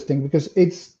interesting because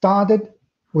it started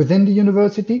within the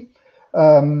university.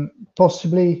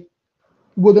 Possibly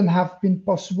wouldn't have been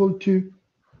possible to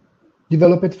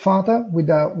develop it further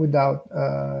without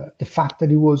the fact that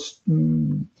it was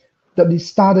that it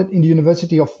started in the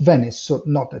University of Venice, so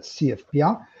not at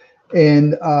CFPR,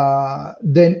 and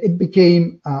then it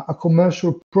became a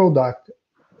commercial product,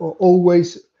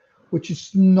 always, which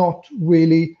is not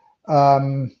really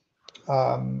a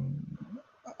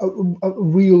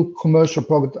real commercial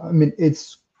product. I mean,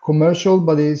 it's commercial,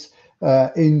 but it's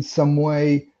in some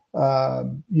way,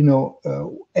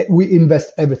 we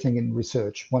invest everything in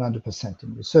research, 100%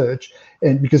 in research,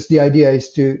 and because the idea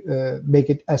is to make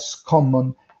it as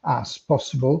common as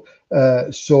possible.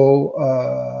 For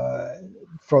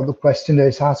the question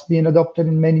that has been adopted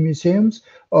in many museums,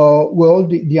 well,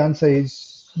 the answer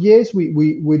is yes.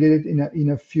 We did it in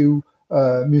a few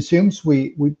museums.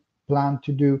 We plan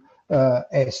to do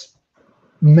as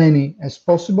many as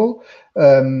possible.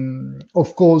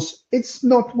 Of course, it's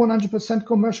not 100%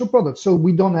 commercial product, so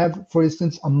we don't have, for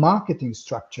instance, a marketing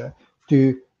structure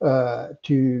to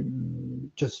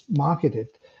just market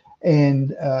it,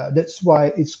 and that's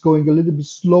why it's going a little bit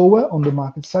slower on the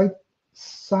market side,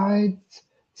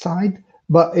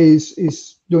 but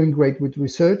is doing great with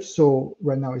research. So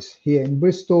right now it's here in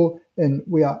Bristol, and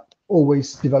we are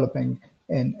always developing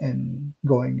and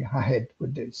going ahead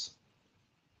with this.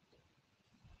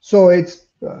 So it's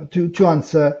to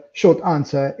answer, short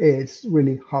answer is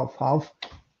really half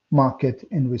market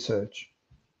and research.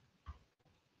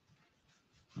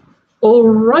 All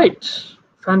right,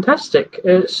 fantastic.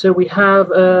 So we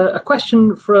have a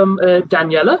question from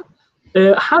Daniela.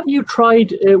 Have you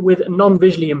tried with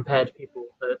non-visually impaired people?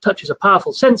 Touch is a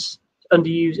powerful sense,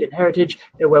 underused in heritage,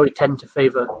 where we tend to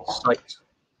favor sight.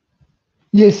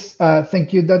 Yes,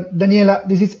 thank you, Daniela.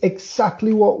 This is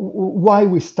exactly why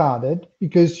we started,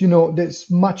 because there's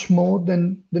much more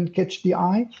than catch the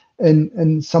eye,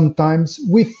 and sometimes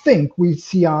we think we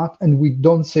see art and we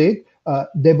don't see it.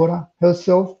 Deborah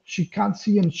herself, she can't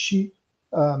see, and she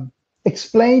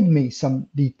explained me some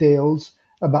details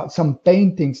about some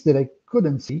paintings that I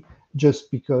couldn't see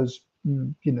just because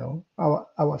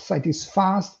our sight is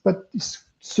fast, but it's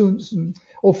soon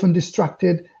often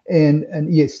distracted. And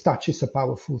yes, touch is a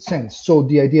powerful sense. So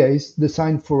the idea is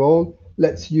design for all.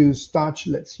 Let's use touch,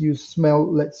 let's use smell,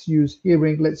 let's use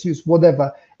hearing, let's use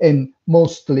whatever. And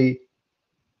mostly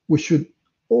we should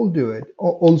all do it.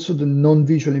 Also the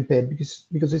non-visual impaired,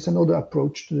 because it's another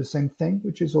approach to the same thing,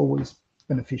 which is always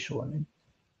beneficial. I mean.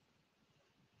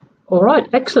 All right,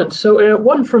 excellent. So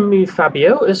one from me,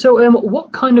 Fabio. So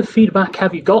what kind of feedback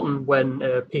have you gotten when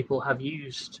people have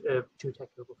used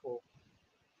TrueTechno before?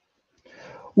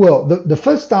 Well, the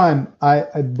first time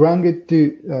I brought it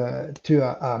to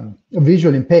a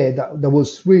visual impaired, that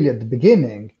was really at the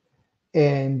beginning,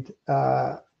 and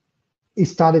he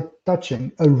started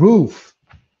touching a roof,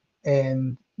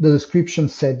 and the description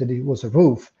said that it was a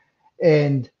roof,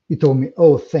 and he told me,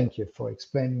 "Oh, thank you for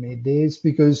explaining me this,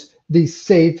 because this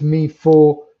saved me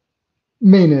for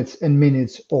minutes and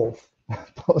minutes of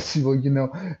possible,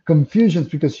 confusions,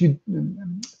 because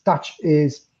touch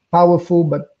is powerful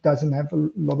but doesn't have a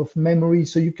lot of memory,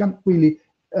 so you can't really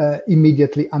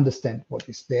immediately understand what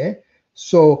is there."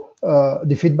 So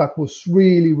the feedback was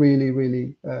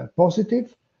really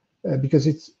positive, because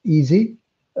it's easy,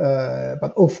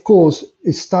 but of course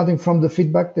it's starting from the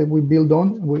feedback that we build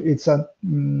on. It's a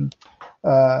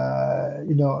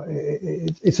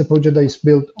it's a project that is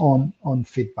built on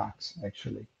feedbacks,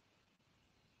 actually.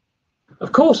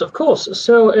 Of course.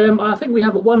 So I think we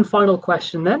have one final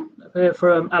question then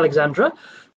from Alexandra.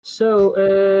 So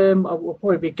we'll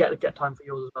probably get time for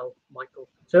yours as well, Michael.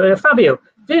 So Fabio,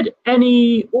 did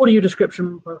any audio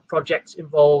description projects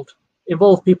involve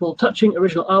involve people touching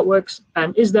original artworks,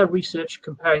 and is there research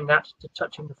comparing that to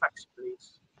touching the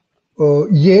facsimiles?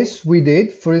 Yes, we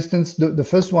did. For instance, the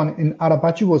first one in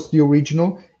Arapachi was the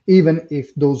original, even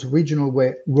if those original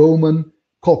were Roman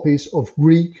copies of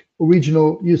Greek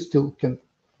original, you still can,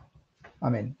 I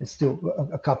mean, it's still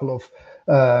a couple of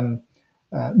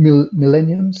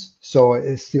millenniums, so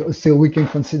it's still we can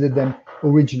consider them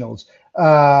originals.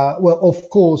 Well, of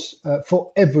course,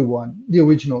 for everyone, the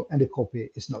original and the copy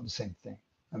is not the same thing.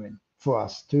 I mean, for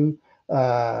us too,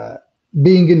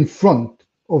 being in front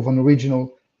of an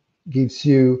original gives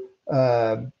you,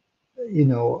 you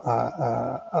know,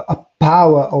 a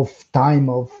power of time,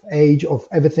 of age, of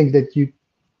everything that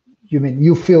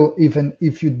you feel even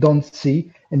if you don't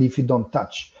see and if you don't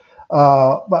touch.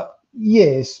 But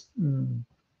yes.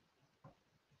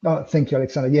 Oh, thank you,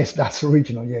 Alexandra. Yes, that's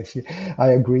original. Yes, I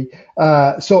agree.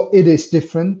 So it is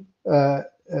different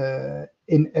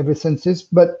in every senses.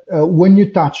 But when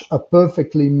you touch a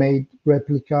perfectly made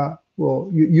replica, well,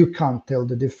 you can't tell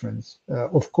the difference.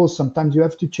 Of course, sometimes you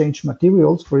have to change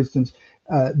materials. For instance,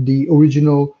 the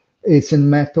original is in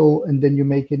metal, and then you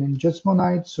make it in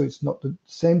jasmonite, so it's not the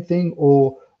same thing,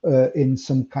 or in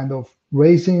some kind of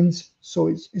resins, so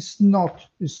it's not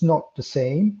the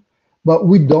same. But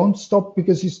we don't stop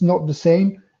because it's not the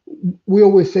same. We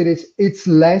always say this: it's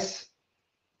less,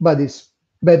 but it's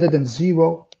better than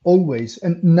zero always.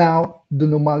 And now the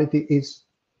normality is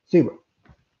 0.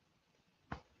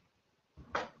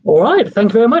 All right,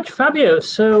 thank you very much, Fabio.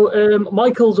 So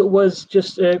Michael's was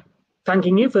just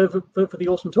thanking you for the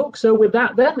awesome talk. So with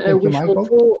that, then we shall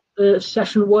draw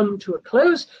session 1 to a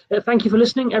close. Thank you for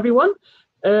listening, everyone.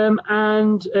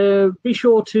 And be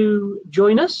sure to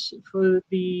join us for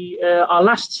our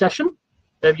last session.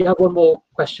 You have one more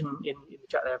question in the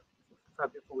chat there,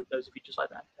 Fabio, before we close, if you just like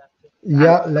that.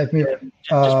 Yeah, let me.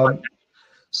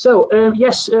 So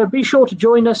yes, be sure to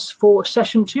join us for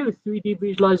session 2, 3D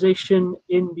visualization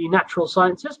in the natural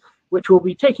sciences, which will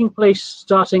be taking place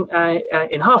starting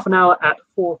in half an hour at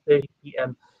 4:30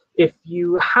 p.m. If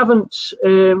you haven't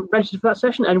registered for that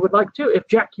session and would like to, if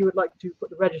Jack, you would like to put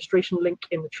the registration link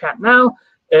in the chat now,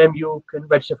 you can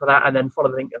register for that and then follow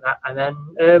the link of that. And then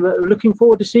looking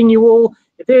forward to seeing you all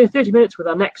in 30 minutes with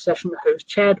our next session,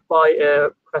 chaired by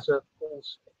Professor Paul.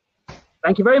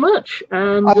 Thank you very much.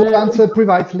 And I will answer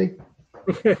privately.